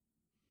hand.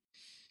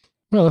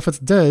 Well, if it's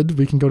dead,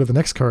 we can go to the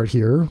next card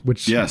here,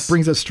 which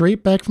brings it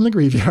straight back from the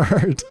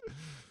graveyard.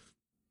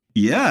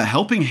 Yeah,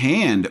 Helping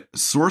Hand.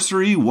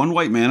 Sorcery, 1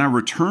 white mana.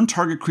 Return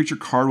target creature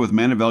card with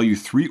mana value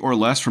 3 or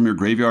less from your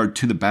graveyard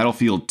to the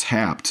battlefield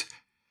tapped.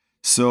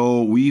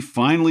 So we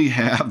finally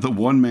have the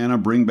 1 mana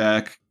bring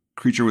back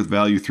creature with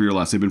value 3 or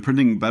less. They've been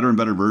printing better and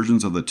better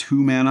versions of the 2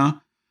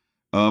 mana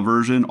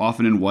version,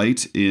 often in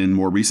white in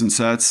more recent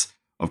sets.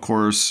 Of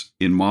course,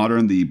 in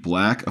Modern, the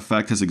black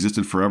effect has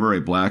existed forever.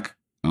 A black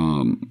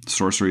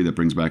sorcery that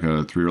brings back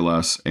a 3 or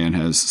less and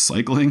has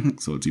cycling,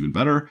 so it's even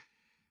better.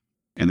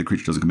 And the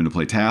creature doesn't come into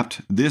play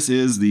tapped. This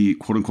is the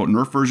quote-unquote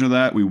nerf version of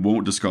that. We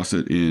won't discuss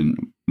it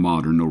in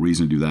Modern. No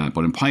reason to do that.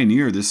 But in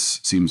Pioneer, this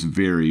seems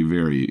very,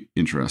 very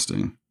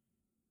interesting.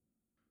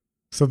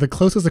 So the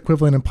closest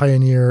equivalent in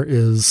Pioneer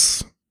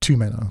is 2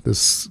 mana.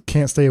 This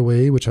Can't Stay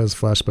Away, which has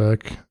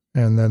flashback.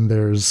 And then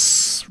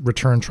there's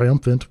Return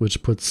Triumphant,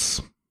 which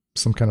puts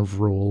some kind of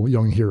roll,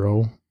 Young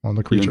Hero, on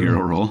the creature. Young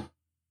Hero roll.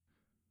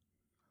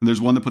 There's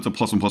one that puts a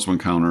 +1/+1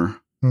 counter.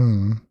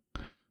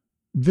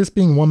 This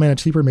being 1 mana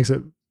cheaper makes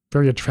it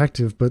very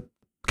attractive, but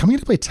coming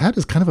into play tapped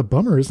is kind of a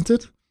bummer, isn't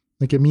it?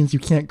 Like, it means you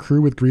can't crew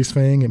with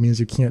Greasefang. It means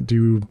you can't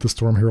do the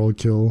Storm Herald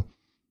kill.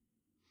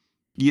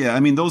 Yeah,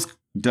 I mean, those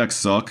decks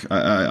suck.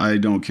 I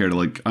don't care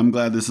to, I'm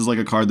glad this is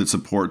a card that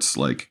supports,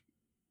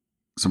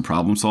 some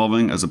problem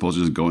solving as opposed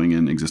to just going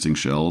in existing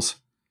shells.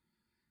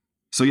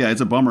 So yeah,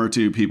 it's a bummer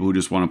to people who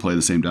just want to play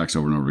the same decks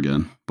over and over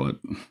again, but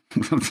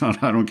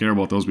I don't care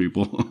about those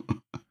people.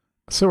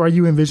 So are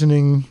you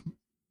envisioning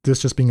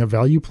this just being a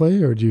value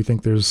play, or do you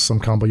think there's some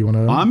combo you want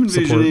to I'm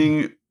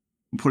envisioning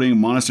putting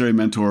Monastery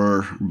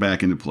Mentor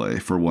back into play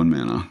for 1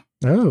 mana.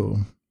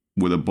 Oh.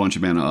 With a bunch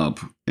of mana up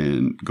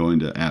and going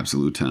to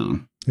absolute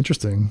town.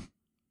 Interesting.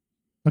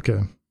 Okay.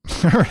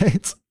 All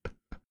right.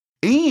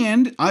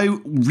 And I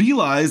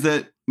realized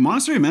that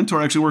Monastery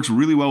Mentor actually works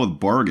really well with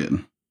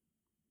Bargain.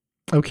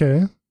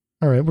 Okay.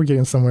 All right. We're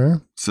getting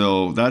somewhere.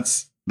 So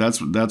that's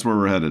where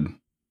we're headed.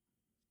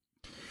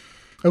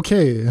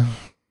 Okay.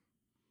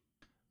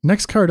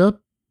 Next card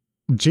up,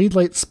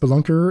 Jadelight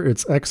Spelunker.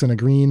 It's X and a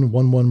green,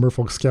 1/1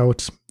 Merfolk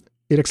Scout.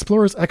 It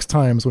explores X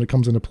times when it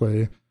comes into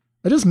play.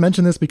 I just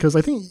mentioned this because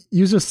I think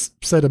you just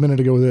said a minute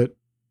ago that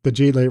the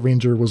Jadelight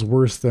Ranger was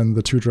worse than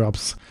the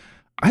 2-drops.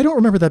 I don't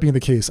remember that being the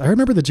case. I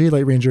remember the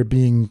Jadelight Ranger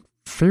being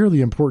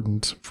fairly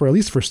important, for at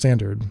least for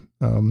Standard.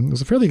 It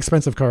was a fairly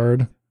expensive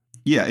card.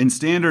 Yeah, in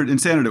standard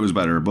it was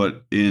better,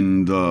 but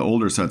in the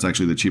older sets,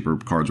 actually, the cheaper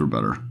cards were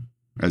better,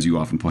 as you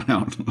often point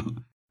out.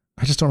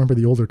 I just don't remember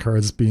the older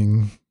cards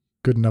being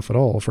good enough at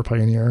all for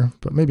Pioneer,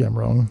 but maybe I'm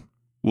wrong.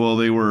 Well,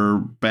 they were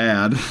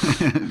bad.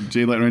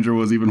 Jadelight Ranger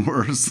was even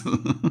worse.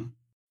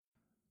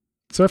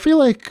 So I feel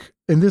like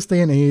in this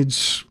day and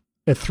age,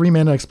 at 3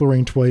 mana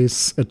exploring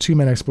twice, at 2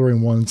 mana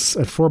exploring once,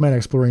 at 4 mana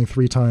exploring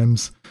 3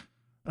 times,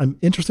 I'm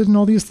interested in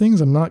all these things.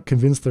 I'm not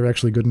convinced they're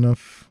actually good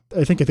enough.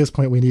 I think at this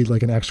point we need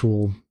an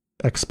actual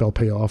X spell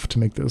payoff to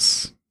make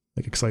this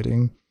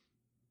exciting.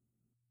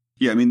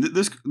 Yeah, I mean,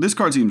 this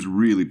card seems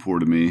really poor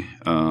to me.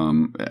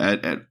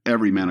 At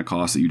every mana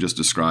cost that you just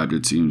described,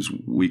 it seems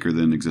weaker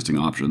than existing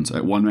options.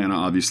 At 1 mana,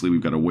 obviously, we've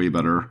got a way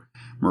better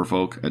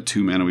Merfolk. At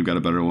 2 mana, we've got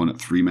a better one.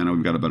 At 3 mana,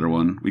 we've got a better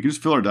one. We can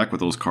just fill our deck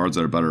with those cards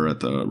that are better at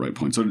the right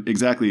point. So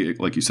exactly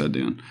like you said,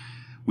 Dan.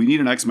 We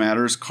need an X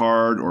Matters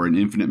card or an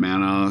infinite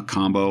mana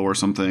combo or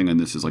something, and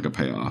this is like a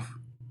payoff.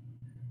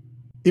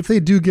 If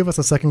they do give us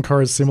a second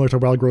card similar to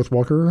Wild Growth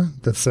Walker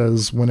that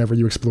says whenever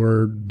you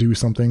explore, do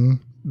something,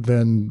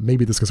 then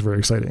maybe this gets very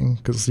exciting,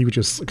 because you would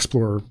just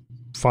explore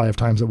 5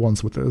 times at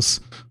once with this.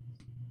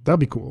 That'd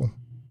be cool.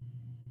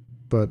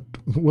 But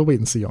we'll wait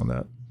and see on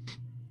that.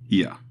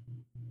 Yeah.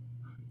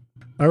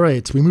 All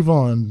right, we move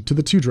on to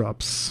the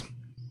 2-drops.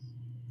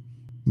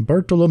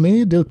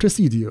 Bartolomé del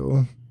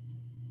Presidio.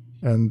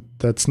 And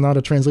that's not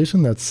a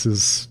translation, that's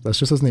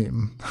just his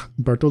name.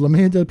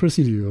 Bartolomé del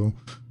Presidio.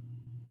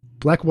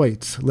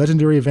 Black-white,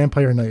 legendary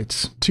vampire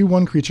knight.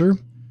 2/1 creature.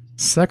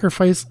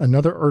 Sacrifice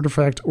another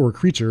artifact or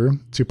creature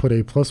to put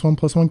a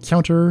 +1/+1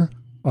 counter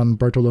on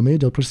Bartolomé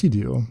del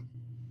Presidio.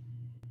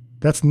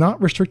 That's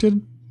not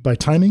restricted by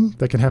timing.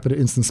 That can happen at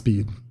instant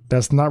speed.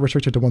 That's not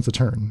restricted to once a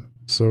turn.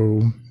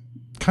 So,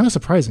 kind of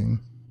surprising.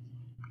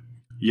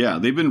 Yeah,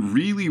 they've been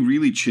really,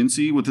 really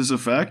chintzy with this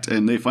effect,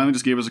 and they finally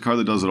just gave us a card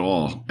that does it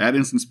all. Add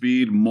instant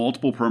speed,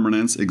 multiple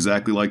permanents,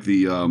 exactly like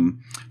the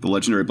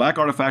legendary black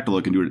artifact, although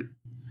it can do it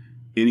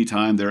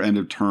anytime their end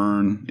of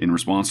turn in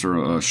response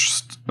to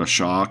a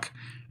shock.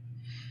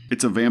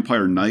 It's a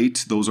vampire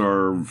knight. Those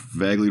are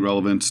vaguely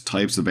relevant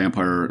types. The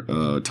vampire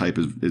type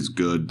is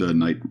good. The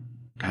knight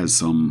has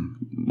some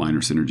minor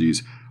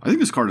synergies. I think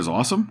this card is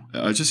awesome.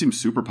 It just seems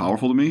super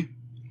powerful to me.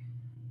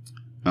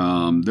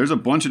 There's a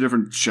bunch of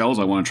different shells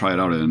I want to try it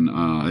out in.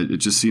 It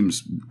just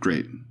seems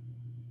great.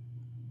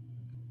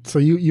 So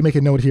you make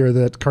a note here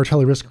that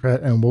Cartel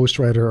Aristocrat and Woe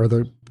Strider are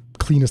the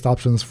cleanest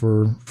options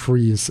for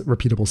Freeze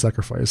repeatable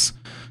sacrifice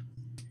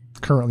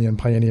currently in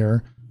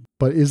Pioneer.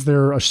 But is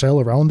there a shell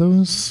around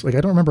those? Like,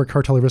 I don't remember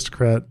Cartel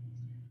Aristocrat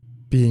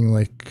being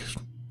like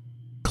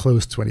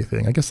close to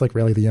anything. I guess like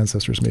Rally the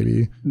Ancestors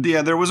maybe.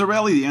 Yeah, there was a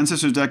Rally the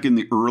Ancestors deck in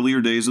the earlier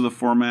days of the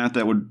format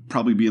that would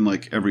probably be in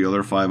like every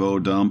other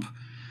 5-0 dump.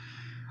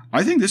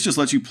 I think this just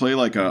lets you play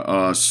like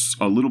a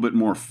little bit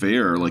more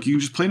fair. Like you can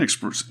just play an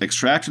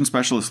Extraction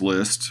Specialist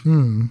list,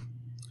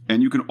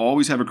 and you can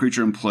always have a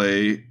creature in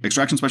play.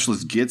 Extraction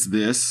Specialist gets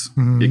this.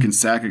 It can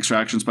sack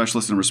Extraction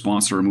Specialist in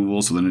response to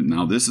removal, so then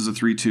now this is a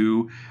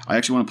 3/2. I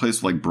actually want to play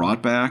this with like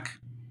Brought Back.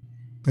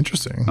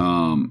 Interesting.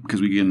 Because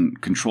we can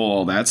control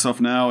all that stuff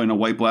now in a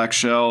white-black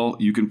shell.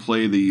 You can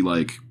play the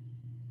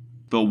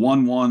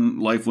 1/1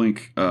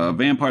 lifelink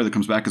vampire that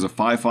comes back as a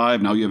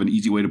 5/5. Now you have an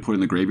easy way to put it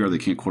in the graveyard. They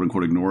can't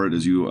quote-unquote ignore it,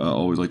 as you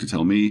always like to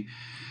tell me.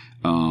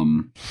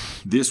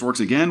 This works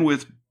again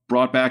with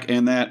Brought Back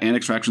and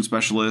Extraction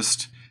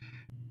Specialist.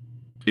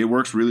 It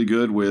works really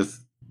good with,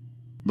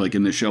 like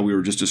in the shell we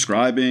were just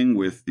describing,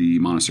 with the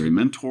Monastery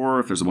Mentor,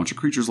 if there's a bunch of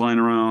creatures lying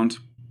around.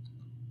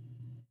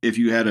 If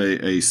you had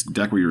a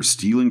deck where you're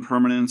stealing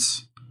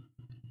permanents.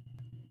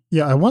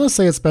 Yeah, I want to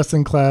say it's best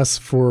in class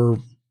for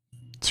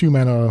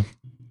 2-mana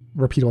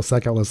repeatable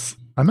sack outlets.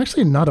 I'm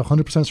actually not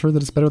 100% sure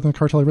that it's better than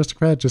Cartel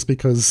Aristocrat, just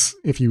because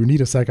if you need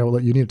a sack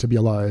outlet, you need it to be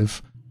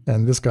alive,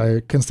 and this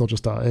guy can still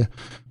just die.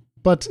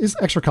 But it's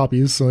extra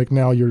copies, so like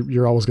now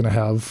you're always going to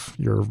have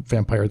your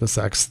vampire that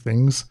sacks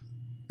things.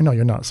 No,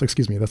 you're not. So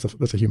excuse me, that's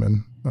a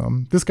human.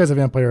 This guy's a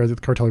vampire. The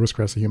Cartel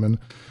Aristocrat's a human.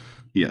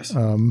 Yes.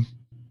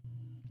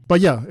 But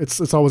yeah,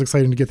 it's always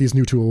exciting to get these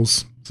new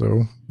tools.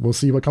 So we'll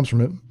see what comes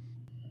from it.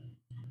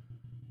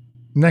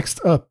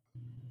 Next up,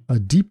 a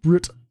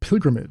Deeproot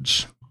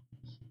Pilgrimage.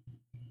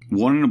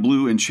 1 and a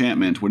blue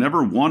enchantment.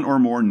 Whenever one or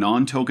more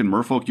non-token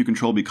merfolk you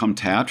control become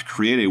tapped,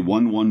 create a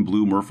 1/1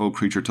 blue merfolk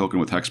creature token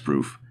with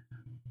hexproof.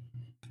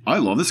 I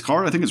love this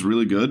card. I think it's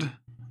really good.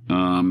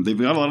 They've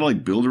got a lot of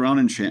like build around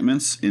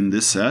enchantments in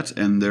this set,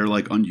 and they're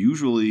like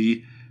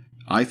unusually,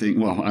 I think,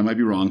 well, I might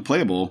be wrong,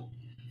 playable.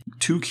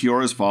 2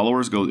 Kiora's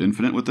Followers go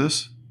infinite with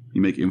this.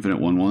 You make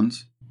infinite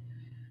 1/1s.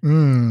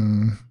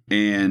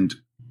 And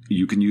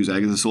you can use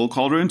Agatha Soul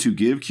Cauldron to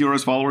give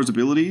Kiora's Followers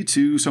ability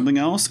to something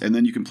else, and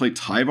then you can play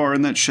Tyvar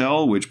in that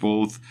shell, which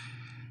both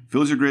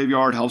fills your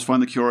graveyard, helps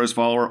find the Kiora's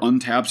Follower,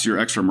 untaps your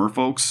extra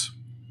merfolks.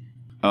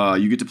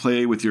 You get to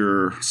play with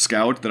your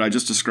Scout that I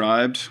just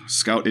described.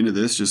 Scout into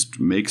this just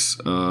makes,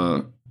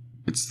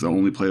 it's the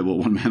only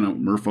playable 1-mana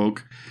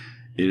merfolk.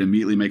 It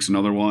immediately makes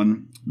another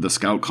one. The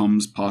Scout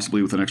comes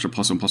possibly with an extra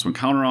 +1/+1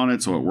 counter on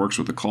it, so it works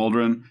with the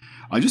Cauldron.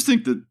 I just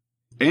think that,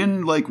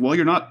 and like, while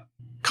you're not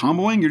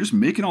comboing, you're just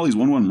making all these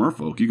 1/1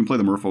 merfolk. You can play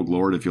the Merfolk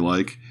Lord if you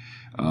like.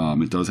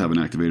 It does have an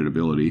activated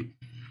ability.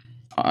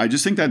 I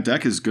just think that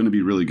deck is going to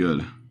be really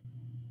good.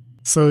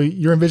 So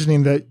you're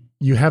envisioning that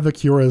you have the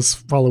Kiora's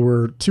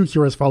Follower, 2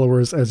 Kiora's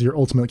Followers as your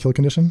ultimate kill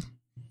condition,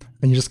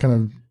 and you just kind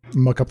of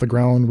muck up the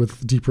ground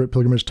with Deeproot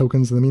Pilgrimage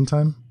tokens in the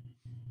meantime?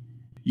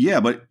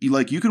 Yeah, but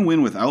like you can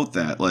win without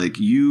that. Like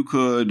you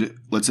could,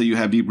 let's say you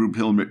have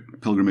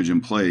Deeproot Pilgrimage in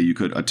play, you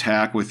could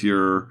attack with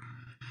your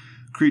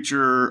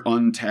creature,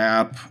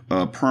 untap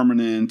a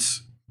permanent,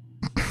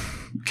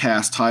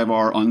 cast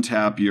Tyvar,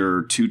 untap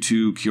your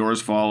 2/2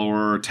 Kiora's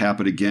Follower, tap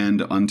it again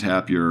to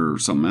untap your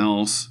something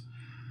else,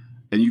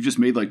 and you've just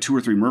made like 2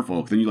 or 3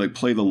 merfolk. Then you like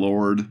play the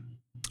Lord,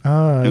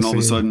 and all of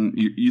a sudden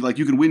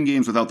you can win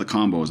games without the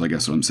combos. I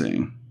guess what I'm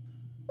saying.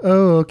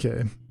 Oh,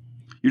 okay.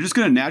 You're just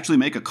going to naturally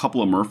make a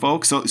couple of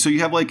merfolk. So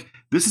you have like,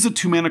 this is a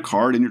 2-mana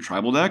card in your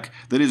tribal deck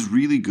that is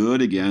really good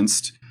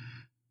against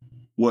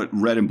what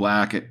red and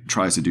black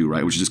tries to do,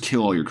 right? Which is just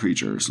kill all your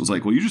creatures. So it's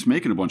like, well, you're just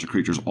making a bunch of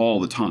creatures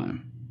all the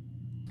time.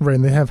 Right,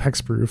 and they have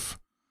hexproof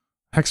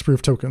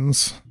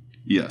tokens.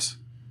 Yes.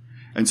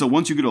 And so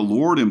once you get a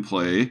Lord in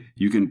play,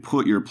 you can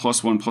put your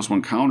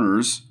 +1/+1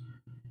 counters,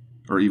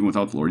 or even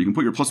without the Lord, you can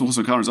put your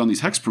 +1/+1 counters on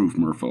these hexproof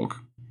merfolk.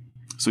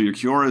 So your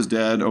Kiora is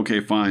dead,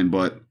 okay, fine,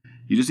 but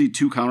you just need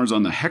 2 counters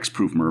on the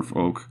hexproof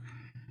merfolk.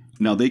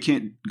 Now, they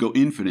can't go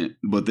infinite,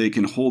 but they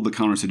can hold the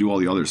counters to do all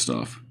the other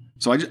stuff.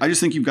 So I just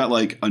think you've got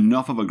like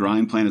enough of a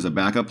grind plan as a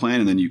backup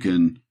plan, and then you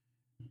can,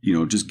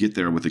 just get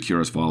there with the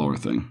Kiora's Follower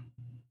thing.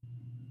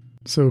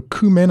 So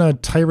Kumena,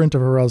 Tyrant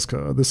of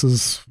Orazka. This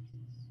is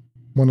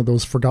one of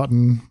those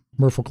forgotten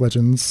merfolk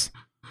legends.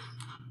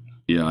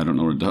 Yeah, I don't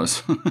know what it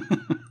does.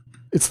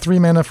 It's 3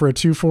 mana for a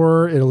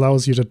 2/4. It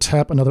allows you to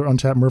tap another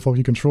untapped merfolk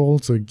you control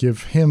to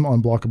give him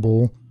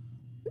unblockable.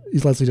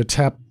 It allows you to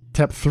tap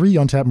 3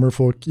 untapped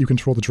merfolk you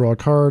control to draw a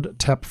card.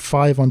 Tap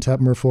 5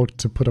 untapped merfolk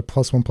to put a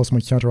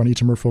 +1/+1 counter on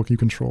each merfolk you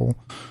control.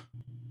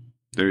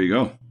 There you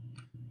go.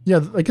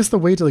 Yeah, I guess the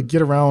way to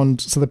get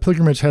around... So the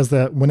Pilgrimage has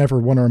that whenever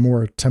one or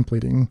more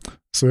templating.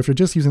 So if you're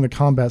just using the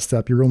combat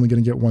step, you're only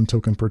going to get 1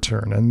 token per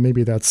turn. And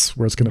maybe that's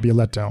where it's going to be a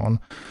letdown.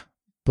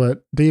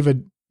 But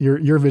David... You're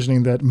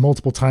envisioning that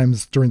multiple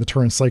times during the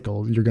turn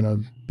cycle, you're going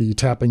to be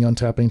tapping,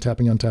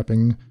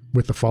 untapping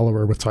with the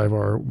follower, with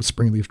Tyvar, with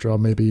Springleaf Draw,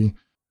 maybe.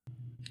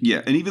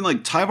 Yeah, and even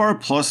like Tyvar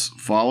plus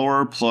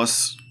follower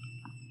plus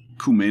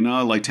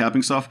Kumena, like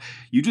tapping stuff,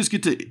 you just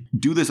get to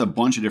do this a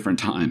bunch of different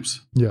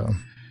times. Yeah.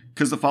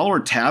 Because the follower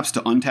taps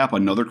to untap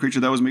another creature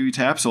that was maybe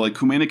tapped. So like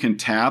Kumena can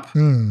tap.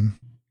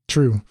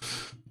 True.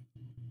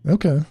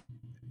 Okay.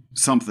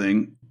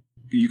 Something.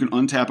 You can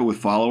untap it with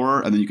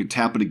follower, and then you can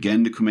tap it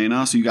again to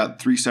Kumena. So you got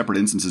 3 separate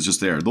instances just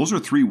there. Those are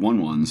 3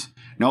 1/1s.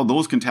 Now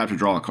those can tap to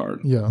draw a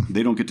card. Yeah.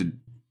 They don't get to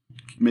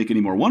make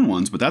any more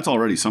 1/1s, but that's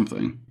already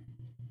something.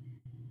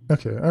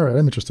 Okay. All right.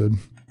 I'm interested.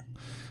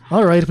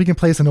 All right. If we can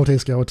place a Note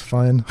Scout,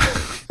 fine.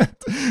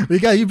 You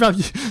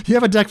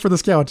have a deck for the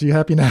Scout. Are you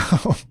happy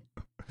now?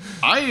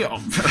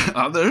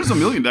 There's a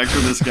million decks for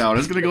this Scout.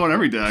 It's going to go on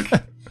every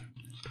deck.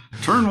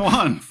 Turn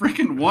 1.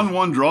 Freaking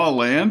 1/1 draw a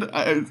land.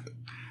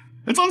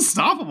 It's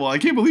unstoppable. I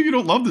can't believe you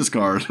don't love this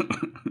card.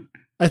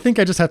 I think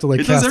I just have to it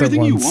cast does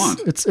everything it once.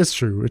 You want. It's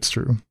true. It's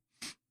true.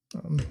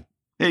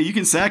 Hey, you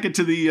can sack it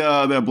to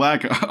the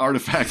black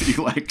artifact that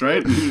you liked,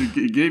 right?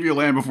 It gave you a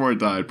land before it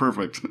died.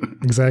 Perfect.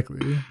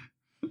 Exactly.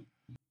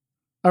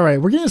 All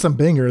right, we're getting some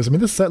bangers. I mean,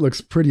 this set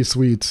looks pretty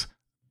sweet.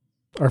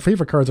 Our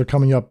favorite cards are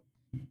coming up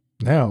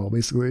now,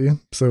 basically.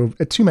 So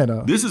at 2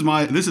 mana. This is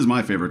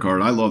my favorite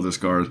card. I love this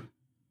card.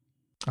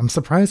 I'm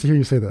surprised to hear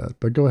you say that,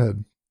 but go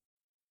ahead.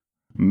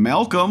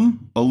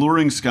 Malcolm,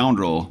 Alluring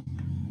Scoundrel.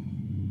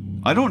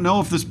 I don't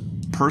know if this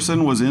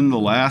person was in the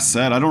last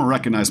set. I don't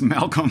recognize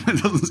Malcolm.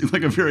 It doesn't seem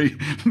like a very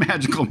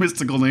magical,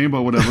 mystical name,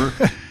 but whatever.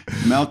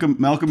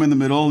 Malcolm in the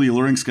middle, the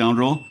Alluring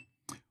Scoundrel.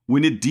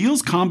 When it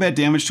deals combat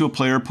damage to a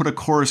player, put a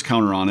chorus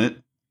counter on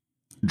it.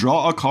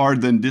 Draw a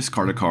card, then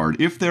discard a card.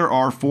 If there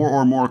are 4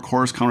 or more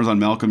chorus counters on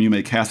Malcolm, you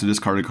may cast a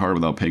discarded card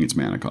without paying its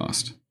mana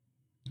cost.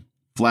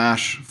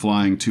 Flash,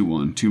 flying,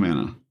 2/1, 2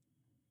 mana.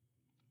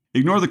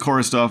 Ignore the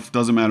chorus stuff.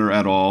 Doesn't matter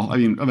at all. I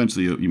mean,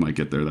 eventually you might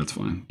get there. That's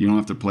fine. You don't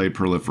have to play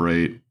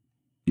Proliferate.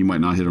 You might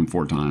not hit him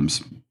 4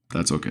 times.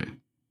 That's okay.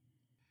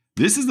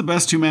 This is the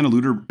best 2-mana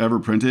looter ever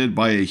printed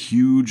by a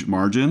huge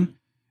margin.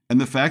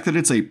 And the fact that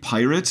it's a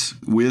pirate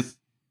with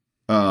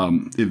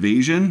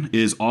evasion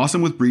is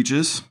awesome with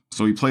breaches.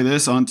 So we play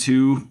this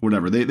onto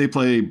whatever. They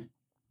play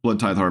Blood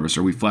Tithe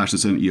Harvester. We flash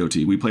this in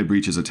EOT. We play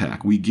breaches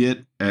attack. We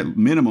get at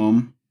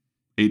minimum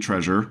a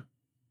treasure.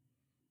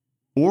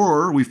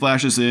 Or we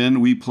flash this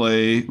in, we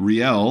play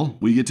Riel.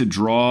 We get to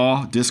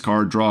draw,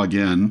 discard, draw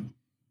again.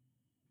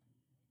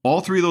 All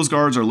 3 of those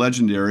cards are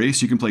legendary,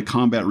 so you can play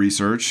Combat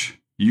Research.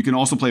 You can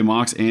also play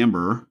Mox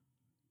Amber.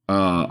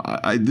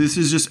 This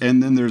is just,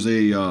 and then there's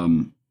a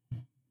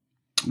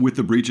with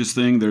the breaches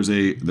thing. There's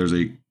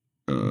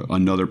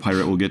another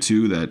pirate we'll get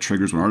to that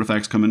triggers when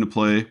artifacts come into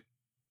play.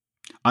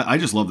 I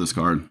just love this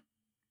card.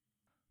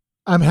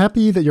 I'm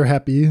happy that you're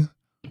happy.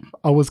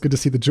 Always good to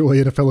see the joy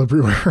in a fellow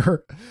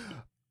brewer.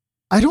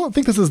 I don't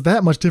think this is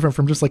that much different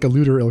from just like a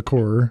looter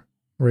Ilkor,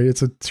 right?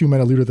 It's a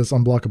 2-mana looter that's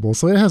unblockable,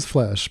 so it has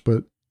flash,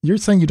 but you're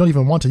saying you don't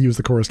even want to use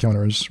the chorus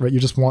counters, right? You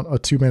just want a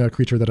 2-mana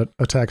creature that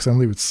attacks and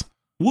loots.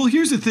 Well,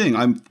 here's the thing.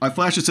 I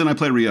flash this in, I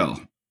play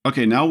Riel.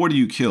 Okay, now what do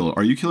you kill?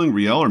 Are you killing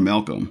Riel or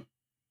Malcolm?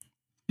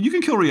 You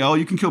can kill Riel,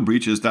 you can kill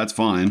breaches, that's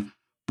fine.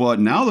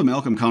 But now the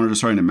Malcolm counter is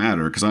starting to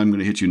matter because I'm going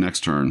to hit you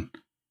next turn.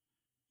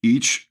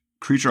 Each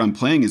creature I'm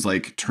playing is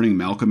like turning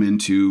Malcolm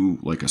into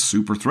like a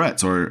super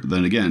threat. So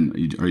then again,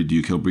 do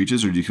you kill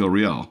breaches or do you kill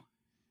Riel?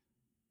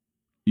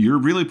 You're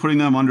really putting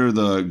them under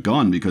the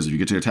gun because if you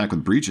get to attack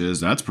with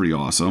breaches, that's pretty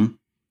awesome.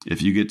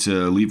 If you get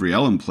to leave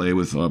Riel in play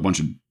with a bunch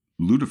of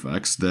loot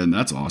effects, then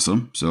that's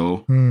awesome.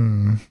 So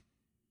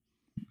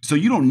So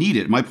you don't need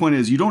it. My point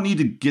is you don't need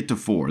to get to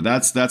 4.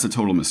 That's a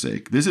total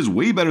mistake. This is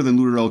way better than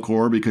Looter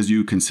Elcor because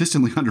you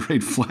consistently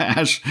underrate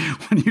Flash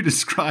when you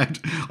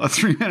described a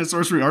 3-mana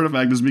sorcery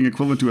artifact as being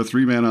equivalent to a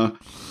 3-mana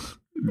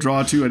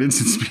draw 2 at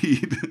instant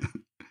speed.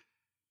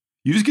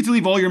 You just get to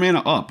leave all your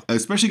mana up,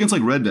 especially against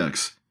like red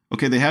decks.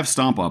 Okay, they have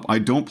Stomp Up. I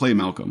don't play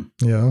Malcolm.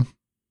 Yeah.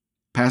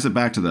 Pass it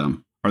back to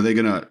them. Are they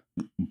going to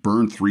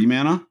burn 3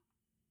 mana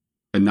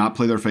and not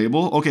play their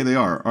Fable? Okay, they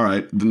are. All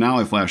right, now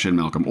I flash in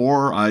Malcolm.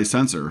 Or I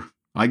Censor.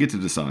 I get to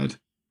decide.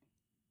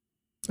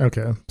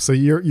 Okay, so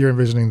you're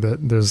envisioning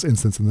that there's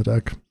instants in the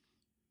deck.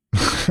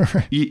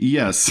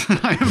 Yes,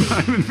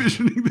 I'm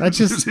envisioning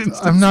that.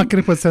 I'm not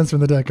going to put Censor in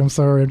the deck. I'm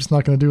sorry, I'm just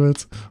not going to do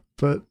it.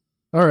 But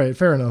all right,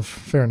 fair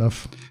enough.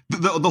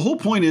 The whole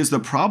point is the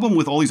problem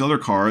with all these other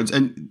cards,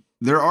 and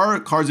there are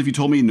cards, if you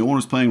told me no one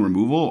was playing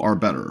removal, are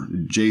better.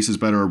 Jace is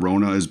better.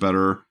 Rona is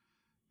better.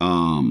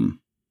 The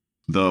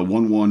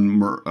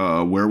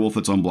 1/1 werewolf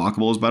that's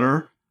unblockable is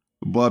better.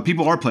 But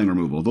people are playing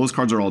removal. Those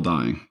cards are all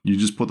dying. You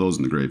just put those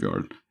in the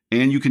graveyard.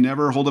 And you can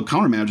never hold up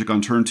counter magic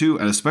on turn 2.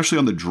 And especially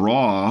on the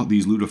draw,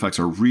 these loot effects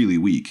are really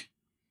weak.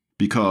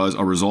 Because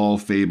a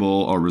Resolve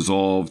Fable, a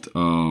Resolved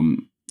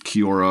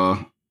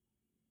Kiora,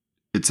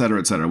 etc.,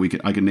 etc.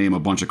 I can name a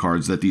bunch of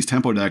cards that these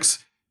tempo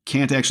decks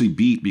can't actually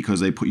beat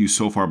because they put you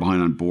so far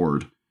behind on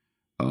board.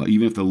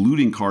 Even if the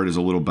looting card is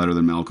a little better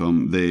than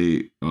Malcolm,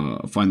 they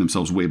find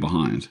themselves way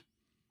behind.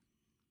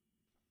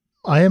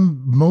 I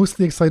am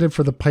mostly excited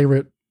for the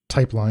pirate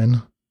type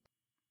line.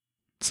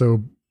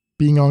 So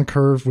being on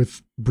curve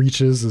with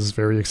breaches is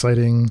very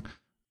exciting.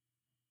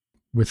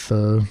 With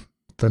the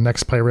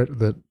next pirate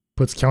that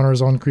puts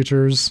counters on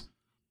creatures,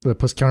 that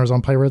puts counters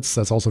on pirates,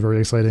 that's also very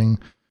exciting.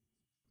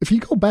 If you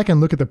go back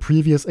and look at the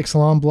previous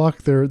Ixalan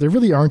block, there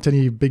really aren't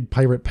any big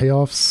pirate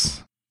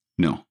payoffs.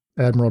 No.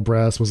 Admiral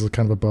Brass was a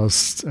kind of a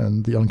bust,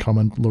 and the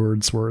uncommon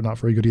lords were not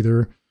very good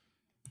either.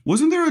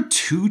 Wasn't there a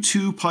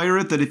 2/2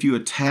 pirate that if you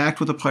attacked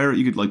with a pirate,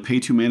 you could like pay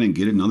 2 mana and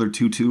get another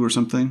 2/2 or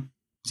something?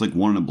 It's like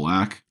 1 in a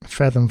black.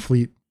 Fathom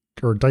Fleet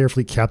or Dire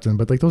Fleet Captain,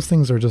 but like those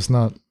things are just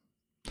not,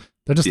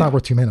 they're just not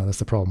worth 2 mana. That's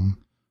the problem.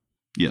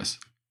 Yes.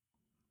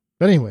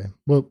 But anyway,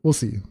 we'll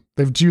see.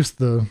 They've juiced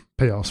the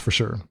payoffs for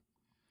sure.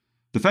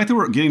 The fact that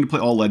we're getting to play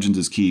all legends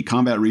is key.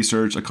 Combat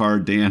Research, a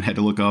card Dan had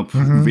to look up.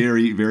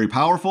 Very, very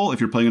powerful if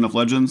you're playing enough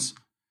legends.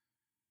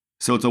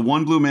 So it's a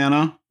 1 blue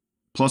mana,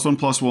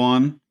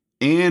 +1/+1,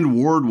 and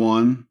ward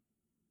 1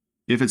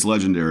 if it's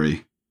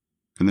legendary.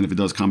 And then if it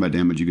does combat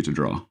damage, you get to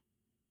draw.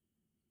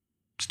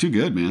 It's too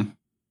good, man.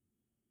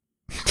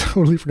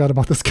 Totally forgot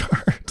about this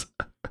card.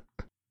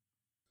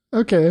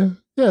 Okay.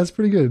 Yeah, it's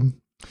pretty good.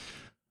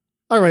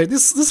 All right,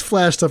 this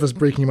flash stuff is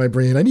breaking my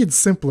brain. I need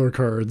simpler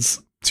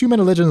cards. 2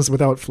 mana legends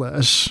without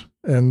flash.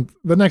 And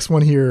the next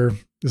one here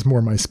is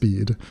more my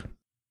speed.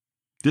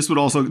 This would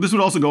also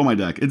go in my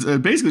deck. It's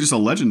basically just a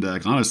legend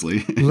deck,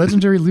 honestly.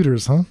 Legendary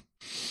looters, huh?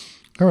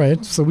 All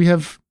right, so we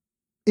have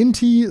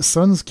Inti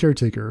Sun's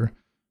Caretaker.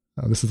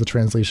 This is the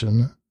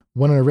translation.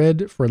 1 and a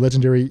red for a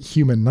legendary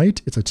human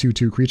knight. It's a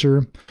 2/2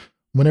 creature.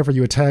 Whenever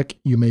you attack,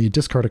 you may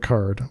discard a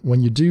card.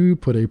 When you do,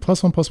 put a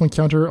 +1/+1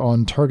 counter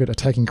on target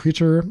attacking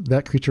creature.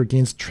 That creature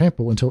gains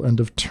trample until end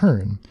of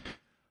turn.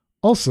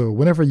 Also,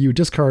 whenever you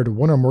discard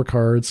 1 or more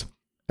cards,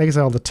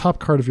 exile the top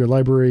card of your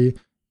library.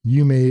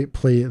 You may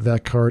play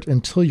that card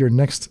until your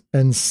next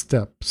end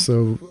step.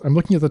 So I'm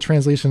looking at the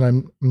translation.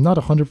 I'm not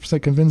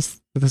 100%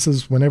 convinced that this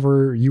is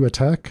whenever you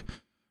attack.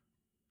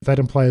 That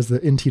implies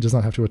that Inti does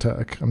not have to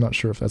attack. I'm not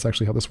sure if that's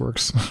actually how this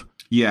works.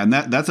 Yeah, and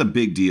that's a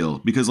big deal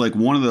because like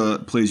one of the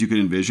plays you could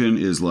envision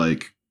is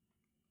like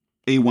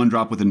a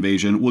 1-drop with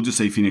invasion. We'll just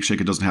say Phoenix Shake.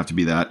 It doesn't have to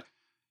be that.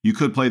 You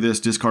could play this,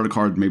 discard a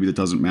card maybe that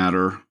doesn't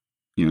matter.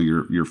 You know,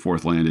 your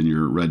 4th land in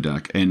your red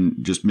deck, and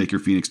just make your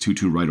Phoenix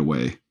 2/2 right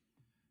away.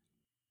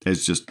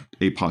 It's just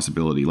a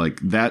possibility. Like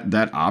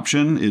that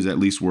option is at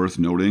least worth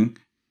noting.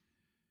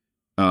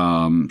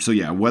 So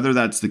yeah, whether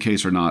that's the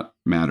case or not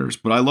matters.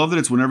 But I love that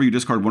it's whenever you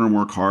discard 1 or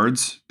more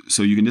cards,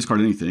 so you can discard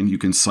anything. You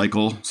can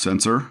cycle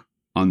Censor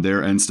on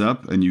their end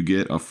step, and you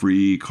get a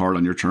free card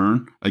on your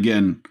turn.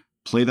 Again,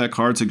 play that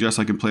card suggests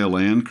I can play a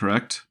land,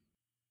 correct?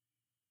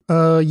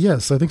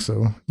 Yes, I think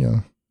so.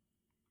 Yeah.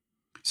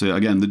 So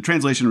again, the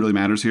translation really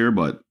matters here,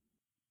 but...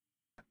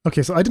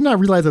 Okay, so I did not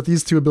realize that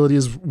these two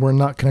abilities were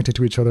not connected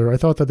to each other. I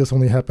thought that this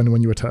only happened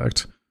when you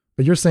attacked.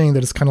 But you're saying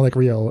that it's kind of like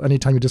Riel.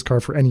 Anytime you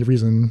discard for any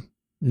reason,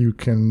 you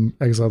can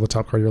exile the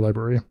top card of your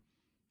library.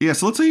 Yeah,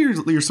 so let's say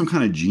you're some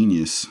kind of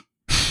genius,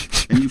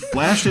 and you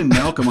flashed in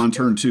Malcolm on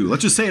turn 2.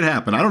 Let's just say it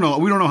happened. I don't know.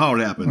 We don't know how it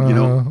happened. You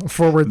know,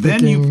 forward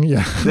thinking.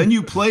 Then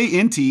you play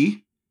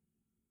Inti.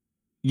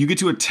 You get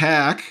to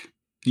attack.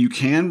 You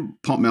can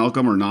pump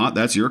Malcolm or not.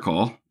 That's your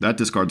call. That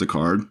discards a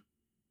card.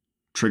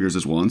 Triggers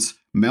this once.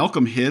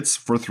 Malcolm hits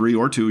for 3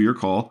 or 2. Your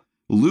call.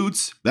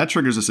 Loots. That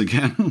triggers this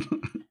again.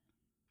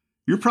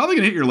 You're probably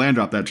going to hit your land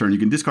drop that turn. You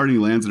can discard any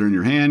lands that are in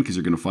your hand because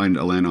you're going to find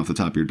a land off the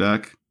top of your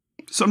deck.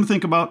 Something to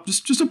think about.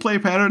 Just a play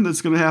pattern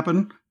that's going to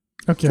happen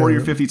 40 or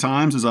 50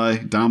 times as I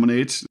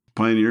dominate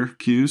Pioneer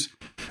queues.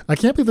 I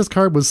can't believe this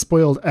card was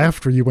spoiled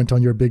after you went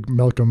on your big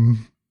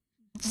Malcolm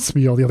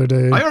spiel the other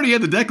day. I already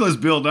had the deck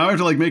list built. Now I have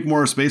to make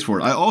more space for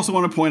it. I also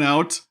want to point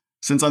out,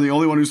 since I'm the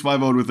only one who's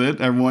 5-0'd with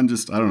it, everyone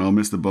just, I don't know,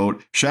 missed the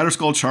boat.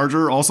 Shatterskull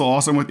Charger, also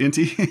awesome with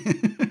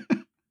Inti.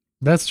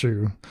 That's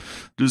true.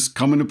 Just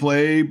come into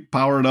play,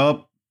 power it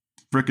up,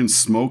 frickin'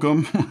 smoke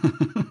them.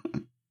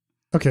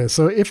 Okay,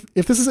 so if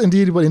this is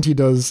indeed what Inti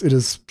does, it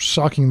is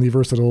shockingly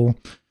versatile.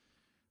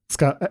 It's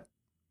got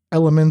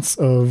elements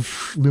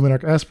of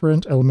Luminarch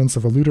Aspirant, elements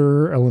of a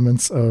Looter,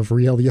 elements of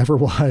Riel the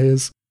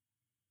Everwise.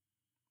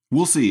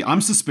 We'll see.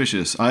 I'm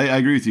suspicious. I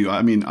agree with you.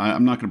 I mean,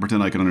 I'm not going to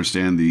pretend I can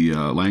understand the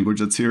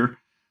language that's here,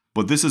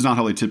 but this is not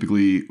how they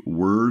typically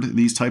word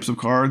these types of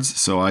cards,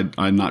 so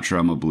I'm not sure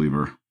I'm a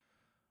believer.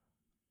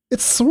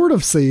 It's sort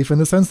of safe in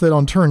the sense that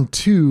on turn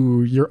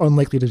 2, you're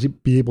unlikely to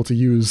be able to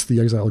use the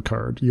exiled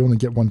card. You only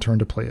get 1 turn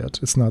to play it.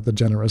 It's not the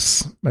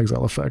generous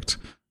exile effect.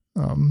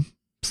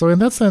 So in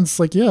that sense,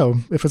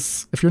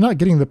 if you're not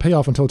getting the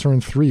payoff until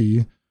turn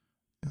 3,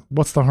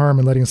 what's the harm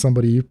in letting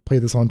somebody play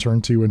this on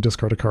turn 2 and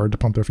discard a card to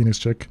pump their Phoenix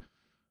Chick?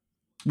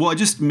 Well,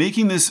 just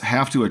making this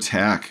have to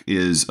attack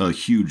is a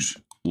huge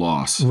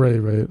loss.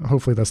 Right.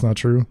 Hopefully that's not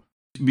true.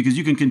 Because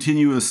you can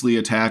continuously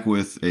attack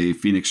with a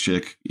Phoenix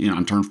Chick,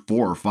 on turn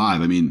 4 or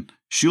 5. I mean,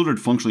 Shielded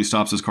functionally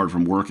stops this card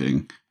from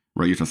working,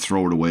 right? You have to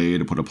throw it away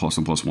to put a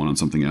 +1/+1 on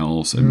something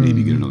else and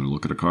maybe get another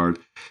look at a card.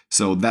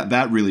 So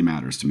that really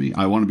matters to me.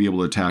 I want to be able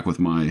to attack with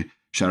my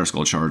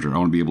Shatterskull Charger. I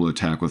want to be able to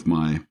attack with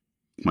my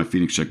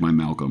Phoenix Chick, my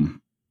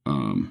Malcolm,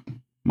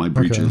 my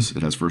Breaches. Okay.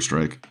 It has first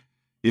strike.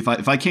 If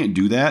I can't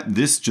do that,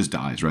 this just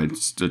dies, right?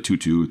 It's a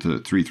 2/2 to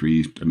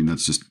 3/3. I mean,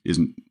 that's just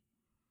isn't.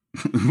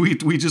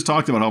 we just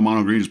talked about how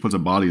mono green just puts a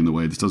body in the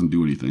way. This doesn't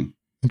do anything.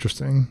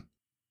 Interesting.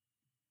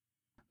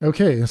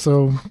 Okay,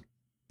 so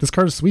this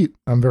card is sweet.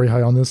 I'm very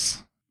high on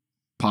this.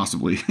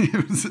 Possibly.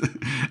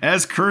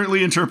 As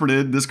currently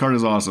interpreted, this card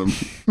is awesome.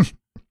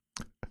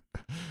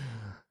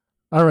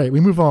 All right, we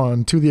move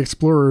on to the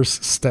Explorer's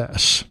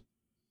Stash.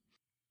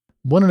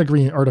 1 and a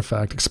green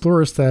artifact.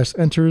 Explorer's Stash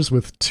enters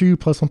with 2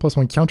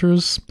 +1/+1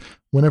 counters.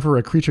 Whenever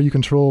a creature you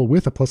control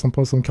with a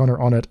 +1/+1 counter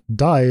on it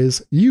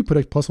dies, you put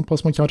a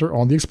 +1/+1 counter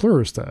on the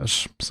Explorer's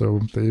Stash.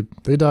 So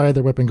they die,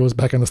 their weapon goes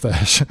back in the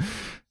stash.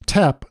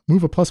 Tap,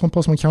 move a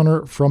 +1/+1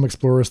 counter from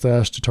Explorer's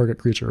Stash to target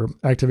creature.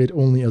 Activate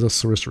only as a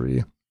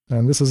sorcery.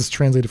 And this is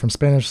translated from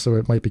Spanish, so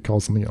it might be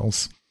called something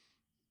else.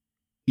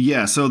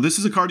 Yeah, so this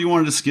is a card you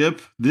wanted to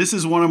skip. This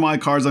is one of my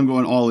cards I'm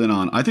going all in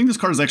on. I think this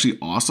card is actually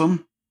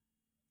awesome.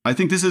 I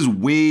think this is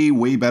way,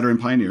 way better in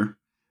Pioneer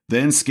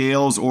than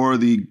Scales or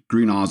the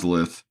Green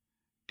Ozolith.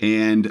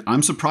 And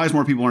I'm surprised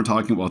more people aren't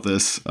talking about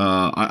this.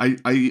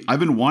 I've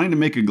been wanting to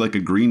make a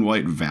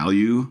green-white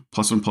value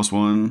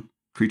 +1/+1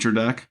 creature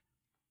deck.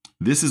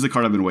 This is the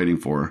card I've been waiting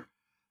for.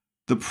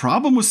 The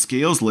problem with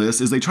Scales lists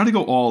is they try to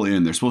go all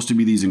in. They're supposed to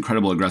be these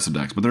incredible aggressive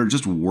decks, but they're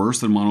just worse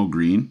than mono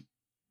green.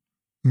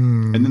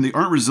 And then they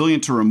aren't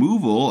resilient to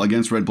removal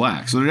against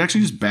red-black. So they're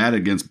actually just bad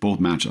against both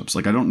matchups.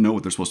 I don't know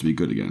what they're supposed to be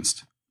good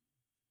against.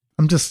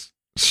 I'm just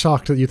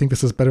shocked that you think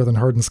this is better than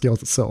Hardened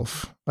Scales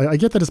itself. I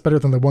get that it's better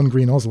than the 1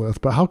 green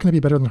Ozolith, but how can it be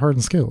better than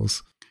Hardened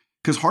Scales?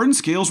 Because Hardened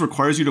Scales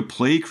requires you to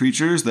play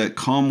creatures that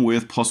come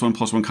with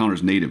 +1/+1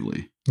 counters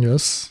natively.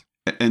 Yes.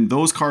 And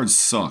those cards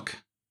suck.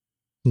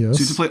 Yes.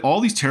 So you have to play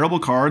all these terrible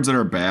cards that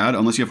are bad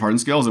unless you have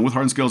Hardened Scales, and with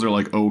Hardened Scales, they're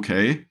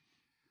okay.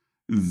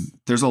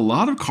 There's a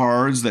lot of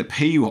cards that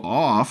pay you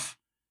off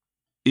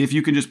if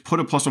you can just put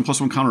a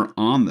 +1/+1 counter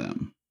on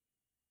them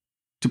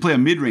to play a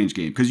mid-range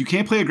game, because you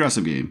can't play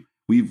aggressive game.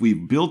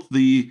 We've built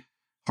the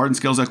Hardened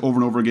Scales deck over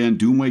and over again.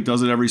 Doomwake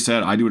does it every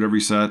set. I do it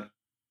every set.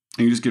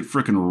 And you just get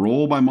frickin'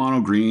 rolled by mono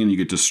green and you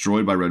get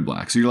destroyed by red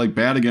black. So you're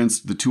bad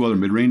against the 2 other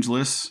mid-range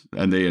lists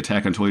and they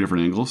attack on totally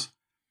different angles.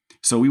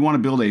 So we want to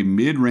build a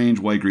mid-range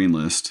white-green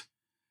list.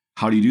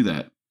 How do you do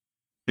that?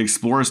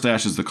 Explorer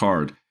Stash is the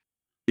card.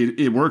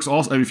 It works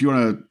also. If you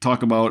want to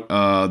talk about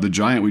the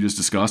giant we just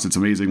discussed, it's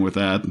amazing with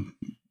that.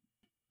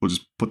 We'll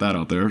just put that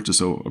out there just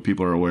so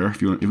people are aware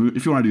if you want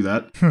to do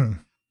that.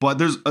 But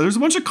there's a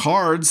bunch of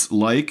cards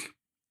like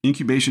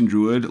Incubation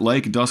Druid,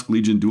 like Dusk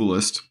Legion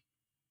Duelist,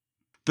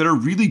 that are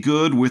really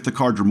good with the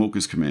card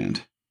Dromoka's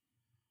Command.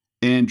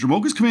 And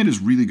Dromoka's Command is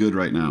really good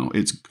right now.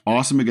 It's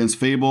awesome against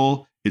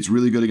Fable. It's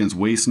really good against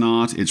Waste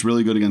Not. It's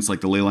really good against the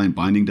Leyline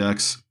Binding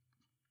decks.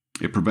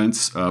 It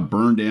prevents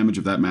burn damage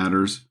if that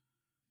matters.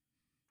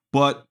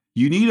 But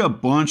you need a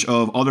bunch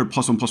of other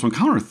 +1/+1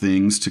 counter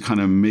things to kind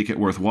of make it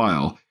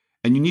worthwhile.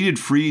 And you needed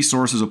free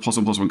sources of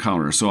 +1/+1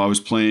 counters. So I was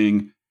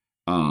playing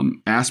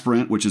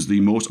Aspirant, which is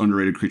the most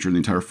underrated creature in the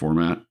entire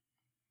format.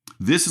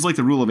 This is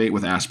the rule of 8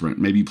 with Aspirant.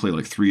 Maybe you play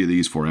 3 of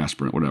these for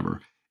Aspirant, whatever.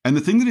 And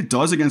the thing that it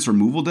does against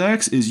removal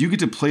decks is you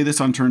get to play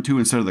this on turn 2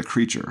 instead of the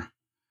creature.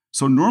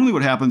 So normally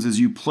what happens is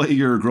you play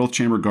your Growth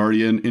Chamber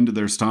Guardian into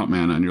their Stomp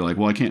mana, and you're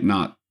well, I can't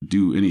not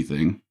do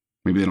anything.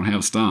 Maybe they don't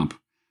have Stomp.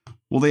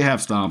 Well, they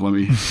have Stomp. Let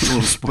me, a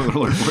little spoiler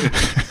alert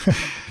for you.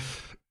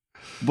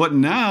 But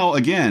now,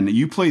 again,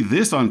 you play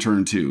this on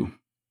turn 2.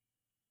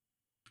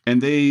 And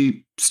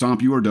they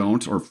stomp you or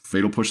don't, or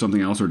fatal push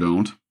something else or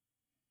don't.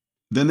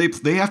 Then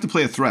they have to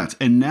play a threat.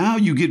 And now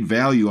you get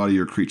value out of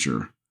your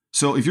creature.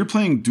 So if you're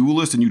playing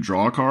Duelist and you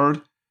draw a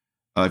card,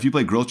 if you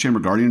play Growth Chamber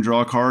Guardian,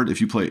 draw a card.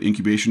 If you play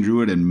Incubation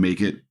Druid and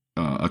make it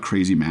a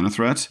crazy mana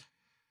threat,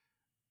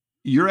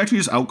 you're actually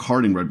just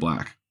out-carding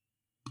red-black.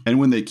 And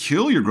when they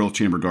kill your Growth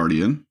Chamber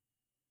Guardian,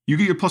 you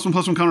get your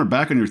 +1/+1 counter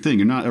back on your thing.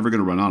 You're not ever going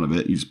to run out of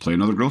it. You just play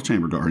another Growth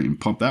Chamber Guardian and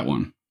pump that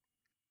one.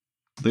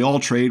 They all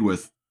trade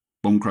with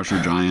Bone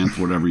Crusher Giant,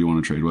 whatever you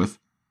want to trade with.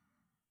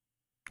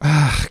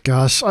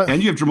 Gosh.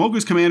 And you have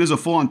Dromoka's Command as a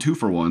full-on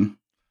 2-for-1.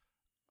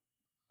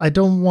 I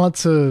don't want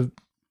to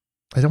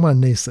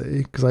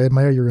naysay, because I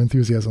admire your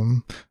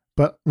enthusiasm.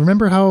 But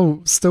remember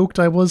how stoked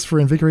I was for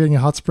Invigorating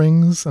Hot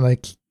Springs? And I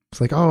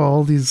was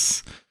all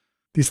these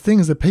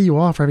things that pay you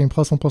off for having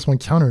 +1/+1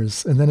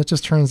 counters. And then it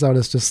just turns out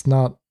it's just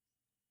not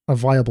a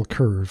viable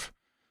curve.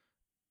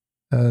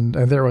 And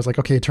there I was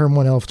okay, turn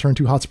 1 Elf, turn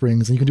 2 Hot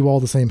Springs, and you can do all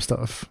the same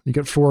stuff. You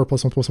get 4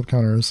 +1/+1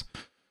 counters.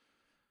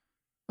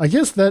 I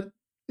guess that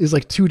is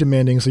like too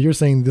demanding. So you're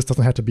saying this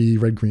doesn't have to be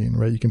red-green,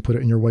 right? You can put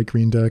it in your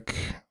white-green deck.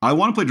 I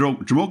want to play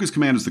Dromoka's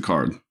Command as the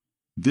card.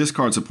 This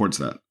card supports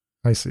that.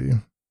 I see.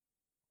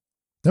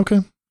 Okay.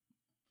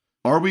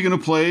 Are we going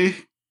to play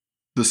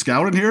the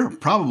Scout in here?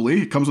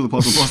 Probably. It comes with a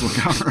 +1/+1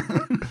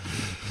 counter.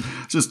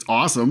 Just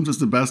awesome. Just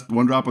the best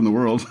 1-drop in the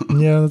world.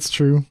 Yeah, that's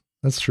true.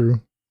 That's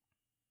true.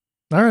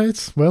 All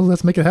right. Well,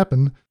 let's make it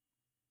happen.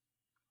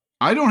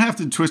 I don't have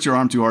to twist your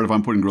arm too hard if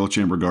I'm putting Growth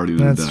Chamber Guardian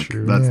in the deck.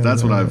 True.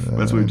 That's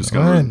what we've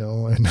discovered. I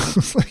know.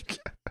 It's like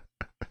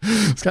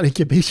it's got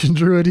Incubation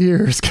Druid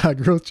here. It's got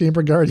Growth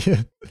Chamber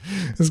Guardian.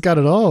 It's got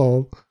it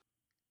all.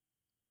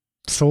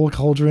 Soul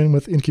Cauldron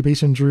with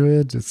Incubation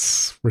Druid.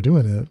 We're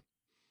doing it.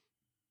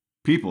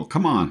 People,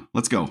 come on.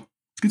 Let's go.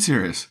 Let's get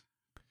serious.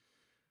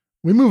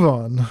 We move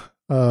on.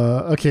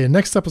 Okay,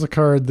 next up is a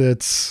card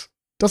that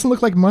doesn't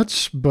look like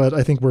much, but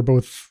I think we're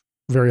both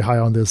very high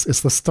on this.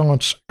 It's the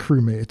Staunch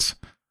Crewmate.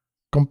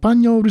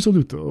 Compagno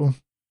Risoluto.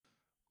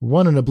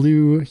 1 and a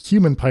blue,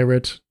 human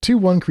pirate,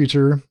 2/1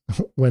 creature.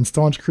 When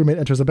Staunch Crewmate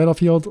enters a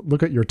battlefield,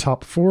 look at your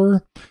top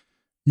 4.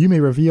 You may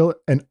reveal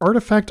an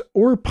artifact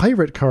or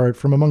pirate card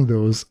from among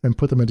those and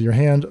put them into your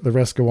hand. The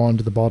rest go on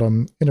to the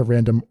bottom in a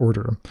random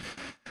order.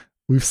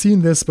 We've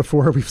seen this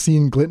before. We've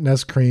seen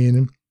Glitness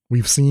Crane.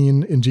 We've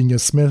seen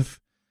Ingenious Smith.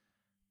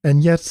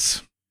 And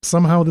yet,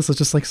 somehow, this is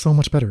just like so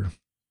much better.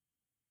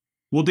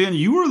 Well, Dan,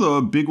 you were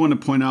the big one to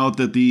point out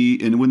that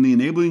when the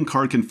enabling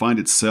card can find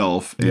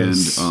itself,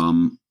 yes.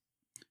 And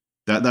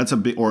that's a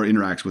bit, or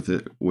interacts with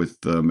it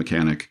with the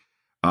mechanic.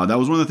 That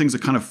was one of the things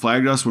that kind of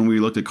flagged us when we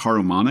looked at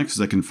Caromonics,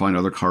 that can find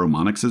other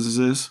Caromonics as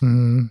it is.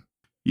 Mm-hmm.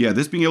 Yeah,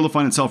 this being able to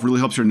find itself really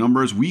helps your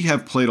numbers. We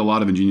have played a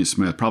lot of Ingenious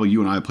Smith. Probably you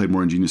and I have played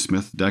more Ingenious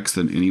Smith decks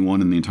than anyone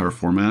in the entire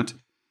format.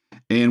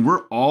 And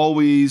we're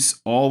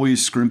always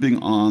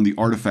scrimping on the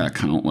artifact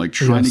count, like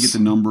trying to get the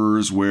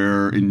numbers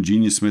where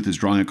Ingenious Smith is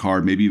drawing a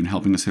card, maybe even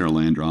helping us hit our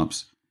land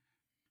drops.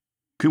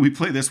 Could we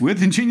play this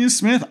with Ingenious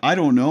Smith? I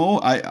don't know.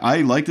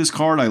 I like this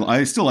card.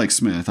 I still like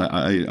Smith.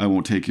 I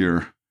won't take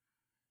your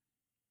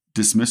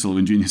dismissal of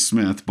Ingenious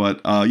Smith.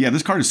 But yeah,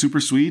 this card is super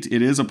sweet.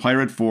 It is a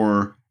pirate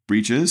for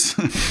breaches.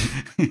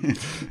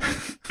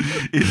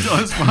 It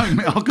does find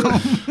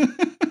Malcolm.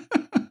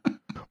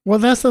 Well,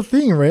 that's the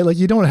thing, right? Like,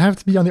 you don't have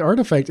to be on the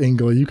artifact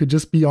angle. You could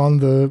just be on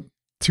the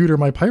tutor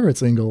my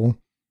pirates angle.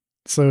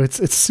 So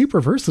it's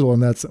super versatile,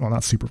 and that's, well,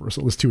 not super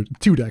versatile. It's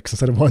two decks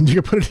instead of one.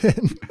 You can put it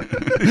in.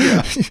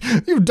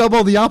 Yeah. You've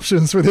double the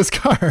options for this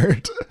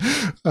card.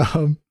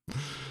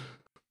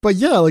 But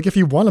yeah, like, if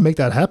you want to make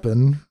that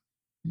happen,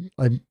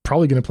 I'm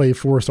probably going to play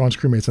 4 Staunch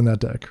Crewmates in that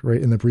deck,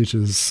 right? In the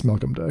Breaches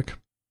Malcolm deck.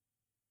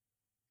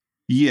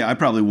 Yeah, I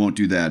probably won't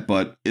do that,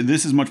 but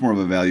this is much more of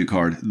a value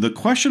card. The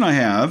question I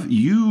have,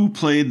 you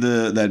played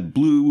that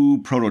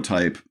blue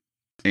prototype,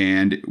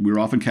 and we were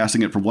often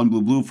casting it for 1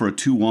 blue for a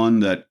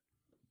 2/1 that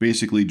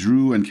basically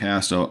drew and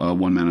cast a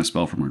 1-mana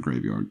spell from our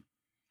graveyard.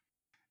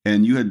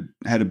 And you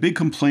had a big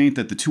complaint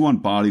that the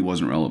 2/1 body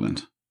wasn't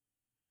relevant.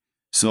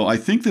 So I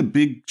think the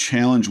big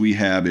challenge we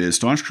have is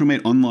Staunch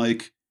Crewmate,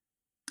 unlike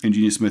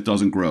Ingenious Smith,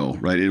 doesn't grow,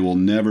 right? It will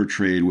never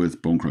trade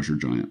with Bonecrusher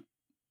Giant.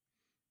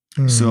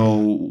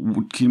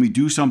 So can we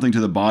do something to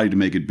the body to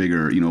make it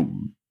bigger?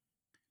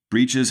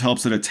 Breaches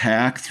helps it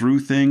attack through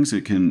things.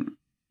 It can,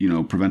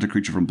 prevent a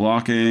creature from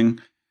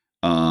blocking.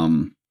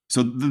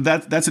 So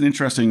that's an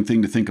interesting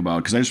thing to think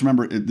about, because I just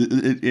remember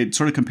it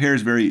sort of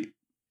compares very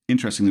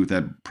interestingly with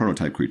that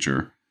prototype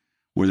creature,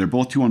 where they're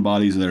both 2/1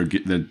 bodies that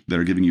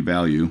are giving you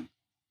value.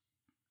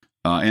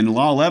 And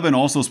Law 11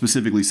 also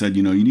specifically said,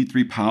 you need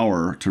 3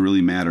 power to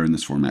really matter in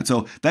this format.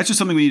 So that's just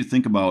something we need to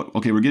think about.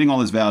 Okay, we're getting all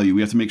this value.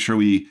 We have to make sure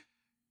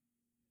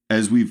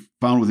as we've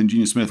found with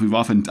Ingenious Smith, we've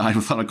often died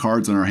with a lot of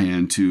cards in our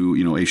hand to,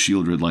 a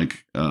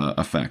Shieldred-like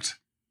effect.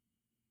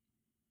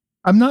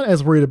 I'm not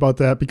as worried about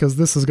that, because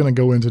this is going to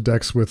go into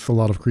decks with a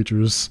lot of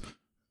creatures.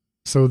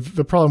 So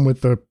the problem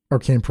with the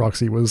Arcane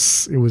Proxy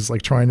was it was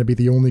like trying to be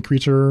the only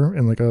creature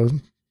in like a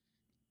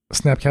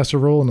Snapcaster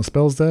role in a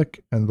spells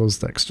deck, and those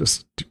decks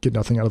just get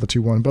nothing out of the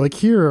 2/1. But like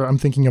here, I'm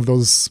thinking of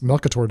those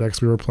Melkator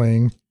decks we were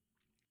playing,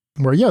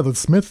 where yeah, the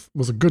Smith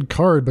was a good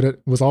card, but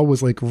it was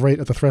always like right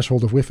at the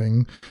threshold of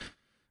whiffing.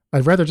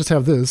 I'd rather just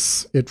have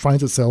this. It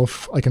finds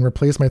itself. I can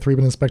replace my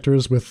 3-1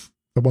 Inspectors with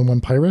the 1/1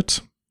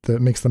 Pirate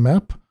that makes the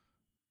map.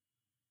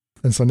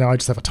 And so now I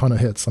just have a ton of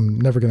hits.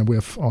 I'm never going to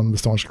whiff on the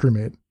Staunch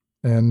Crewmate.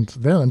 And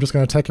then I'm just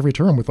going to attack every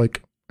turn with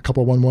like a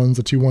couple of 1/1s,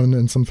 a 2/1,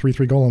 and some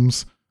 3/3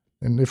 golems.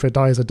 And if it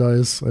dies, it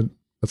dies.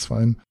 That's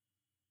fine.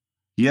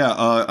 Yeah,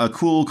 a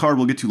cool card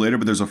we'll get to later,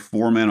 but there's a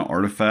 4-mana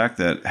artifact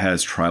that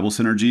has tribal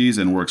synergies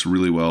and works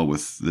really well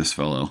with this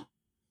fellow.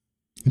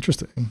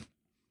 Interesting.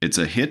 It's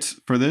a hit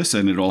for this,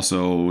 and it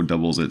also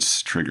doubles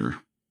its trigger.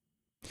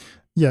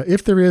 Yeah,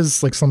 if there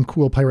is like some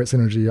cool pirate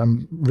synergy,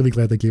 I'm really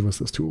glad they gave us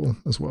this tool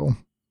as well.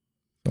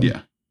 So.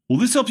 Yeah. Well,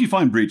 this helps you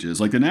find breaches.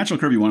 Like, the natural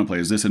curve you want to play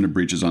is this into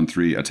breaches on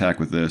 3, attack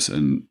with this,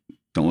 and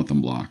don't let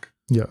them block.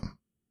 Yeah.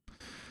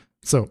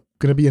 So,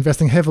 going to be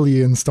investing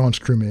heavily in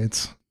Staunch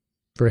Crewmates.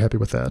 Very happy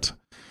with that.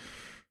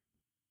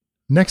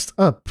 Next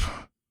up,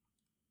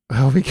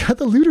 Oh, we got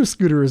the looter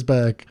scooter is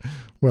back.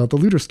 Well, the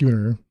looter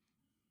schooner.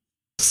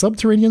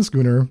 Subterranean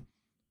schooner,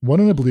 1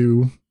 in a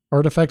blue,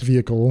 artifact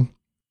vehicle,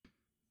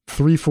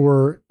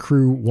 3/4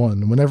 crew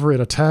 1. Whenever it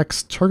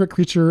attacks, target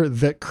creature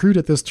that crewed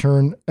at this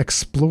turn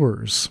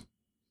explores.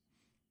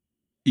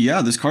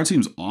 Yeah, this card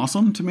seems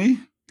awesome to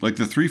me. Like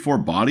the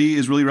 3/4 body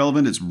is really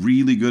relevant. It's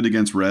really good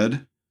against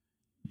red.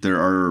 There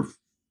are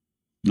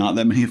not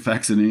that many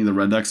effects in any of the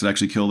red decks that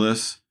actually kill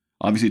this.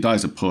 Obviously, it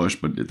dies a push,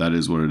 but that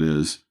is what it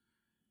is.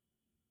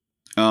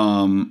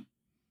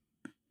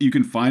 You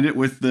can find it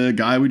with the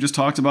guy we just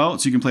talked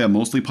about. So you can play a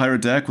mostly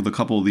pirate deck with a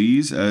couple of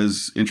these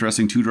as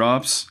interesting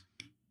 2-drops.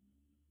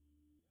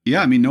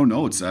 Yeah, I mean, no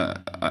notes.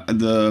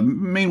 The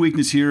main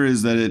weakness here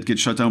is that it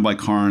gets shut down by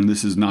Karn.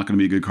 This is not going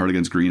to be a good card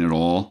against green at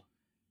all.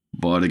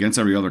 But against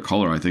every other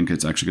color, I think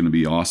it's actually going to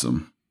be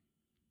awesome.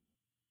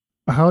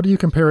 How do you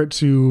compare it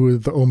to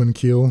the Omen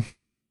Keel?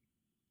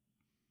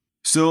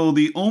 So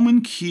the Omen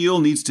Keel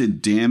needs to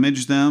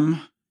damage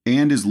them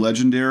and is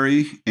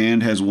legendary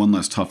and has 1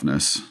 less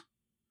toughness.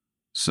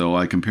 So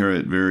I compare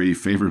it very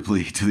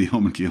favorably to the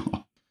Omen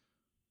Keel.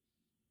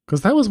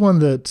 Because that was one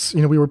that,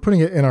 we were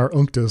putting it in our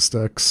Unctus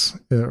decks,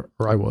 or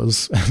I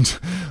was, and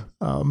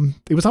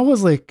it was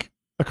always like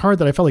a card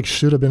that I felt like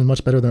should have been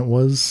much better than it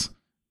was,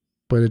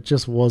 but it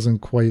just wasn't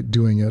quite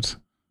doing it.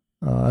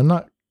 I'm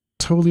not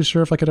totally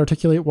sure if I could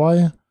articulate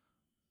why,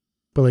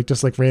 but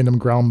just random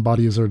ground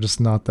bodies are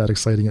just not that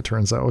exciting, it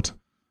turns out.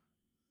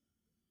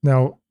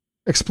 Now,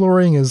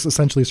 exploring is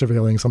essentially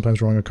surveilling, sometimes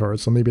drawing a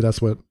card, so maybe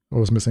that's what I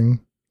was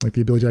missing. Like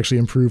the ability to actually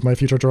improve my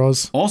future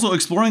draws. Also,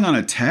 exploring on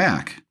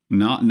attack,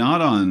 not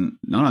on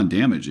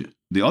damage.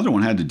 The other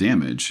one had to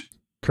damage.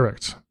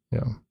 Correct.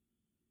 Yeah.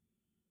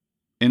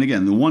 And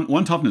again, the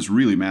one toughness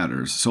really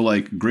matters. So,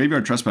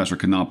 Graveyard Trespasser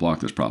cannot block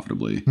this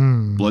profitably.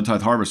 Blood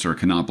Tithe Harvester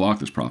cannot block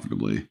this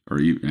profitably, or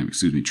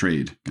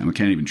trade. I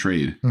can't even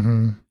trade.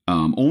 Mm-hmm.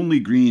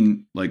 Only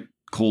green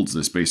colds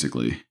this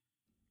basically.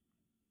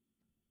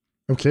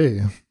 Okay.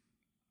 And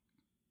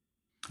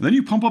then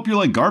you pump up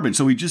your garbage.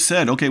 So we just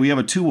said, okay, we have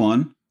a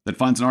 2/1 that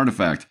finds an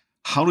artifact.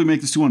 How do we make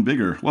this 2/1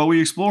 bigger? Well,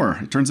 we explore.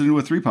 It turns it into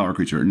a 3-power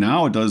creature.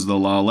 Now it does the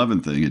Law 11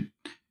 thing. It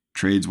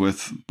trades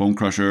with Bone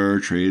Crusher,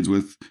 trades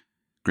with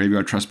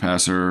Graveyard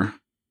Trespasser.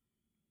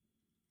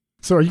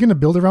 So are you going to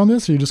build around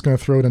this, or are you just going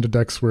to throw it into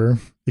decks where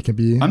it can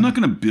be? I'm not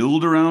going to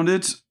build around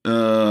it.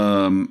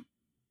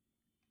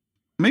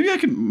 Maybe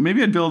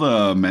I'd build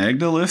a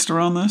Magda list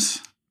around this.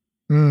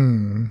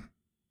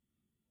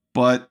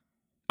 But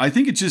I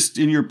think it's just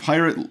in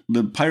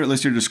the pirate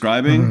list you're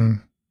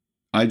describing.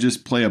 I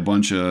just play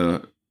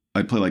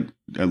I'd play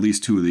at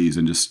least 2 of these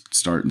and just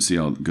start and see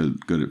how good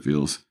it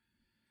feels.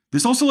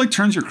 This also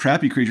turns your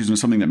crappy creatures into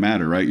something that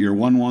matter, right? Your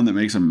 1/1 that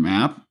makes a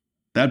map,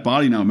 that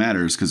body now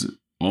matters because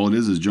all it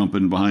is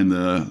jumping behind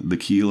the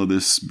keel of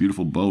this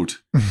beautiful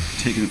boat,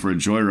 taking it for a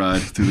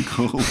joyride through the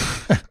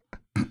cove.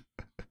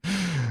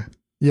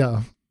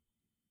 Yeah.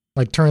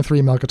 Turn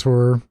 3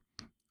 Malcator,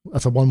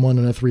 that's a 1/1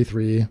 and a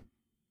 3/3.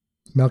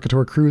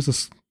 Malcator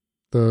crews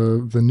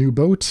the new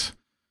boat.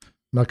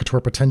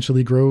 Malcator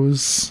potentially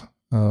grows.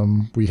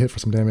 We hit for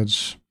some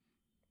damage.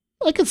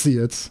 I could see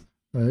it.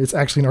 It's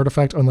actually an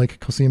artifact, unlike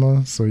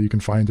Cosima, so you can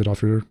find it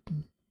off your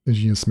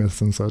Ingenious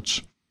Smiths and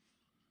such.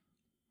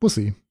 We'll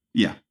see.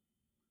 Yeah.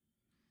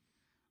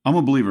 I'm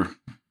a believer.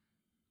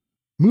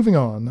 Moving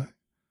on.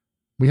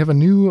 We have a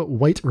new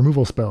white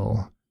removal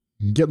spell.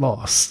 Get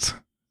Lost.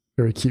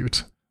 Very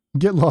cute.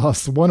 Get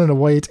Lost. 1 and a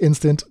white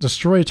instant.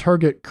 Destroy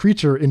target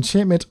creature,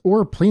 enchantment,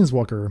 or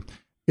planeswalker.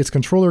 Its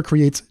controller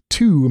creates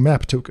 2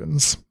 map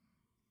tokens.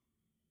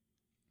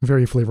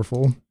 Very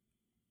flavorful.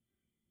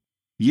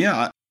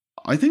 Yeah,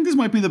 I think this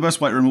might be the best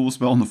white removal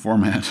spell in the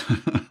format.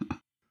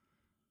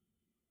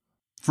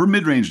 For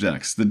mid-range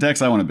decks, the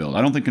decks I want to build.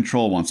 I don't think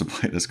Control wants to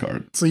play this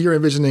card. So you're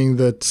envisioning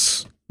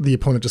that the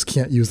opponent just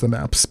can't use the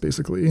maps,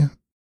 basically.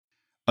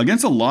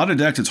 Against a lot of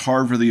decks, it's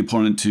hard for the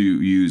opponent to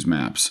use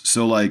maps.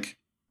 So,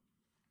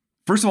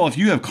 first of all, if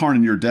you have Karn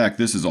in your deck,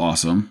 this is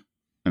awesome.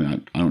 I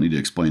mean, I don't need to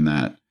explain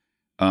that.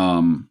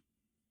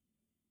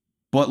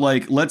 But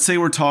let's say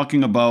we're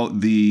talking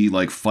about the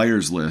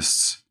fires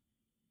lists.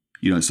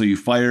 So you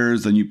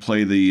fires, then you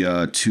play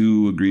the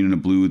 2, a green and a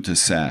blue to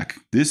sack.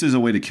 This is a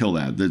way to kill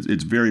that.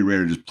 It's very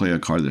rare to just play a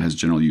card that has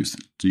general use.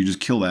 So you just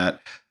kill that.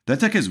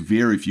 That deck has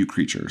very few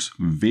creatures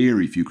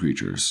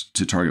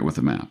to target with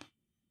a map.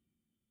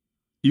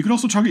 You can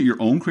also target your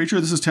own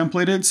creature. This is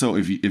templated, so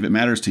if it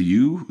matters to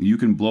you, you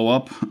can blow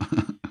up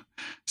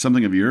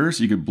something of yours.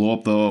 You could blow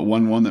up the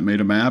 1/1 that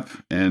made a map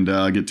and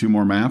get 2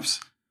 more maps.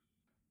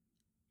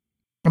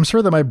 I'm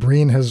sure that my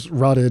brain has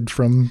rotted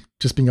from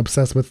just being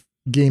obsessed with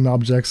game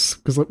objects,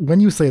 because when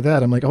you say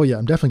that, I'm like, oh yeah,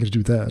 I'm definitely going to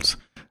do that.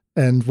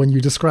 And when you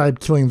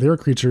describe killing their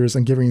creatures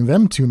and giving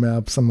them 2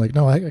 maps, I'm like,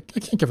 no, I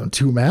can't give them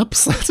 2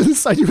 maps.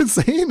 Are you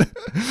insane?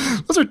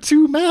 Those are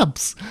 2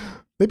 maps.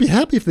 They'd be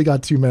happy if they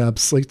got 2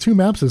 maps. 2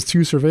 maps is 2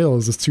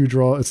 surveils, it's 2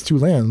 draw, it's 2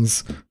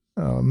 lands.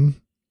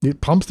 It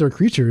pumps their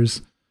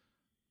creatures.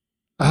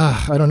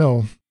 I don't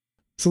know.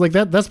 So like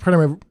that's part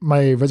of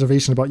my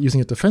reservation about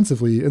using it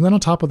defensively. And then on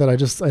top of that,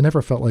 I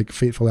never felt like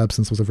Fateful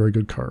Absence was a very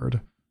good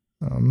card.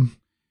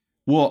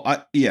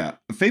 Well,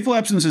 Fateful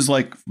Absence is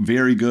like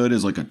very good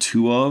as like a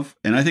 2 of,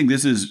 and I think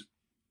this is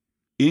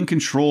in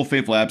control.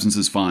 Fateful Absence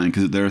is fine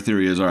because their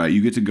theory is, all right,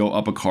 you get to go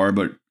up a card,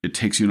 but it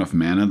takes you enough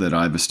mana that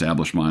I've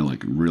established my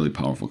like really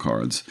powerful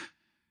cards.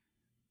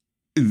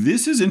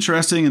 This is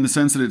interesting in the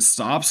sense that it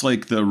stops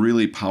like the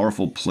really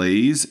powerful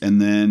plays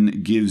and then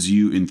gives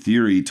you, in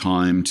theory,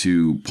 time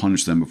to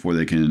punish them before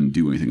they can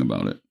do anything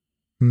about it.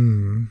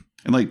 And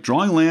like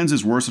drawing lands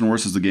is worse and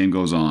worse as the game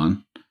goes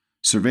on.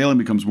 Surveilling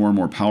becomes more and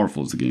more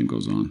powerful as the game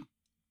goes on.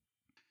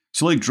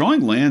 So like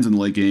drawing lands in the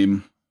late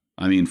game,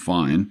 I mean,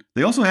 fine.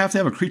 They also have to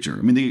have a creature.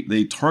 I mean,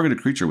 they target a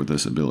creature with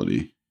this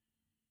ability.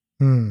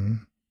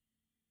 And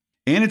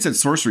it's at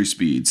sorcery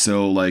speed.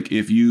 So like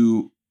if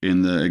you,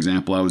 in the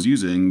example I was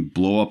using,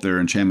 blow up their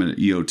enchantment at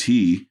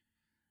EOT,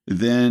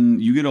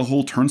 then you get a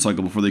whole turn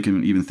cycle before they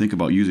can even think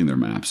about using their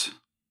maps.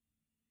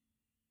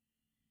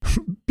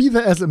 Be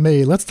that as it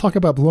may, let's talk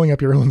about blowing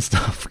up your own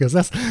stuff, because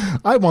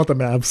I want the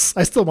maps.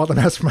 I still want the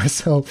maps for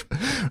myself.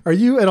 Are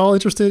you at all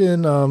interested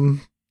in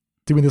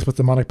doing this with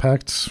Demonic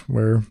Pact,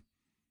 where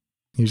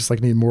you just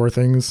like need more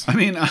things? I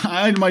mean,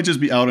 I might just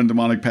be out in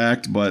Demonic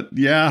Pact, but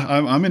yeah,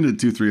 I'm into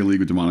 2-3 league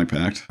with Demonic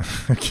Pact.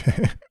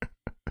 Okay.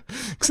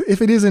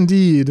 If it is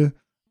indeed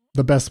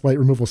the best white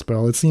removal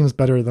spell, it seems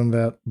better than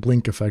that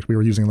blink effect we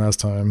were using last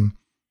time,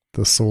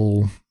 the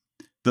soul.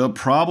 The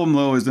problem,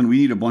 though, is then we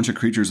need a bunch of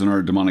creatures in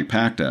our Demonic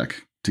Pact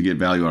deck to get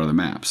value out of the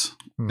maps.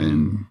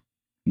 And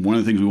one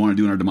of the things we want to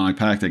do in our Demonic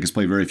Pact deck is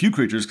play very few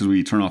creatures because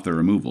we turn off their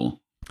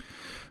removal.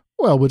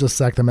 Well, we'll just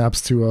sack the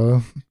maps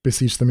to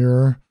Beseech the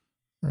Mirror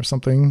or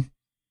something.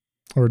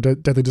 Or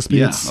Deadly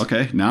Disputes. Yeah,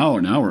 okay. Now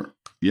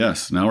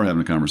we're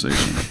having a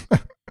conversation.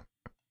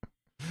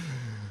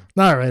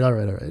 All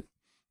right.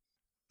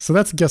 So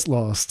that's Guess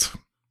Lost.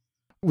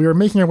 We are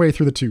making our way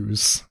through the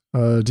 2s.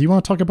 Do you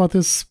want to talk about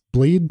this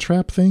blade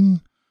trap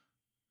thing?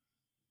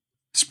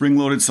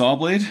 Spring-loaded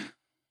Sawblade?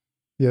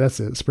 Yeah, that's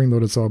it.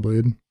 Spring-loaded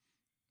Sawblade.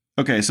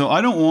 Okay, so I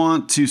don't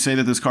want to say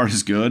that this card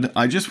is good.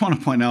 I just want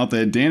to point out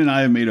that Dan and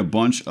I have made a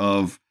bunch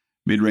of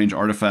mid-range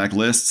artifact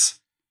lists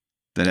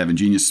that have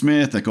Ingenious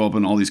Smith, that go up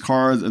in all these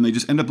cards, and they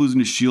just end up losing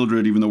to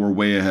Shieldred even though we're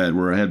way ahead.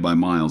 We're ahead by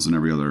miles in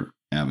every other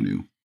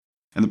avenue.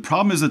 And the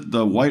problem is that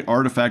the white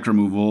artifact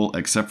removal,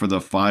 except for the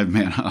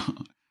 5-mana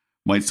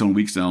White Stone,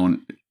 Weak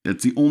Stone,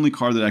 it's the only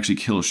card that actually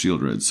kills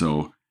Shieldred.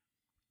 So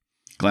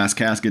Glass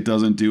Casket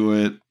doesn't do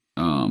it.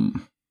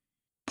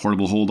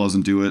 Portable Hole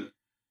doesn't do it.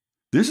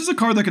 This is a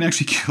card that can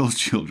actually kill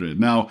Shieldred.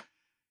 Now,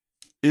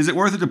 is it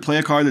worth it to play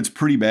a card that's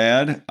pretty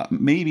bad?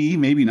 Maybe,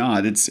 maybe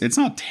not. It's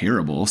not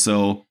terrible.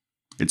 So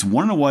it's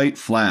 1 and a white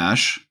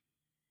flash.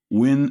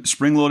 When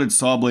Spring-loaded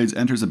Sawblades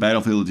enters the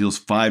battlefield, it deals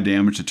 5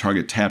 damage to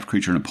target tapped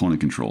creature an opponent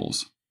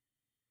controls.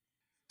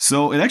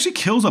 So it actually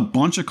kills a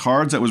bunch of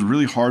cards that was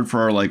really hard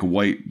for our like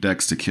white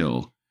decks to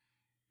kill.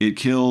 It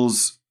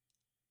kills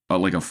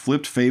like a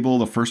flipped Fable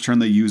the first turn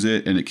they use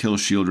it, and it kills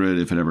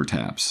Shieldred if it ever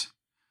taps.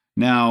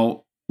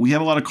 Now, we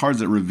have a lot of cards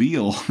that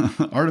reveal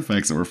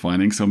artifacts that we're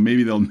finding, so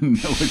maybe they'll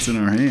know what's in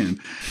our hand.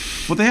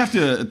 But they have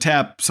to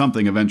tap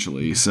something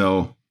eventually,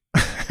 so...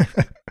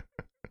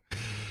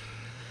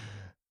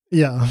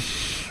 Yeah.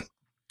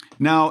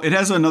 Now, it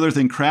has another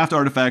thing, craft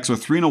artifacts, so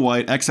 3 and a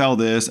white, exile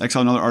this,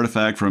 exile another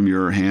artifact from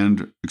your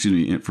hand,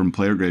 from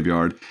player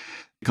graveyard.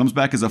 It comes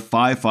back as a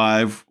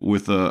 5/5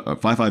 with a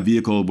 5/5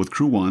 vehicle with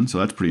crew 1, so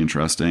that's pretty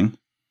interesting.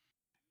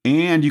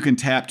 And you can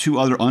tap 2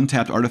 other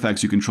untapped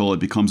artifacts you control.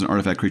 It becomes an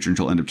artifact creature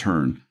until end of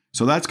turn.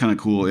 So that's kind of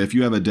cool. If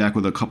you have a deck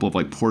with a couple of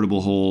like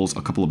portable holes,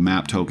 a couple of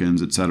map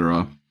tokens,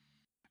 etc.,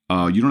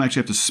 you don't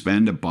actually have to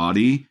spend a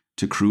body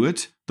to crew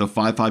it. The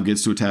 5/5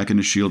 gets to attack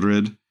into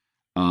Shieldred.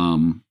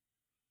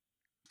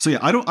 So yeah,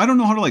 I don't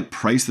know how to like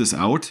price this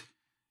out.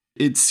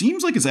 It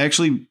seems like it's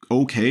actually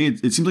okay.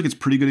 It seems like it's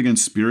pretty good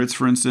against spirits,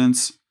 for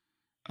instance.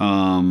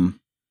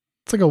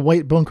 It's like a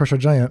white Bone Crusher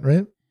Giant,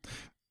 right?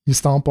 You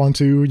stomp on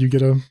 2, you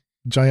get a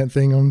giant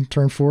thing on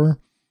turn 4.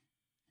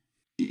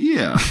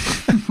 Yeah.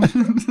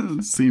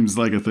 Seems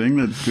like a thing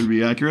that could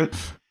be accurate.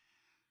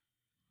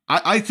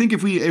 I think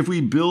if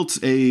we built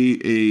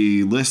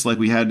a list like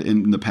we had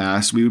in the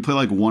past, we would play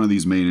like one of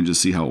these main and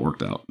just see how it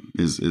worked out,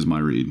 is my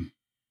read.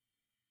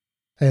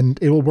 And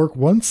it will work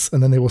once,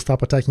 and then they will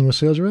stop attacking with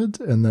Shieldred,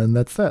 and then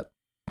that's that.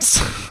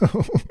 So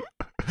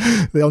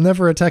they'll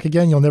never attack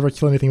again, you'll never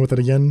kill anything with it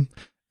again,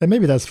 and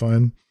maybe that's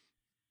fine.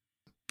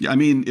 Yeah, I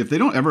mean, if they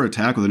don't ever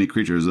attack with any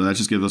creatures, then that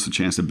just gives us a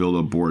chance to build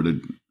a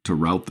board to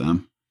route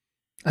them.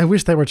 I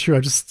wish that were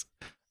true.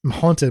 I'm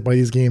haunted by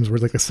these games where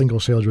like a single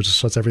Shieldred just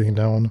shuts everything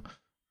down.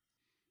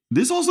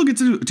 This also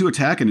gets to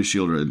attack into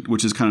Shieldred,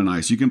 which is kind of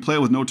nice. You can play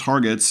it with no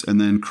targets and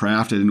then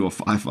craft it into a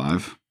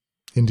 5/5.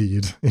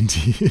 Indeed.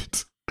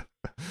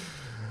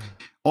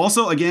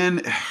 Also,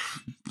 again,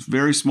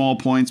 very small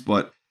points,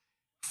 but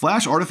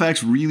flash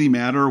artifacts really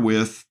matter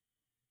with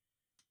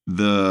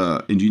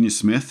the Ingenious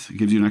Smith. It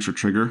gives you an extra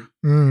trigger.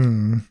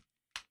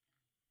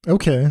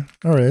 Okay.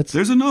 All right.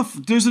 There's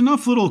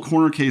enough little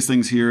corner case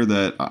things here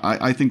that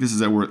I think this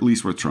is at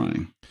least worth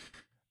trying.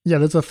 Yeah,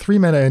 there's a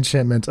 3-mana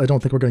enchantment. I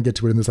don't think we're going to get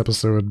to it in this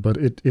episode, but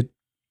it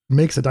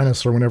makes a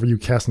dinosaur whenever you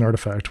cast an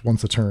artifact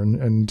once a turn,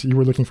 and you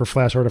were looking for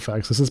flash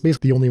artifacts. This is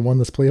basically the only one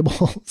that's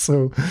playable.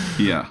 So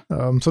yeah.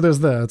 So there's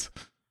that.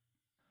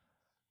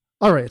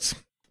 All right,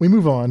 we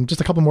move on.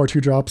 Just a couple more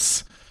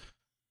 2-drops.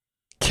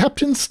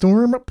 Captain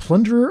Storm,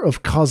 Plunderer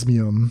of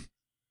Cosmium.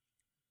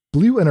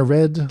 Blue and a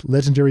red,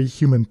 legendary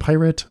human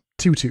pirate,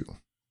 2/2.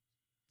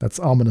 That's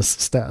ominous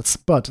stats,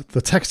 but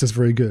the text is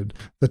very good.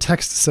 The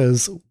text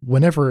says,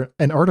 whenever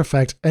an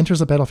artifact enters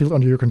a battlefield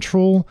under your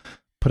control,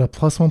 put a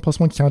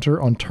 +1/+1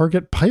 counter on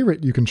target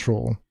pirate you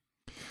control.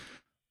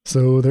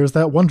 So there's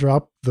that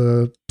 1-drop,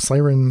 the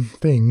siren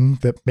thing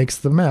that makes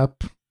the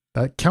map.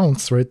 That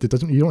counts, right?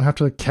 You don't have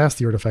to cast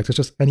the artifact. It's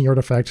just any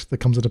artifact that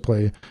comes into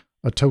play.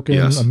 A token,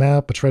 yes. A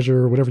map, a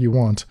treasure, whatever you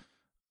want.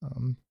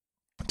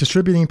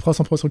 Distributing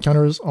 +1/+1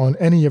 counters on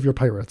any of your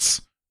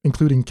pirates,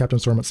 including Captain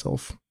Storm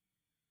itself.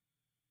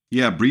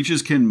 Yeah,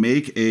 breaches can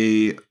make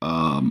a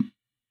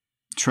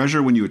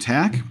treasure when you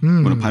attack,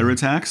 when a pirate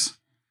attacks.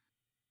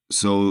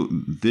 So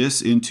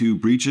this into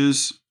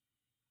breaches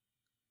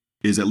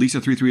is at least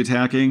a 3/3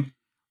 attacking.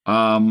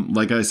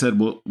 Like I said,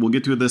 we'll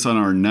get to this on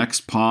our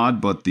next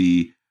pod, but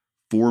the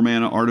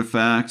 4-mana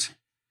artifact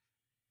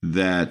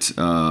that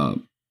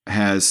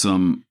has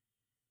some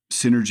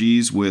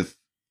synergies with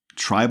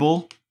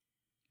tribal,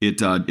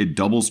 it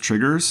doubles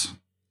triggers.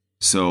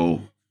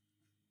 So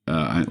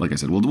like I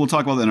said, we'll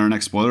talk about that in our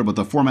next spoiler, but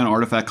the 4-mana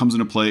artifact comes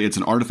into play. It's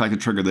an artifact to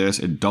trigger this.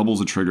 It doubles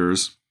the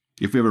triggers.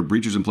 If we have a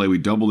breaches in play, we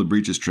double the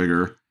breaches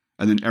trigger.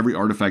 And then every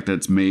artifact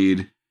that's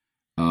made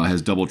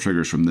has double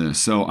triggers from this.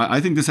 So I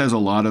think this has a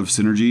lot of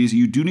synergies.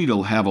 You do need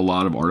to have a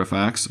lot of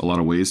artifacts, a lot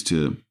of ways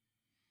to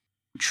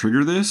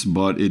trigger this,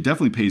 but it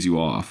definitely pays you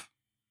off.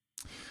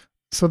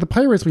 So the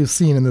pirates we've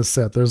seen in this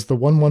set, there's the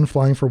 1/1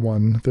 flying for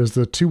 1. There's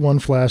the 2/1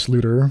 flash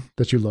looter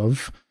that you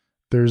love.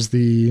 There's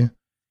the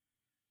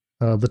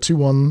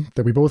 2/1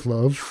 that we both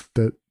love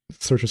that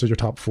searches as your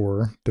top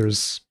 4.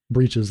 There's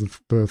breaches,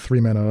 the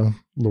 3-mana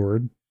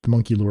lord, the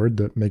monkey lord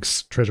that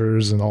makes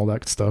treasures and all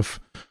that stuff.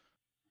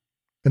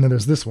 And then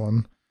there's this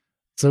one.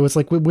 So it's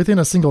like within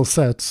a single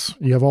set,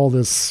 you have all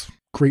this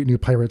great new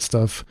pirate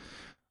stuff.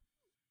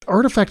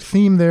 Artifact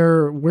theme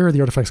there, where are the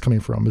artifacts coming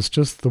from? It's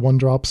just the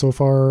 1-drop so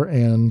far,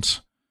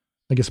 and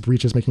I guess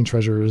breaches making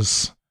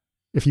treasures.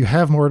 If you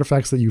have more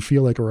artifacts that you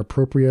feel like are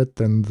appropriate,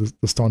 then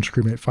the staunch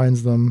crewmate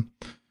finds them.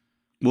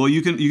 Well,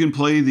 you can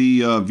play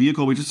the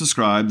vehicle we just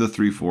described, the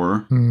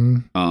 3/4.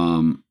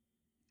 Mm-hmm.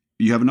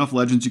 You have enough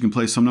legends, you can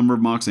play some number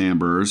of Mox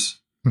Ambers.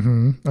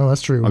 Mm-hmm. Oh,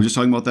 that's true. I was just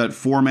talking about that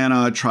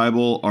 4-mana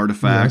tribal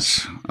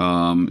artifact.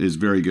 Yes. Is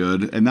very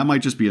good, and that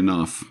might just be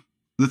enough.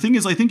 The thing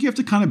is, I think you have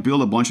to kind of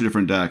build a bunch of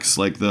different decks.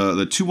 Like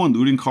the 2/1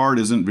 looting card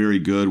isn't very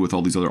good with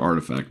all these other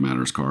artifact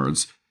matters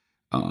cards.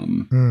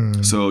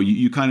 So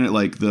you kind of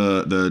like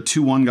the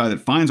 2/1 guy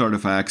that finds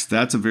artifacts.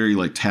 That's a very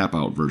like tap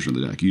out version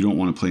of the deck. You don't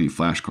want to play any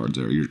flash cards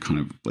there. You're kind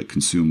of like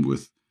consumed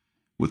with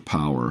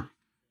power.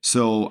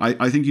 So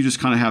I think you just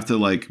kind of have to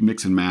like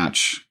mix and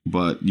match.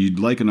 But you'd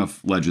like enough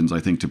legends,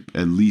 I think, to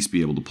at least be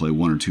able to play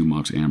 1 or 2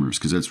 Mox Amers,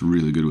 because that's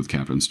really good with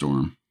Captain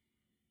Storm.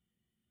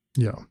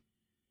 Yeah.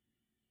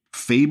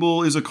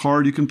 Fable is a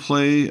card you can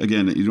play.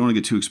 Again, you don't want to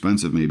get too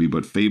expensive maybe,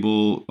 but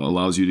Fable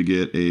allows you to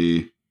get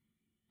a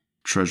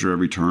treasure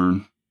every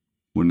turn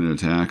when it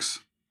attacks.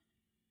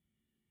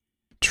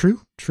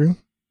 True.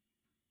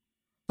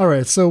 All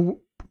right,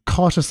 so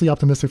cautiously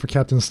optimistic for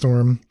Captain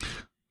Storm.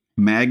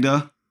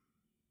 Magda.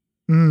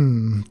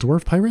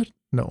 Dwarf pirate?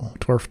 No,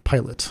 dwarf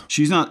pilot.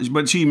 She's not,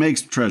 but she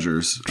makes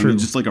treasures. True. I mean,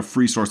 just like a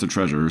free source of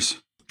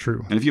treasures.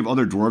 True. And if you have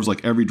other dwarves,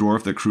 like every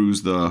dwarf that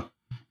crews the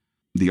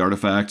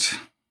artifact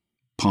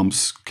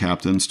pumps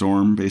Captain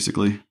Storm,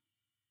 basically.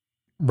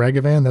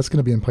 Ragavan, that's going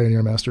to be in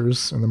Pioneer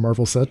Masters in the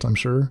Marvel set, I'm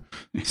sure.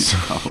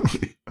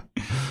 Probably.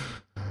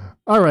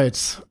 All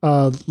right.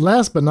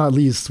 Last but not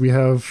least, we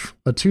have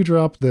a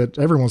 2-drop that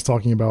everyone's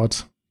talking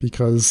about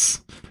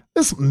because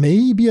this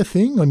may be a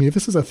thing. I mean, if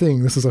this is a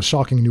thing, this is a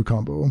shocking new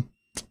combo.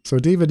 So,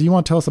 David, do you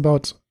want to tell us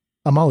about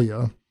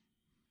Amalia?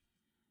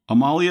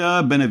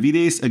 Amalia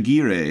Benavides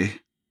Aguirre.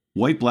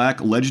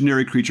 White-black,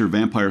 legendary creature,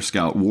 vampire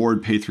scout,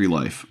 ward, pay 3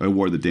 life. A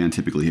ward that Dan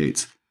typically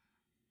hates.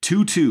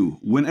 2/2.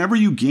 Whenever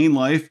you gain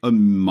life,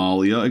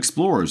 Amalia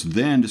explores.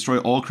 Then destroy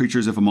all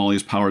creatures if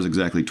Amalia's power is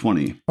exactly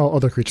 20. All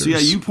other creatures. So yeah,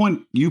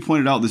 you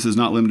pointed out this is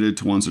not limited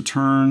to once a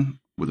turn.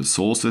 With a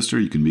Soul Sister,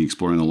 you can be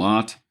exploring a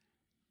lot.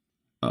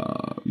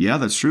 Yeah,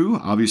 that's true.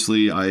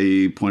 Obviously,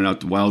 I pointed out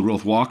the Wild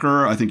Growth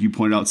Walker. I think you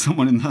pointed out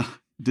someone in the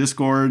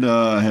Discord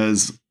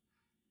has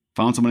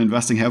found someone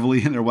investing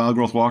heavily in their Wild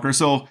Growth Walker.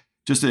 So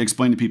just to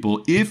explain to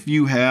people, if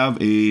you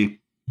have a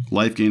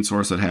life gain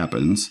source that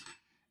happens,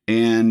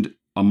 and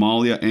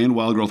Amalia and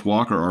Wild Growth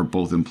Walker are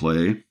both in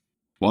play,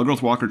 Wild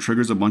Growth Walker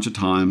triggers a bunch of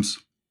times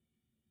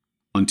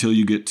until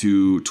you get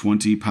to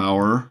 20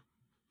 power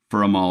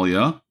for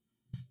Amalia,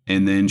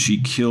 and then she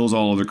kills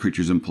all other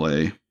creatures in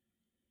play,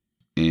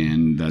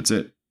 and that's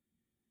it.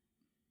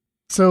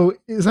 So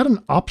is that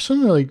an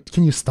option? Like,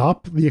 can you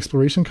stop the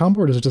exploration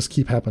combo, or does it just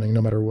keep happening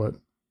no matter what?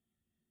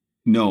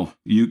 No,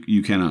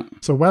 you cannot.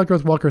 So Wild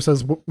Growth Walker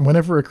says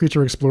whenever a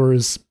creature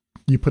explores,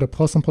 you put a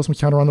 +1/+1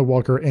 counter on the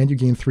walker and you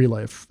gain 3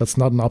 life. That's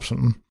not an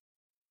option.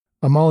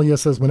 Amalia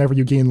says whenever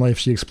you gain life,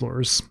 she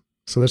explores.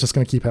 So that's just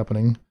going to keep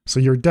happening. So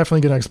you're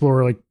definitely going to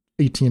explore like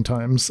 18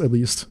 times at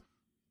least.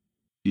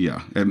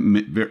 Yeah,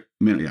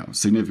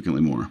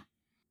 significantly more.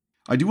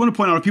 I do want to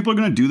point out, if people are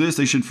going to do this,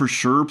 they should for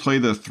sure play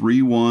the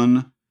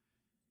 3/1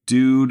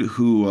 dude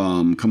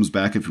who comes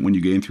back when you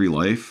gain 3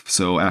 life.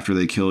 So after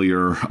they kill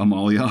your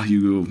Amalia,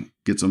 you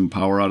get some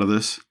power out of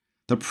this.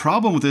 The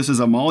problem with this is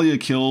Amalia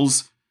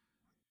kills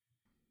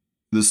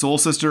the Soul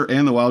Sister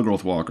and the Wild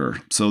Growth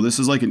Walker. So this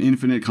is like an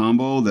infinite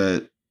combo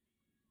that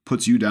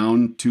puts you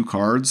down 2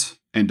 cards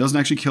and doesn't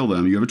actually kill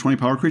them. You have a 20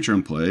 power creature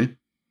in play,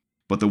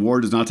 but the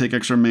ward does not take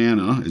extra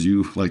mana, as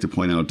you like to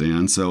point out,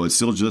 Dan. So it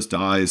still just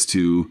dies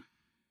to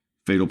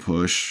Fatal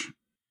Push.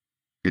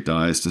 It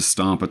dies to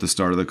Stomp at the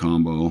start of the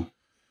combo.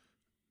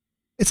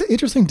 It's an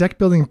interesting deck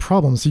building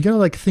problem. So you got to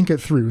like think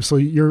it through. So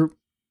you're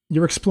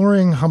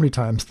exploring how many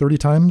times? 30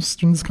 times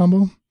during this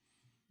combo?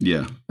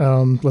 Yeah.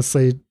 Let's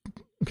say,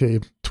 okay,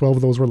 12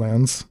 of those were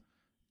lands.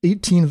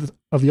 18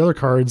 of the other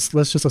cards,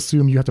 let's just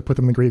assume you have to put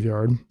them in the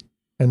graveyard.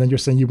 And then you're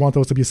saying you want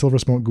those to be Silver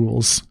Smoke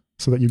Ghouls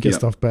so that you get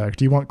stuff back.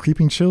 Do you want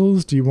Creeping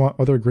Chills? Do you want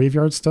other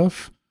graveyard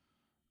stuff?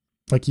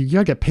 Like, you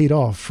gotta get paid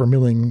off for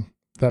milling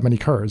that many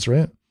cards,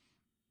 right?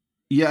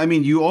 Yeah, I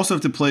mean, you also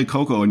have to play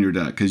Coco in your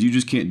deck because you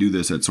just can't do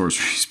this at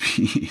sorcery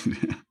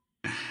speed.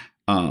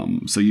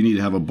 So you need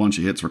to have a bunch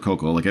of hits for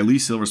Coco. Like, at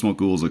least Silver Smoke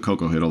Ghoul is a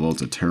Coco hit, although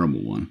it's a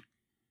terrible one.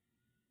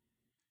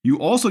 You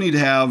also need to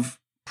have,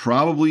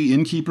 probably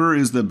Innkeeper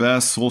is the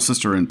best Soul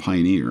Sister and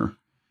Pioneer.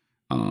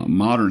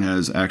 Modern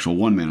has actual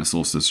 1-mana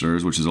Soul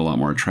Sisters, which is a lot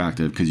more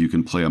attractive because you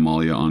can play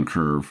Amalia on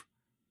curve.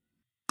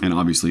 And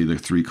obviously the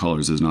 3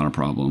 colors is not a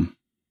problem.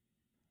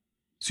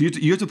 So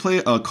you have to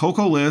play a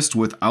Coco list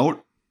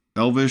without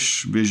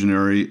Elvish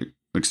Visionary,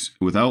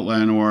 without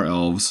Llanowar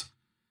Elves.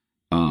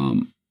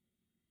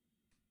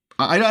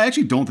 I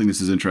actually don't think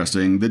this is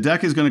interesting. The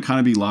deck is going to kind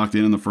of be locked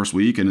in the first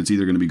week, and it's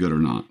either going to be good or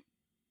not.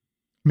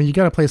 I mean, you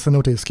got to play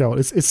Cenote Scout.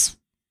 It's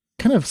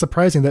kind of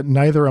surprising that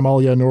neither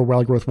Amalia nor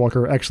Wild Growth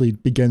Walker actually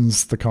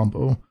begins the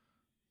combo,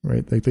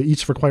 right? Like, they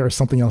each require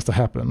something else to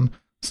happen.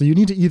 So you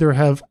need to either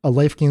have a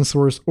life gain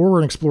source or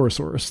an explorer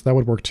source. That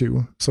would work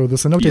too. So the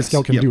Cenote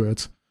Scout can do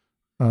it.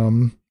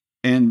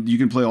 And you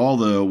can play all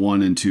the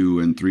 1 and 2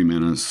 and 3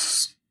 mana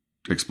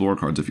explorer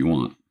cards if you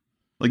want.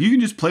 Like, you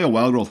can just play a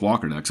Wild Growth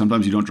Walker deck.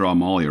 Sometimes you don't draw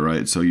Amalia,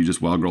 right? So you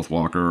just Wild Growth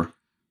Walker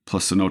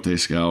plus Cenote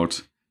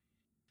Scout,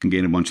 can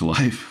gain a bunch of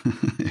life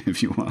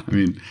if you want. I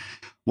mean,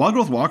 Wild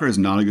Growth Walker is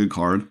not a good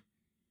card.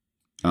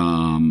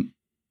 And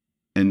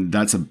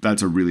that's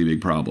a really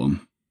big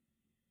problem.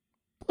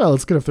 Well,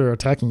 it's good if they're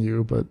attacking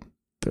you, but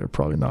they're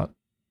probably not.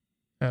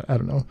 I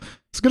don't know.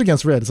 It's good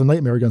against red. It's a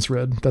nightmare against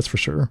red. That's for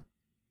sure.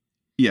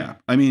 Yeah.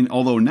 I mean,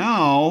 although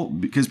now,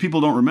 because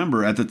people don't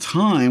remember, at the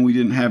time, we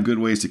didn't have good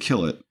ways to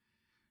kill it.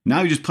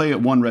 Now you just play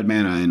it 1 red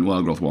mana and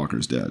Wild Growth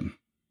Walker's dead.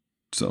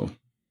 So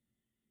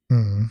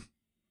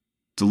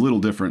it's a little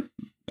different.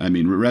 I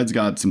mean, red's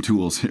got some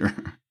tools here.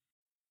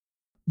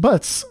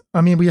 But,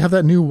 I mean, we have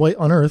that new White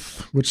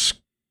Unearth, which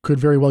could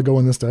very well go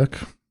in this deck.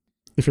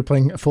 If you're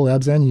playing full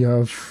Abzan, you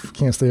have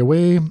Can't Stay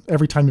Away.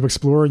 Every time you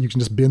explore, you can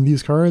just bin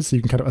these cards, so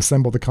you can kind of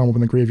assemble the combo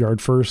in the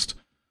graveyard first.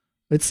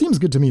 It seems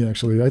good to me,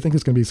 actually. I think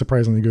it's going to be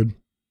surprisingly good.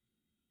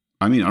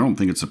 I mean, I don't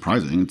think it's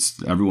surprising.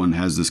 Everyone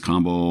has this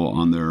combo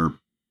on their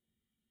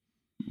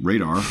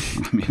radar.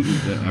 I mean,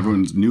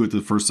 everyone knew it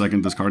the first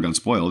second this card got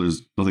spoiled.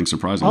 There's nothing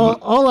surprising.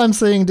 All I'm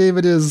saying,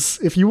 David, is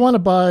if you want to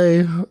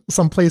buy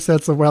some play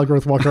sets of Wild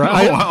Growth Walker,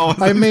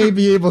 I may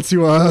be able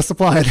to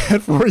supply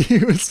that for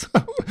you. So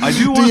I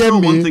do want to throw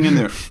one thing in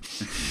there.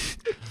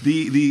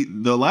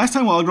 The last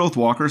time Wild Growth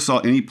Walker saw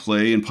any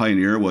play in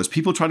Pioneer was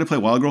people tried to play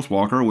Wild Growth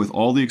Walker with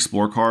all the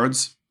Explore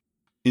cards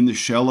in the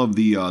shell of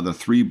the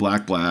 3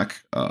 black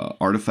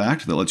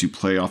artifact that lets you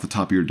play off the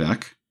top of your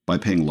deck by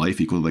paying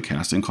life equal to the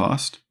casting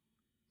cost.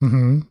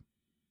 Mm-hmm.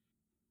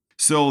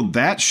 So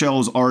that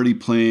shell is already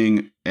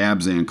playing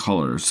Abzan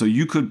colors. So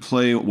you could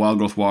play Wild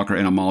Growth Walker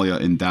and Amalia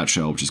in that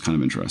shell, which is kind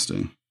of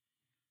interesting.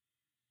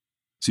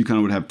 So you kind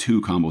of would have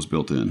 2 combos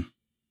built in.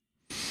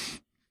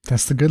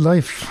 That's the good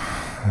life.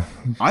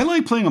 I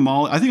like playing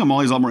Amalia. I think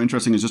Amalia is a lot more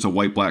interesting as just a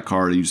white-black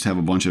card, and you just have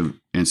a bunch of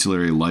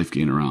ancillary life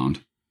gain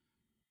around.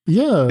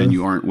 Yeah. And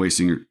you aren't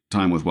wasting your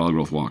time with Wild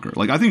Growth Walker.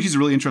 Like, I think she's a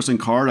really interesting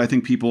card. I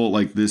think people,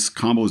 like, this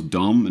combo is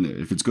dumb, and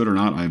if it's good or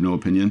not, I have no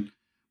opinion.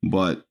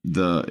 But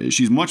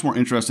she's much more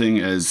interesting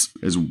as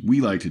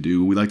we like to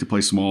do. We like to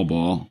play small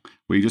ball,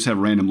 where you just have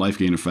random life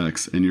gain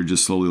effects, and you're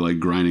just slowly, like,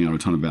 grinding out a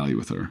ton of value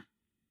with her.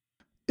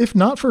 If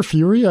not for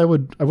Fury, I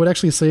would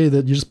actually say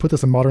that you just put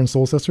this in Modern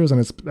Soul Sisters, and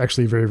it's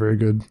actually very, very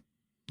good.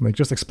 Like,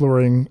 just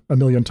exploring a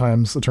million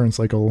times a turn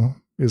cycle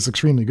is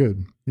extremely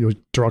good. You'll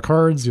draw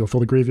cards, you'll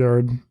fill the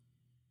graveyard.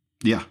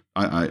 Yeah,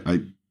 I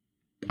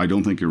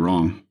don't think you're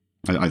wrong.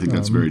 I think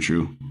that's very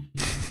true.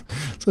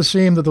 It's a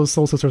shame that those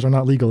Soul Sisters are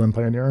not legal in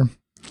Pioneer.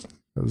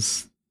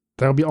 because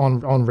that would be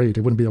on rate.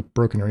 It wouldn't be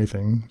broken or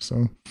anything.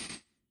 So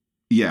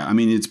yeah, I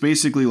mean, it's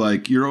basically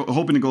like you're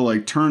hoping to go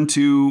like turn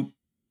 2,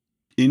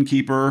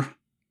 Innkeeper,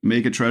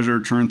 make a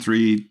treasure, turn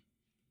 3,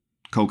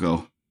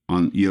 Coco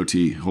on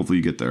EOT. Hopefully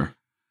you get there.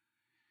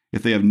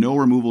 If they have no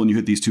removal and you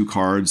hit these 2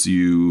 cards,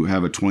 you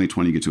have a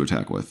 20/20 you get to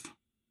attack with.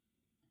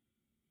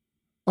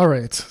 All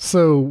right,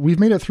 so we've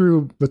made it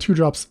through the 2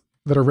 drops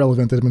that are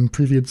relevant that have been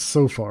previewed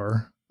so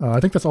far. I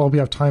think that's all we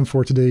have time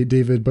for today,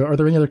 David, but are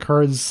there any other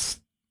cards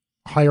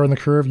higher on the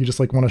curve you just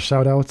like want to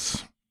shout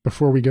out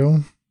before we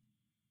go?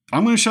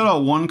 I'm going to shout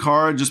out one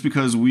card just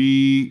because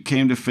we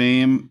came to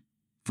fame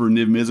for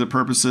Niv Mizzet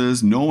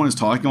purposes. No one is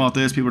talking about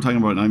this. People are talking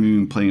about not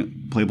even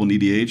playable in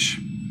EDH.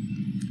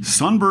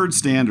 Sunbird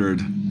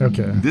Standard.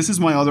 Okay. This is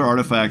my other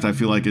artifact I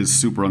feel like is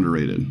super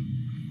underrated.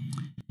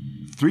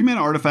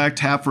 3-mana artifact,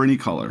 tap for any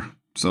color.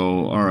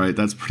 So, all right,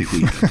 that's pretty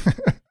weak.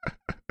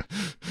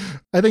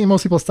 I think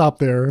most people stop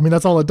there. I mean,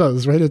 that's all it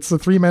does, right? It's a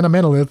 3-mana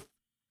manolith.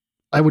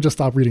 I would just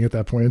stop reading at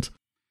that point.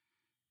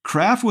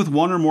 Craft with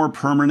 1 or more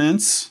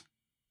permanents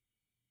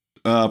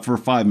for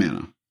 5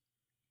 mana.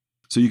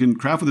 So you can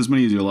craft with as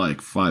many as you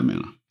like, 5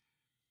 mana.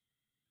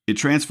 It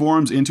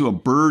transforms into a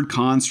bird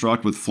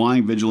construct with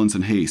flying, vigilance,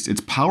 and haste.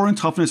 Its power and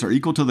toughness are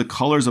equal to the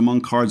colors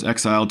among cards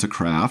exiled to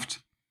craft.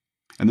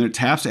 And then it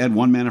taps to add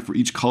 1 mana for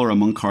each color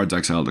among cards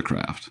exiled to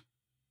craft.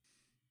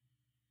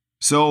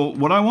 So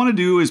what I want to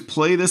do is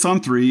play this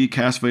on 3,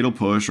 cast Fatal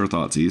Push or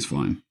Thoughtseize,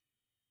 fine.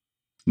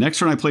 Next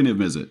turn I play Niv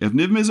Mizzet. If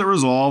Niv Mizzet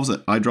resolves,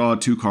 I draw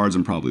 2 cards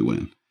and probably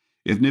win.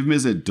 If Niv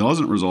Mizzet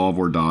doesn't resolve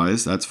or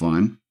dies, that's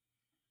fine.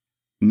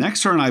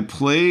 Next turn I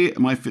play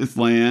my 5th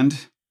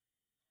land.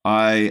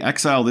 I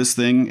exile this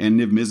thing and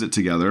Niv Mizzet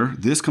together.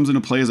 This comes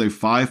into play as a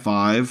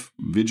 5/5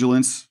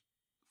 vigilance,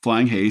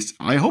 flying, haste.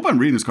 I hope I'm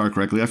reading this card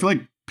correctly. I feel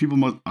like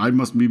I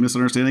must be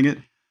misunderstanding it.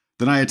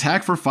 Then I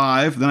attack for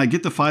 5. Then I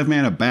get the 5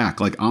 mana back,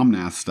 like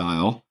Omnath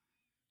style,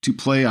 to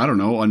play, I don't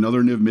know,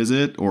 another Niv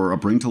Mizzet or a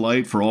Bring to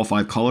Light for all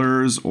 5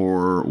 colors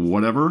or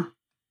whatever.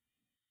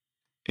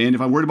 And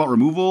if I'm worried about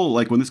removal,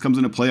 like when this comes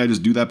into play, I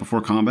just do that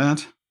before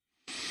combat.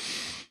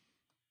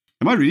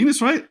 Am I reading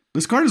this right?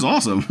 This card is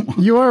awesome.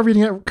 You are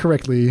reading it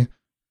correctly.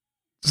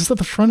 Just that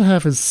the front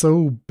half is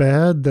so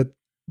bad that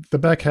the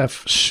back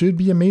half should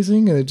be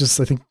amazing. And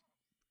I think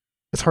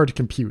it's hard to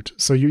compute.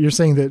 So you're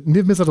saying that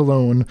Niv Mizzet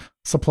alone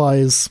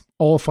supplies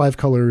all 5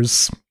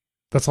 colors.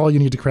 That's all you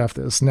need to craft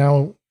this.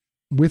 Now,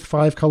 with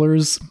 5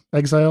 colors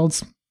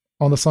exiled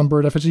on the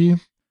Sunbird effigy,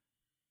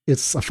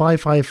 it's a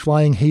 5/5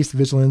 flying, haste,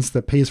 vigilance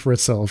that pays for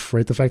itself,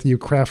 right? The fact that you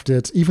craft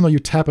it, even though you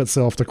tap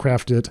itself to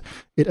craft it,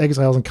 it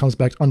exiles and comes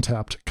back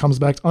untapped. Comes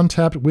back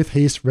untapped with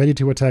haste, ready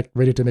to attack,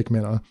 ready to make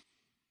mana.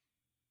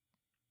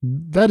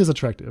 That is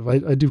attractive.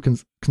 I do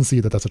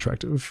concede that that's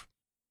attractive.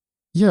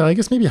 Yeah, I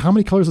guess maybe how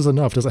many colors is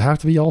enough? Does it have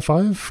to be all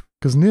 5?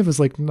 Because Niv is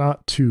like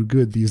not too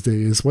good these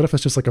days. What if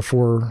it's just like a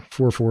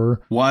 4/4/4?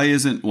 Why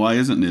isn't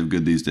Niv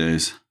good these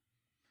days?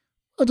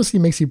 It just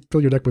makes you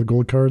fill your deck with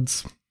gold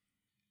cards.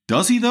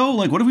 Does he though?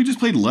 Like, what if we just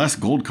played less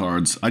gold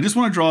cards? I just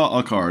want to draw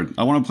a card.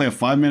 I want to play a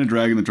 5-mana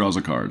dragon that draws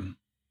a card.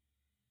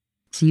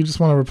 So you just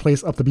want to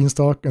replace Up the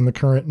Beanstalk in the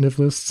current Niv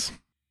lists?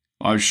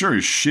 Oh, sure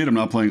as shit I'm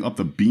not playing Up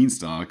the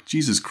Beanstalk.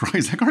 Jesus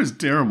Christ, that card is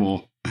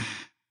terrible.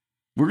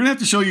 We're going to have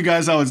to show you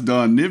guys how it's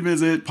done. Niv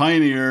Mizzet,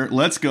 Pioneer,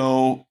 let's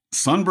go.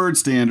 Sunbird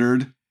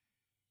Standard.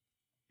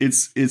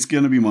 It's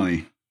going to be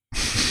money.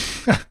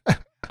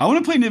 I want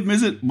to play Niv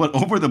Mizzet, but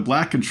over the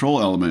black control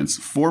elements.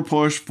 4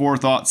 push, 4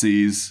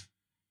 Thoughtseize,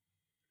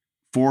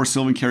 4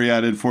 Sylvan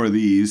Caryatid, 4 of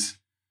these.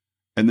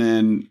 And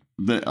then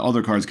the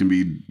other cards can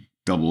be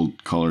double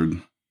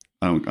colored.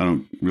 I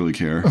don't really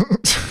care.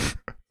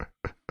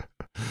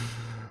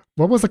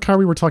 What was the card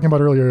we were talking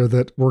about earlier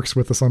that works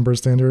with the Sunbird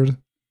Standard?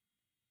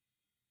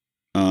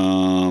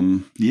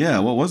 Yeah,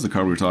 what was the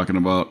card we were talking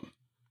about?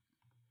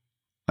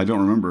 I don't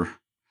remember.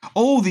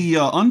 Oh, the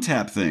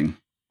untap thing.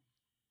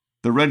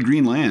 The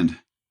red-green land.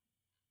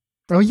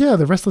 Oh yeah,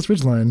 the Restless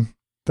Ridgeline.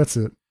 That's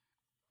it.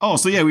 Oh,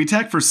 so yeah, we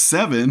attack for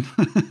 7.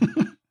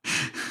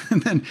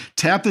 And then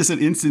tap this at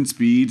instant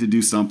speed to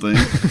do something.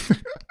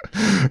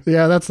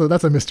 Yeah, that's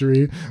a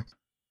mystery.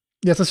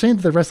 Yeah, it's a shame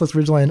that the Restless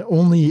Ridgeline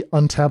only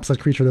untaps a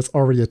creature that's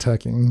already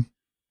attacking.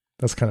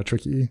 That's kind of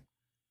tricky.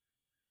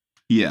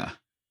 Yeah.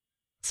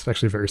 It's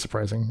actually very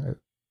surprising.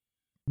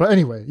 But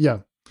anyway, yeah.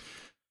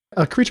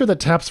 A creature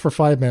that taps for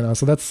 5 mana,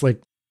 so that's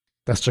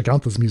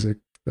Gigantha's music.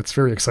 That's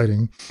very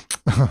exciting.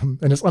 And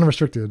it's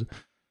unrestricted.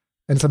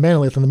 And it's a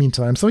manolith in the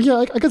meantime. So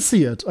yeah, I could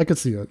see it.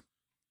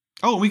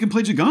 Oh, we can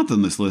play Gigantha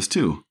in this list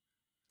too.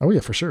 Oh yeah,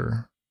 for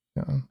sure.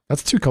 Yeah,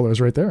 that's 2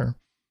 colors right there.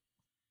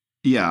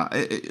 Yeah,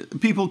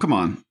 people, come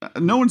on.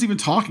 No one's even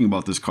talking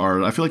about this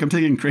card. I feel like I'm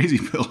taking crazy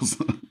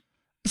pills.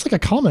 It's like a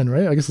common,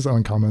 right? I guess it's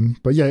uncommon.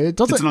 But yeah, it's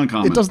an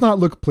uncommon. It does not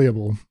look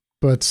playable.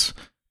 But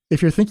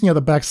if you're thinking of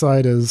the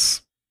backside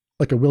as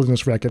like a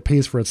wilderness wreck, it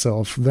pays for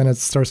itself, then it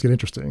starts to get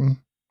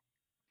interesting.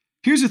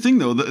 Here's the thing,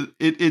 though.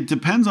 It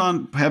depends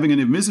on having a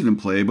Niv Mizzet in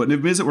play, but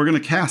Niv Mizzet, we're going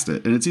to cast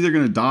it, and it's either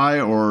going to die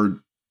or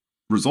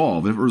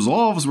resolve. If it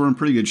resolves, we're in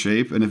pretty good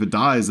shape, and if it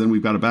dies, then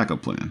we've got a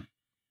backup plan.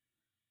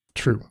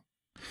 True.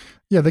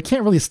 Yeah, they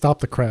can't really stop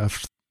the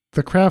craft.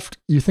 The craft,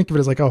 you think of it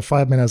as like, oh,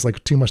 5 mana is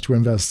like too much to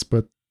invest,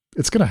 but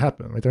it's going to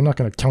happen. Right? They're not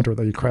going to counter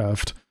that you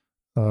craft.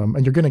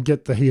 And you're going to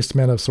get the haste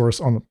mana source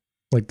on,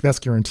 like, that's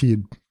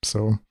guaranteed.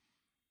 So,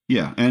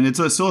 yeah, and it's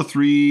still a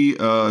 3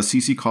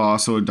 CC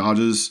cost, so it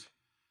dodges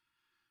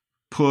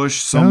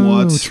push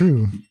somewhat. Oh,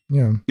 true.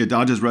 Yeah. It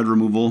dodges red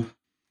removal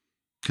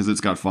because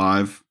it's got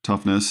 5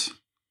 toughness.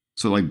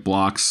 So it like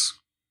blocks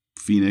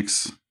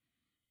Phoenix.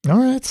 All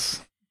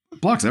right.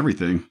 It blocks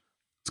everything.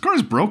 This card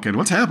is broken.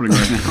 What's happening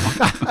right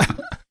now?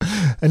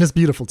 And it's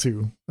beautiful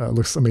too.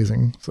 Looks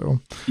amazing. So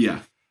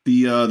yeah,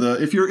 the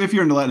if you're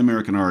into Latin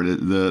American art,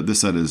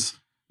 this set is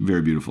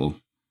very beautiful.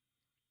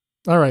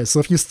 All right, so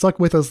if you stuck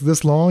with us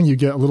this long, you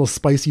get a little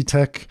spicy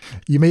tech.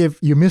 You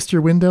missed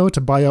your window to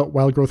buy out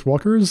Wild Growth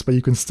Walkers, but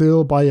you can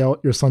still buy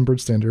out your Sunbird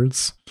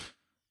Standards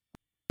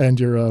and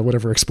your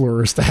whatever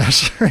Explorer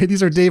stash. Right?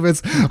 These are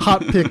David's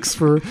hot picks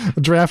for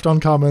draft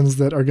uncommons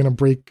that are going to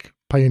break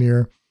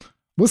Pioneer.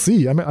 We'll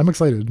see. I'm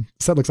excited. The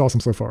set looks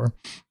awesome so far.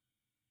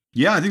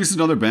 Yeah, I think this is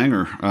another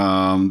banger.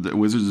 The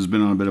Wizards has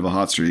been on a bit of a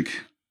hot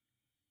streak.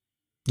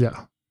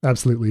 Yeah,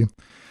 absolutely.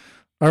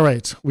 All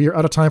right, we are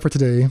out of time for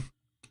today.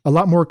 A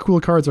lot more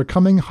cool cards are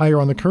coming higher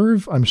on the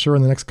curve. I'm sure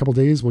in the next couple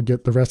days we'll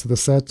get the rest of the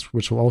set,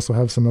 which will also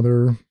have some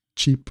other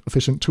cheap,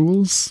 efficient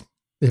tools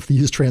if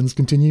these trends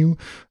continue.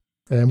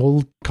 And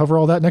we'll cover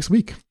all that next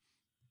week.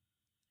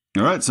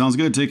 All right, sounds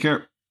good. Take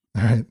care.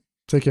 All right,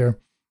 take care.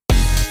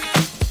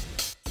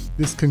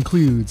 This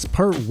concludes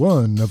part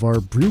 1 of our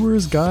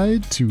Brewer's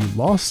Guide to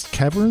Lost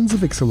Caverns of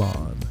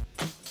Ixalan.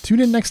 Tune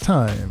in next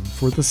time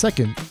for the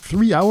second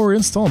 3-hour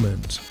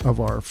installment of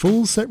our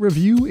full set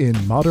review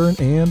in Modern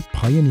and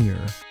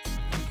Pioneer.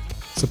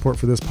 Support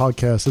for this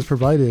podcast is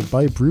provided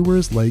by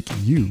brewers like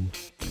you.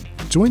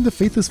 Join the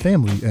Faithless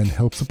family and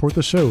help support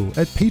the show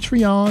at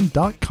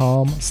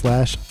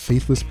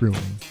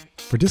patreon.com/faithlessbrewing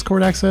for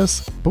Discord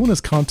access,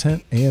 bonus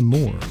content, and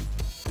more.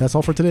 That's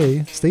all for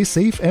today. Stay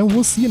safe and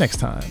we'll see you next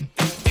time.